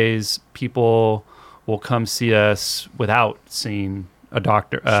 these days people will come see us without seeing a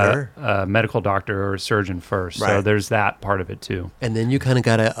doctor, a medical doctor or a surgeon first. Right. So there's that part of it too. And then you kind of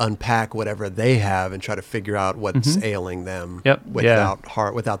got to unpack whatever they have and try to figure out what's ailing them. Yep.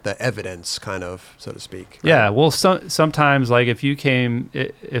 Without the evidence, kind of, so to speak. Right? Yeah. Well, sometimes like if you came,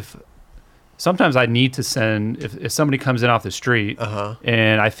 sometimes I need to send, if somebody comes in off the street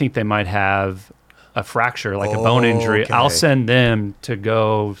and I think they might have a fracture, like a bone injury, okay. I'll send them to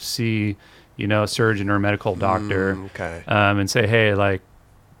go see, a surgeon or a medical doctor and say, hey, like,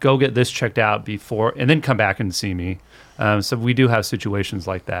 go get this checked out before, and then come back and see me. So we do have situations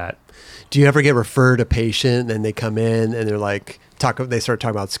like that. Do you ever get referred a patient and they come in and they're like, they start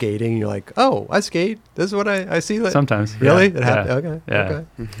talking about skating and you're like, oh, I skate. This is what I see. Sometimes. Really? Yeah. It happens? Okay. Yeah.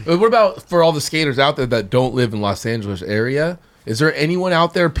 Okay. What about for all the skaters out there that don't live in Los Angeles area? Is there anyone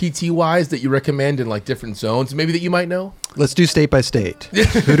out there PT wise that you recommend in like different zones, maybe that you might know? Let's do state by state.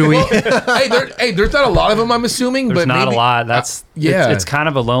 Who do we? There's not a lot of them, I'm assuming. There's but not maybe, a lot. That's it's kind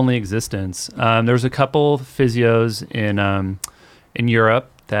of a lonely existence. There's a couple physios in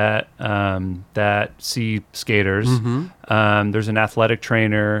Europe that see skaters. There's an athletic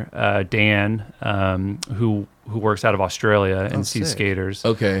trainer, Dan, who works out of Australia and sees sick. skaters.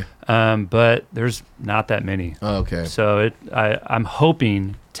 Okay. But there's not that many. Oh, okay. So I'm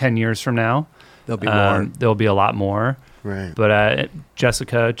hoping 10 years from now There'll be more. There'll be a lot more. Right. But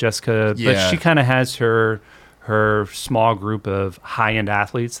Jessica, but she kind of has her small group of high-end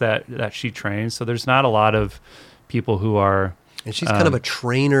athletes that she trains. So there's not a lot of people who are. And she's kind of a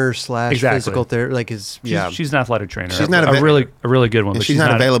trainer / physical therapist. Like She's an athletic trainer. She's not a really good one. And But she's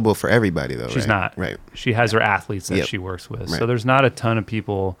not available for everybody though. She's right? not. Right. She has her athletes that she works with. So there's not a ton of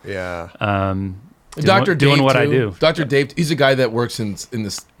people. Yeah. Dr. doing Dave what I too. do. Dr. Dave, he's a guy that works in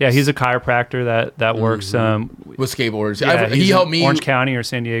this Yeah, he's a chiropractor that works. with skateboarders. Yeah, he he's helped in me Orange County or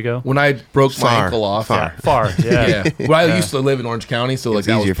San Diego. when I broke my Far, ankle off. far. Far, yeah. Yeah. Well, I used to live in Orange County, so like It's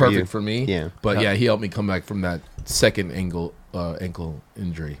that was easier for you. perfect for me. Yeah. But yeah, he helped me come back from that second ankle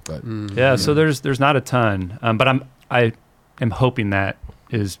injury. But Yeah, so there's not a ton, but I am hoping that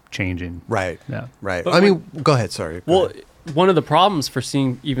is changing. Right. Yeah. Right. But I mean, go ahead. Sorry. Go Well, ahead. one of the problems for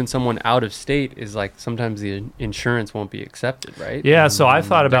seeing even someone out of state is like sometimes the insurance won't be accepted, right? Yeah, so I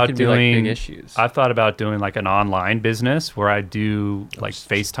thought That about could be, like, doing big issues. I thought about doing like an online business where I do like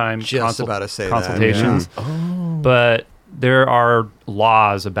FaceTime just about to say that. consultations. But there are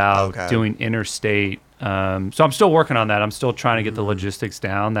laws about Okay. doing interstate. So I'm still working on that. I'm still trying to get the logistics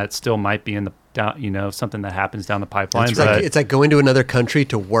down. That still might be in the down, something that happens down the pipeline. It's like going to another country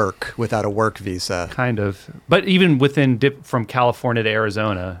to work without a work visa. Kind of, but even within from California to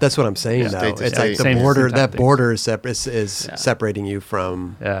Arizona. That's what I'm saying. Yeah. Though State to it's like state. the Same- border. same type That of things. border is separating you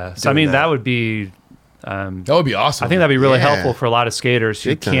from. Yeah. So I doing mean, that would be. that would be awesome. I think that'd be really Yeah. helpful for a lot of skaters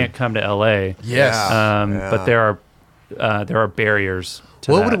who Big time. can't come to LA. Yes. Yeah. But there are barriers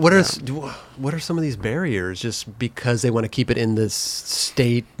to What that. what are some of these barriers? Just because they want to keep it in this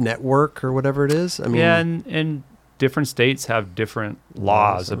state network or whatever it is. I mean, Yeah, and different states have different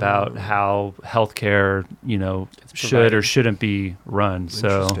laws about how healthcare, should provided. or shouldn't be run.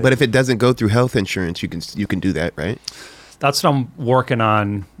 So But if it doesn't go through health insurance, you can do that, right? that's what I'm working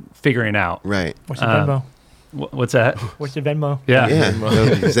on figuring out. Right. What's your Venmo? What's that? What's your Venmo? Yeah. Yeah.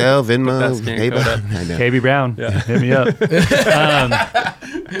 Zelle, Venmo, That's getting PayPal. coded. I know. KB Brown, hit me up.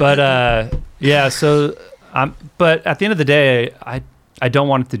 Yeah. So, but at the end of the day, I don't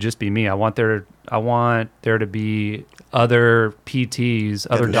want it to just be me. I want there to be other PTs,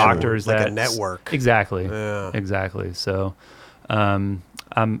 other network, doctors like a that network. Exactly. Yeah. Exactly. So, I'm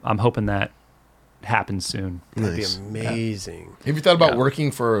hoping that happens soon. that'd Nice. be amazing. Have you thought about Yeah. working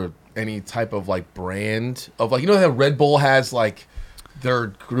for any type of like brand of like how Red Bull has like their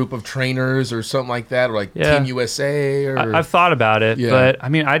group of trainers or something like that, or like Yeah. Team USA or I've thought about it, Yeah. but I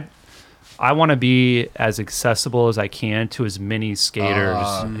mean, I want to be as accessible as I can to as many skaters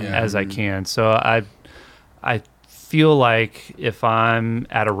Yeah. as I can. So I feel like if I'm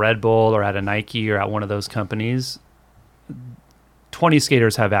at a Red Bull or at a Nike or at one of those companies, 20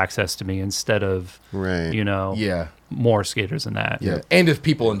 skaters have access to me instead of Right. yeah, more skaters than that. yeah, and if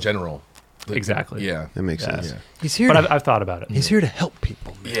people in general, like, Exactly. yeah, That makes Yeah. sense. He's here. But to, I've thought about it. he's here to help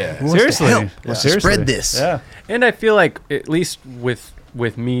people. Man. Yeah. He wants to Seriously. help. Yeah. Wants to Seriously. spread this. Yeah. And I feel like, at least with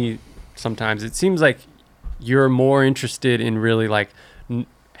me, sometimes it seems like you're more interested in really like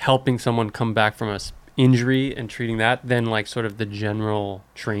helping someone come back from a injury and treating that than like sort of the general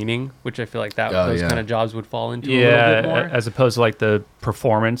training, which I feel like those yeah. kind of jobs would fall into a little bit more. As opposed to like the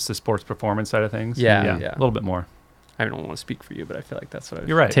sports performance side of things. Yeah. A little bit more. I don't want to speak for you, but I feel like that's what I've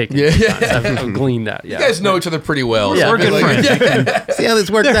You're right. taken. Yeah. I've gleaned that. Yeah. You guys know each other pretty well. Yeah, so we're I feel good like- friends. See how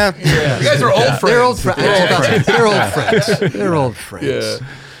this worked out? You guys are old friends. They're old friends. They're old friends. They're old friends. Yeah.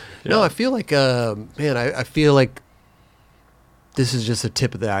 No, I feel like, man, I feel like this is just the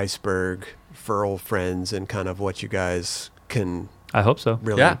tip of the iceberg for old friends and kind of what you guys can I hope so.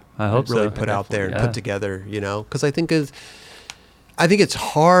 really, Yeah, I hope really so. put out there and Yeah. put together, because I think it's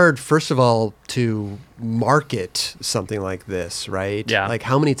hard, first of all, to market something like this, right? Yeah. Like,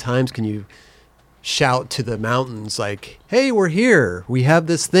 how many times can you shout to the mountains, like, hey, we're here, we have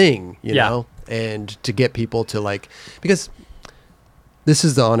this thing, you Yeah. know? And to get people to, like, because this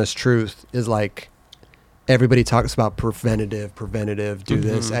is the honest truth, is like, everybody talks about preventative, do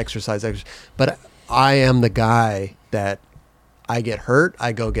this, exercise. But I am the guy that I get hurt,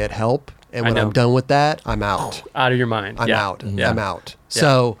 I go get help. And I when know. I'm done with that, I'm out. Out of your mind. I'm Yeah. out. Yeah. I'm out. Yeah.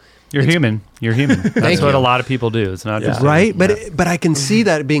 So, You're human. You're human. That's you. what a lot of people do. It's not just right? But I can see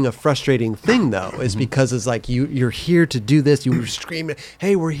that being a frustrating thing, though, is because it's like you're here to do this. You were screaming,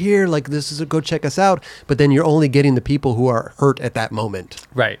 hey, we're here. Like, this is go check us out. But then you're only getting the people who are hurt at that moment,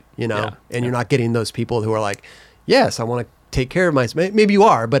 Right. and you're not getting those people who are like, yes, I want to take care of myself. Maybe you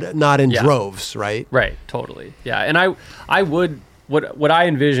are, but not in Yeah. droves, right? Right, totally. Yeah, and I would what I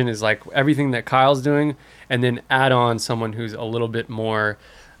envision is like everything that Kyle's doing, and then add on someone who's a little bit more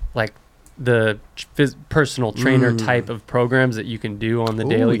like the personal trainer type of programs that you can do on the Ooh,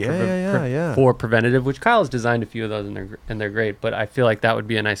 daily yeah. for preventative, which Kyle's designed a few of those and they're great. But I feel like that would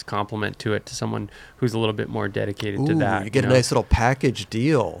be a nice complement to it, to someone who's a little bit more dedicated to Ooh, that. you get a know? nice little package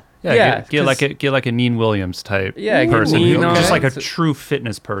deal. Yeah, get 'cause- like a Neen Williams type Yeah, get person, Neen on just like a it. true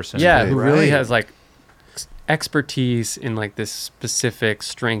fitness person. Yeah, who really Right. has like expertise in like this specific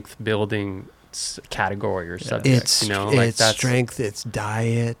strength building category or subject. It's like strength, it's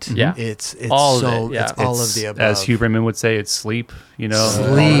diet, Yeah. it's All of so it, yeah. it's all of the above. As Huberman would say, it's sleep. All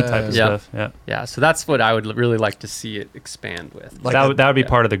Sleep. that type of Yeah. stuff. Yeah, Yeah, so that's what I would really like to see it expand with. Like that would be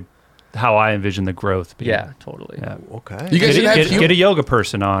part of how I envision the growth. Being. Yeah, totally. Yeah. Okay. You guys should have Get a yoga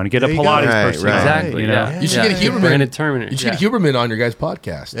person on. Get a There you go. Pilates Right, person right. on. Exactly. You know? Yeah. You should get Huberman. Brandon Terminator. You should get Huberman on your guys'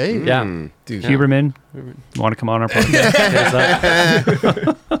 podcast. Hey. Yeah. Dude. Huberman, you want to come on our podcast?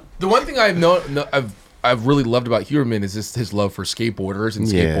 The one thing I've really loved about Huberman is just his love for skateboarders and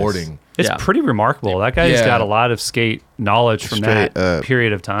Yes. skateboarding. It's Yeah. pretty remarkable. That guy's Yeah. got a lot of skate knowledge from Straight that up.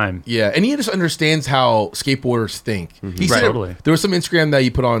 period of time. Yeah, and he just understands how skateboarders think. He said Totally. there was some Instagram that he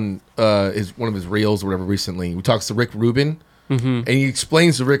put on one of his reels or whatever recently. We talks to Rick Rubin, and he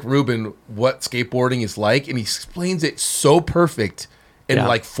explains to Rick Rubin what skateboarding is like, and he explains it so perfect in Yeah.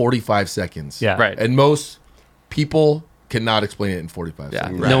 like 45 seconds. Yeah. Right. And most people cannot explain it in 45 Yeah.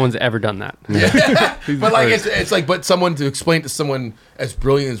 seconds. No one's ever done that. But like it's like, but someone to explain to someone as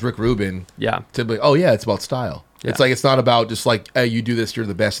brilliant as Rick Rubin Yeah. to be like, oh yeah, it's about style. Yeah. It's like it's not about just like, hey, you do this, you're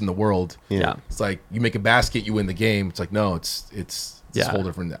the best in the world. Yeah. It's like you make a basket, you win the game. It's like no, it's Yeah. a whole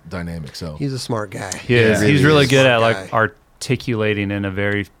different dynamic. So He's a smart guy. He is. Yeah. He's really good at Smart like guy. articulating in a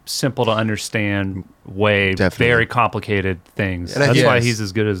very simple to understand way Definitely. very complicated things. And I That's think- why Yes. he's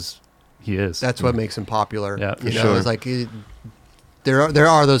as good as he is. That's what makes him popular. Yeah, for you know, sure. it's like there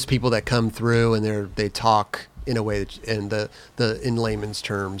are those people that come through and they talk in a way that in the in layman's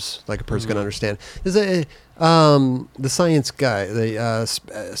terms like a person can understand. Is it the science guy, the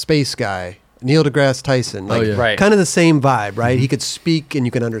space guy, Neil deGrasse Tyson? Like, yeah. Right. kind of the same vibe, right? He could speak and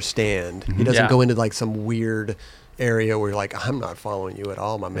you can understand. He doesn't Yeah. go into like some weird area where you're like, I'm not following you at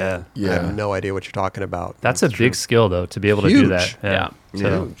all, my man. Yeah. I Yeah. have no idea what you're talking about. That's a big skill though to be able to do Huge. that. Yeah.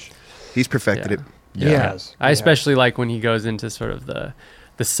 So, Huge. He's perfected Yeah. it. Yes. I especially like when he goes into sort of the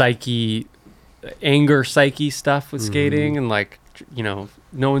psyche, anger psyche stuff with skating, and like, you know,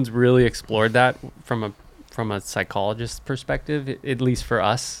 no one's really explored that from a psychologist's perspective, at least for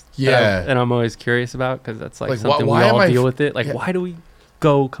us. Yeah. And I'm always curious about, because that's like Like, something why we am all I deal f- with it. Like, Yeah. why do we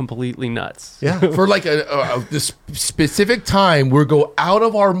go completely nuts? Yeah. for like this specific time, we go out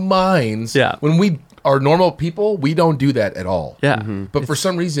of our minds. Yeah. When we are normal people, we don't do that at all. Yeah. But for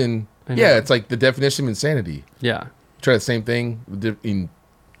some reason, I know. yeah, it's like the definition of insanity. Yeah. Try the same thing in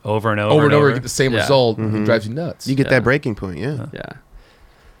over and over, over and and over, over. get the same Yeah. result. It drives you nuts. You get Yeah. that breaking point, yeah. Yeah.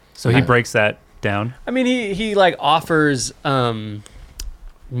 So he breaks that down. I mean, he like offers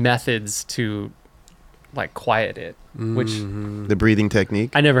methods to like quiet it, which The breathing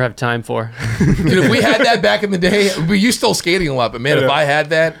technique. I never have time for. Dude, if we had that back in the day, you still skating a lot, but man, if I had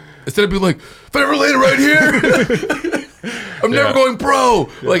that, instead of being like, if I ever land it right here, I'm never going pro.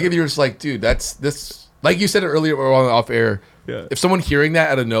 Like, and you're just like, dude, that's this. Like you said it earlier, or on off air. Yeah. If someone hearing that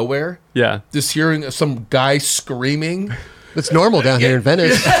out of nowhere, Yeah. just hearing some guy screaming, It's normal down here in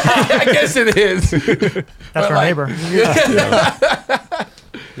Venice. I guess it is. That's our neighbor.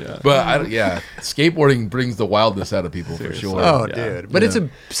 But skateboarding brings the wildness out of people for sure. Oh, Yeah. dude! But it's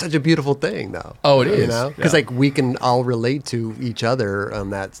such a beautiful thing, though. Oh, it You is. know, because like we can all relate to each other on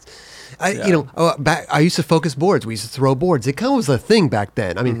that. Back I used to focus boards. We used to throw boards. It kind of was a thing back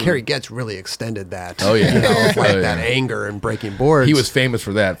then. I mean, Kerry Getz really extended that. Oh, yeah. you know, of like Oh, yeah. that anger and breaking boards. He was famous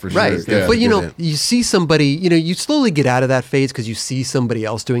for that, for sure. right. Yeah. But you did know, that. you see somebody. You know, you slowly get out of that phase because you see somebody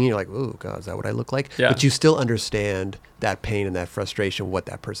else doing it. You're like, oh God, is that what I look like? Yeah. But you still understand that pain and that frustration, what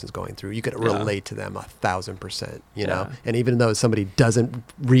that person's going through. You can relate to them 1,000%. You know, Yeah. and even though somebody doesn't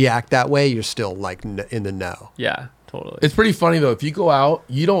react that way, you're still like in the know. Yeah. Totally. It's pretty funny though. If you go out,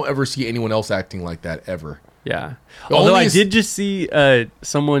 you don't ever see anyone else acting like that ever. Yeah. The Although only I is- did just see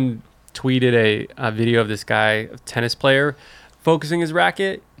someone tweeted a video of this guy, a tennis player, focusing his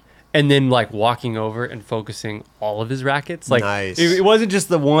racket and then like walking over and focusing all of his rackets. Like Nice. it wasn't just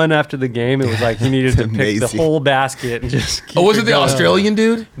the one after the game. It was like he needed to pick the amazing. whole basket and just keep Oh, was it the going. Australian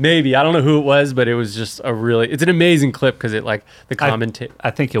dude? Maybe. I don't know who it was, but it was just it's an amazing clip because it like the commentate.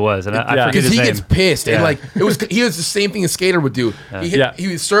 I think it was, and I Yeah. forget Because his he name. gets pissed and Yeah. like he was the same thing a skater would do. Yeah.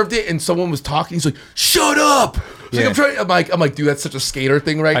 He served it and someone was talking. He's like, "Shut up!" It's like, I'm like, dude, that's such a skater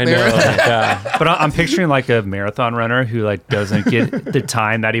thing right I know. there. Yeah. But I'm picturing like a marathon runner who like doesn't get the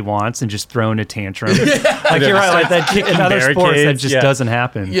time that he wants and just throwing a tantrum. Like you're right, like that in other sports that barricades, just yeah. doesn't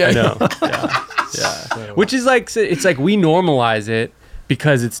happen. Yeah, I know. Yeah. Which is like it's like we normalize it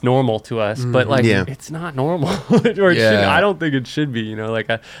because it's normal to us, but like Yeah. it's not normal, or it shouldn't. Yeah. I don't think it should be. You know, like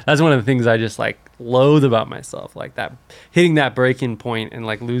that's one of the things I just like loathe about myself, like that hitting that breaking point and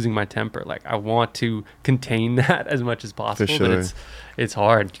like losing my temper. Like I want to contain that as much as possible, sure. but it's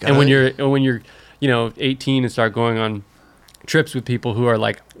hard. And when you're 18 and start going on trips with people who are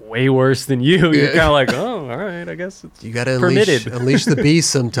like way worse than you, you're kind of like, oh, all right, I guess it's You got to permitted. unleash the beast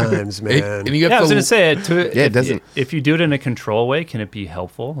sometimes, man. And you have Yeah, I was to gonna say it doesn't. If you do it in a control way, can it be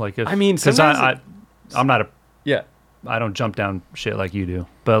helpful? Like, if, I mean, because sometimes I'm not a, yeah. I don't jump down shit like you do.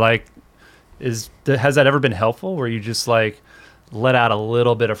 But like, has that ever been helpful? Where you just like let out a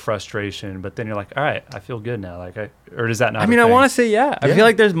little bit of frustration, but then you're like, all right, I feel good now. Like, or does that not? I mean, I want to say, yeah. I feel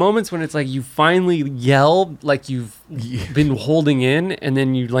like there's moments when it's like you finally yell like you've been holding in, and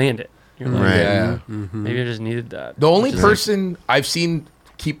then you land it. You're like, Right. Yeah. maybe I just needed that. The only person I've seen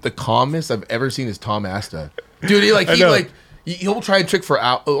keep the calmest I've ever seen is Tom Asta. Dude, he'll try and trick for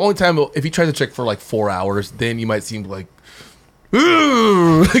hours. The only time if he tries to trick for like 4 hours, then you might seem like,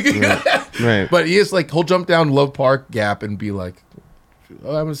 ooh. Right. But he is like, he'll jump down Love Park Gap and be like,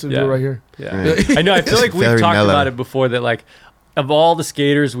 oh, I'm just gonna do it right here. Yeah. Right. I know. I feel like we've Very talked mellow. about it before that, like, of all the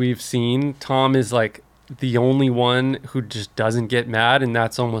skaters we've seen, Tom is like the only one who just doesn't get mad, and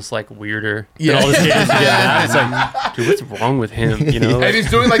that's almost like weirder than all the skaters who get mad. It's like, dude, what's wrong with him? You know? And he's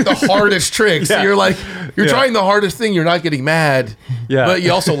doing like the hardest tricks. Yeah. You're like, you're Yeah. trying the hardest thing. You're not getting mad. Yeah. But he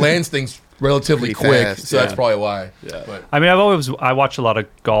also lands things relatively Pretty quick. fast, So that's yeah. probably why. Yeah. But I mean, I watch a lot of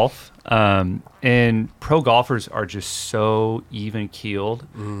golf, and pro golfers are just so even keeled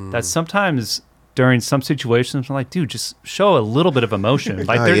that sometimes during some situations, I'm like, dude, just show a little bit of emotion.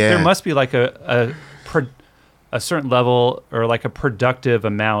 Like there must be like a certain level or like a productive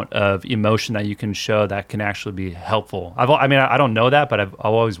amount of emotion that you can show that can actually be helpful. I don't know that, but I've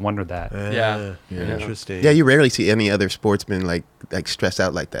always wondered that. Yeah. Interesting. Yeah, you rarely see any other sportsman like stressed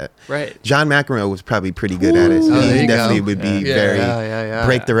out like that. Right. John McEnroe was probably pretty good at it. Oh, there He you definitely go. would be Yeah. very Yeah.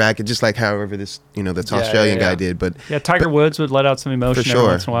 break the racket, just like however this this Australian guy did. But Yeah, Tiger Woods would let out some emotion for every sure,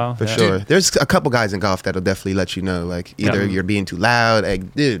 once in a while. for Yeah. sure. There's a couple guys in golf that'll definitely let you know, like either you're being too loud,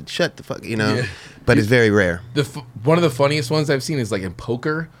 like dude, shut the fuck, Yeah. But it's very rare. one of the funniest ones I've seen is like in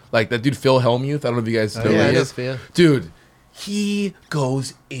poker. Like that dude Phil Hellmuth. I don't know if you guys know who yeah, he I is. know Phil. Dude, he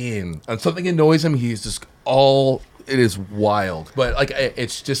goes in. And something annoys him, he's just all... It is wild. But like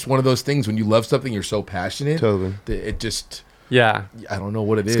it's just one of those things when you love something, you're so passionate. Totally. That it just... Yeah. I don't know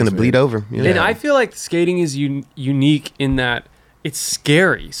what it is. It's gonna bleed over. You know? And I feel like skating is unique in that it's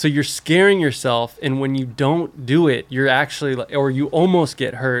scary. So you're scaring yourself, and when you don't do it, you're actually, or you almost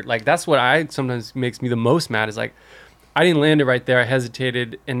get hurt. Like that's what I sometimes makes me the most mad is like, I didn't land it right there. I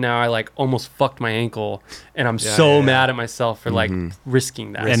hesitated, and now I like almost fucked my ankle, and I'm so mad at myself for like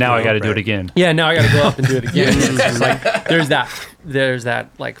risking that. And now I got to do Right. it again. Yeah, now I got to go up and do it again. It's just like there's that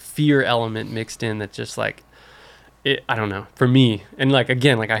like fear element mixed in that just like I don't know, for me. And like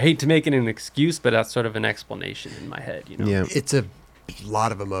again, like I hate to make it an excuse, but that's sort of an explanation in my head, you know. Yeah. It's a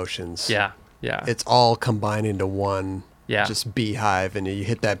lot of emotions. Yeah. It's all combined into one. Yeah. Just beehive, and you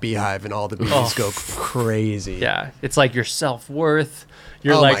hit that beehive, and all the bees go crazy. Yeah, it's like your self-worth.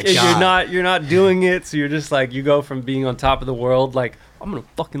 You're Oh like my God. you're not doing it, so you're just like you go from being on top of the world like I'm going to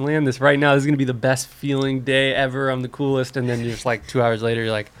fucking land this right now. This is going to be the best feeling day ever. I'm the coolest, and then you're just like 2 hours later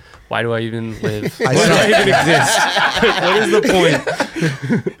you're like, why do I even live? Why do I even exist? What is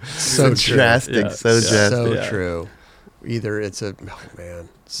the point? So true. drastic. Yeah. So drastic. So Yeah. true. Either it's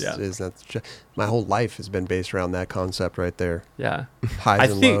my whole life has been based around that concept right there. Yeah.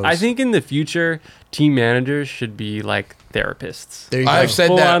 Highs and lows. I think in the future, team managers should be like therapists. There you go. I've said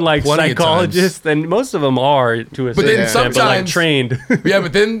Full that on like plenty of times. psychologists, and most of them are to a But then certain extent, but like sometimes- trained. Yeah,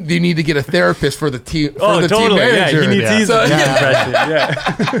 but then you need to get a therapist for the team. For Oh, the totally. Team Yeah, manager. he needs Yeah. he's So, a yeah. impression.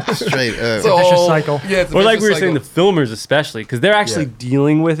 Yeah. Straight up. So, vicious cycle. Yeah, it's a Or like vicious we were saying, cycle. the filmers especially, because they're actually Yeah.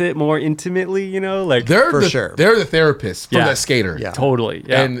 dealing with it more intimately. You know, like They're For the, sure. They're the therapists for Yeah. that skater. Yeah. totally.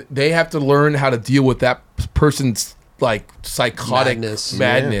 Yeah. And they have to learn how to deal with that person's like psychotic Madness.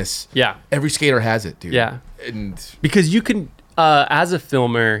 madness. yeah. Every skater has it, dude. Yeah. And Because you can, as a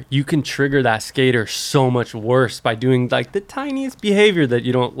filmer, you can trigger that skater so much worse by doing like the tiniest behavior that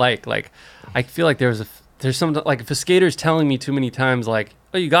you don't like. Like, I feel like there's some, like if a skater's telling me too many times, like,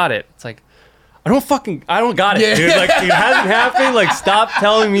 oh, you got it. It's like, I don't got it, Yeah. dude. Like, it hasn't happened. Like, stop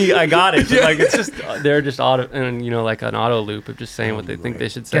telling me I got it. But, like, it's just, they're just auto, and like an auto loop of just saying what they think they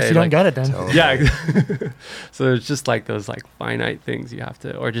should say. Guess you don't like, get it then. Yeah. So there's just like those like finite things you have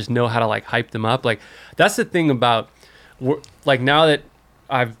to, or just know how to like hype them up. Like that's the thing about, like now that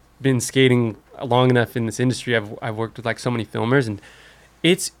I've been skating long enough in this industry, I've worked with like so many filmers, and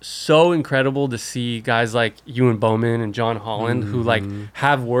it's so incredible to see guys like Ewan Bowman and John Holland who like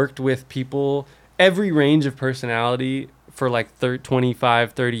have worked with people every range of personality for like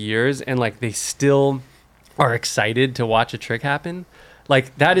 25, 30 years, and like they still are excited to watch a trick happen.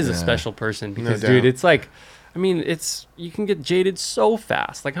 Like that is a special person because No dude, doubt. it's like I mean, you can get jaded so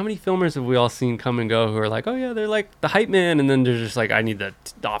fast. Like, how many filmers have we all seen come and go who are like, oh yeah, they're like the hype man, and then they're just like, I need the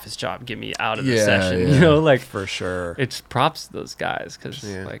office job, get me out of the session. yeah. You know, like For sure. it's props to those guys because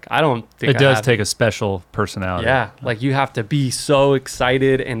like I don't think It does take a special personality. Yeah, like you have to be so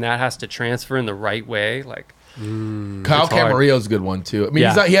excited, and that has to transfer in the right way. Like, Kyle It's hard. Camarillo's a good one too. I mean,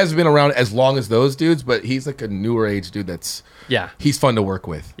 Yeah. he hasn't been around as long as those dudes, but he's like a newer age dude. He's fun to work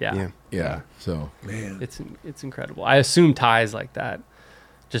with. yeah. Yeah. So It's incredible. I assume Ty's like that,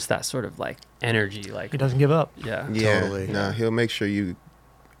 just that sort of like energy. Like He doesn't give up. Yeah, Yeah, Totally. no, he'll make sure you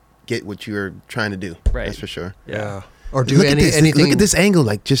get what you're trying to do. Right. That's for sure. Yeah. Or do Look at this. anything. Look at this angle,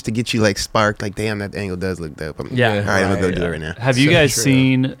 like just to get you like sparked. Like, damn, that angle does look dope. Yeah. All right, I'm gonna go Right. do it right now. Have you So guys true.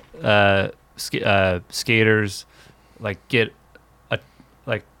 seen skaters like get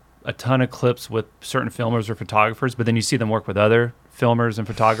a ton of clips with certain filmers or photographers, but then you see them work with other filmers and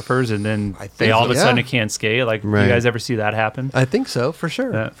photographers, and then I think they all of a so, sudden yeah. can't skate? Like, Right. you guys ever see that happen? I think so, for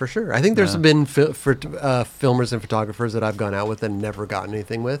sure. Yeah. For sure. I think there's Yeah. been filmers and photographers that I've gone out with and never gotten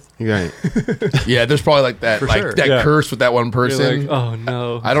anything with. You're right. yeah, there's probably like that, For like sure. that Yeah. curse with that one You're person. like, oh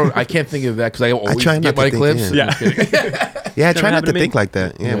no. I can't think of that because I always try get not to my think, clips. yeah. Yeah, I Never try not happened to to me. think like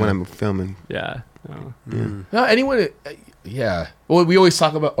that. Yeah, Yeah. when I'm filming. Yeah. No. No, anyone. Yeah. Well, we always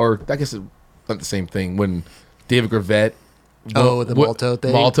talk about, or I guess it's not the same thing. When David Gravett. Oh, the Malto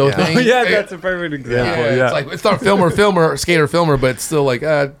thing? Malto Yeah. thing. Oh, yeah, that's a perfect Yeah, example. it's like it's not filmer, skater, but it's still like,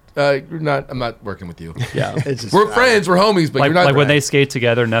 you're not. I'm not working with you. Yeah. It's just, We're friends, we're homies, but Like, you're not. like when they skate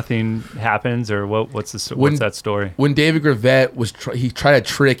together, nothing happens, or what's that story? When David Gravett he tried a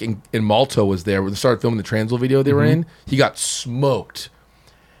trick and Malto was there. When they started filming the Transville video they were in, he got smoked.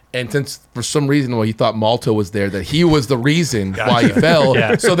 And since for some reason, he thought Malto was there, that he was the reason why he fell.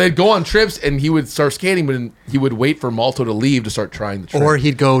 Yeah. So they'd go on trips and he would start skating, but then he would wait for Malto to leave to start trying the trick. Or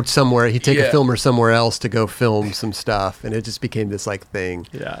he'd go somewhere, he'd take Yeah. a filmer somewhere else to go film some stuff, and it just became this like thing.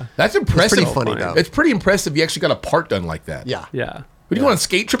 Yeah. That's impressive. pretty funny, though. It's pretty impressive. You actually got a part done like that. Yeah. Yeah. Would you go on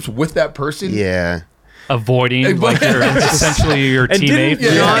skate trips with that person? Yeah. Avoiding like your essentially your And teammate. didn't for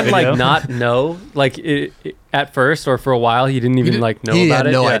your John video? like not know, like at first or for a while he didn't even like know he about had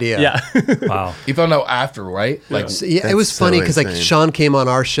it? no Yeah. idea. Yeah. Wow. He found out after, right? Like, So, yeah, it That's was funny so because like insane. Sean came on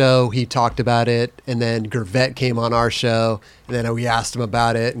our show, he talked about it, and then Gravett came on our show, and then we asked him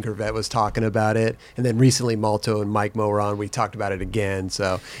about it, and Gravett was talking about it, and then recently Malto and Mike Mo were on, we talked about it again.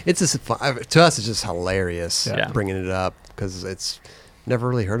 So it's just fun. To us, it's just hilarious Yeah. bringing it up because it's never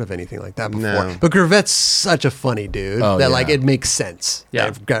really heard of anything like that before. No. But Gravett's such a funny dude Oh, that yeah. like it makes sense. Yeah.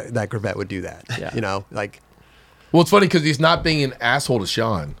 that Gravett would do that. Yeah. You know, like. well, it's funny because he's not being an asshole to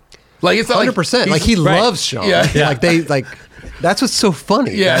Sean. Like it's not 100%. Like he's- he right. loves Sean. Yeah. Yeah. Like they like that's what's so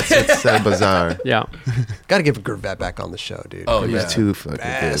funny. Yeah. It's so bizarre. Yeah. Got to give Gravett back on the show, dude. Oh, He's yeah. too fucking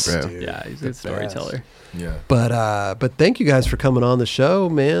Best, good, bro. dude. Yeah. He's a good storyteller. Yeah. But thank you guys for coming on the show,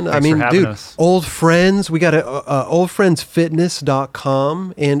 man. I Thanks mean, for having dude, us. old friends. We got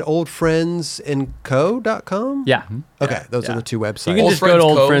oldfriendsfitness.com and oldfriendsandco.com. Yeah. Okay, those Yeah. are the two websites. You can Old just go to Friends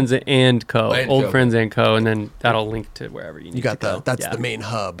Old Co. Friends and Co. And Old Co. Friends and Co. And then that'll link to wherever you need You got to go. that's Yeah. the main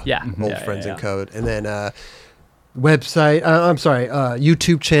hub. Yeah. Old Yeah, Friends yeah, and yeah. Code, and then website.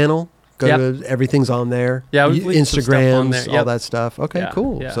 YouTube channel. Go Yep. to everything's on there. Yeah, we've linked some stuff on Instagrams, there. all Yep. that stuff. Okay, Yeah,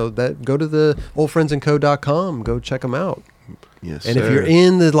 cool. yeah. So that go to the oldfriendsandco.com. Go check them out. Yes, And if sir. you're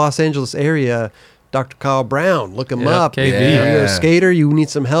in the Los Angeles area, Dr. Kyle Brown, look him Yep, up. KB. If you're Yeah. a skater, you need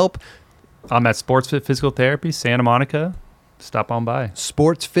some help. I'm at Sports Fit Physical Therapy, Santa Monica. Stop on by.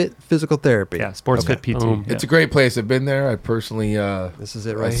 Sports Fit Physical Therapy. Yeah, Sports Okay. Fit PT. Boom. Yeah. It's a great place. I've been there. I personally This is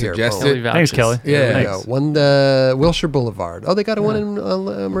it I right here. suggest Boom. it. Kelly Thanks, vouches. Kelly. Yeah. There you Thanks. go. One Wilshire Boulevard. Oh, they got one in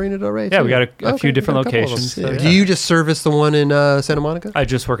Marina Del Rey. Yeah, too. we got a Okay, few different got a couple of locations. them. So, Do yeah. you just service the one in Santa Monica? I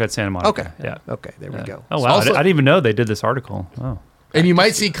just work at Santa Monica. Okay. Yeah. Okay, there we Yeah. go. Oh wow! Also- I didn't even know they did this article. Oh, and you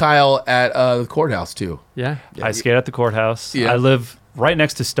might see Kyle at the courthouse too. Yeah. I skate at the courthouse. Yeah. I live right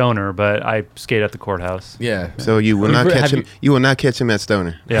next to Stoner, but I skate at the courthouse. Yeah. So you will not Have catch him. you- You will not catch him at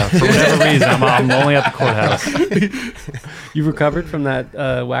Stoner. Yeah, for whatever reason, I'm only at the courthouse. You recovered from that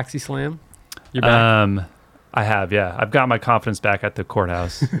waxy slam? You're back. I have, yeah. I've got my confidence back at the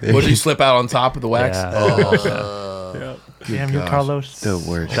courthouse. Would you slip out on top of the wax? Yeah. Oh, Damn you, gosh. Carlos. The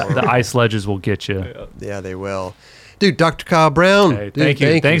worst. The ice ledges will get you. Yeah, they will. Dude, Dr. Kyle Brown. Hey, dude, thank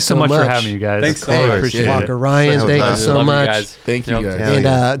you. Thanks so much for having me, guys. Thanks so I much. appreciate Yeah. it. Walker Ryan, That was thank you awesome. so Love you much. guys. Thank you Yep. guys. Hell And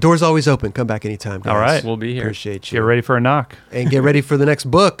yeah. doors always open. Come back anytime, guys. All right. We'll be here. Appreciate you. Get ready for a knock. And get ready for the next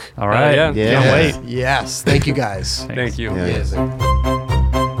book. All right. yeah. Yeah. Can't wait. Yes. Thank you, guys. Thank you. Yeah. Amazing.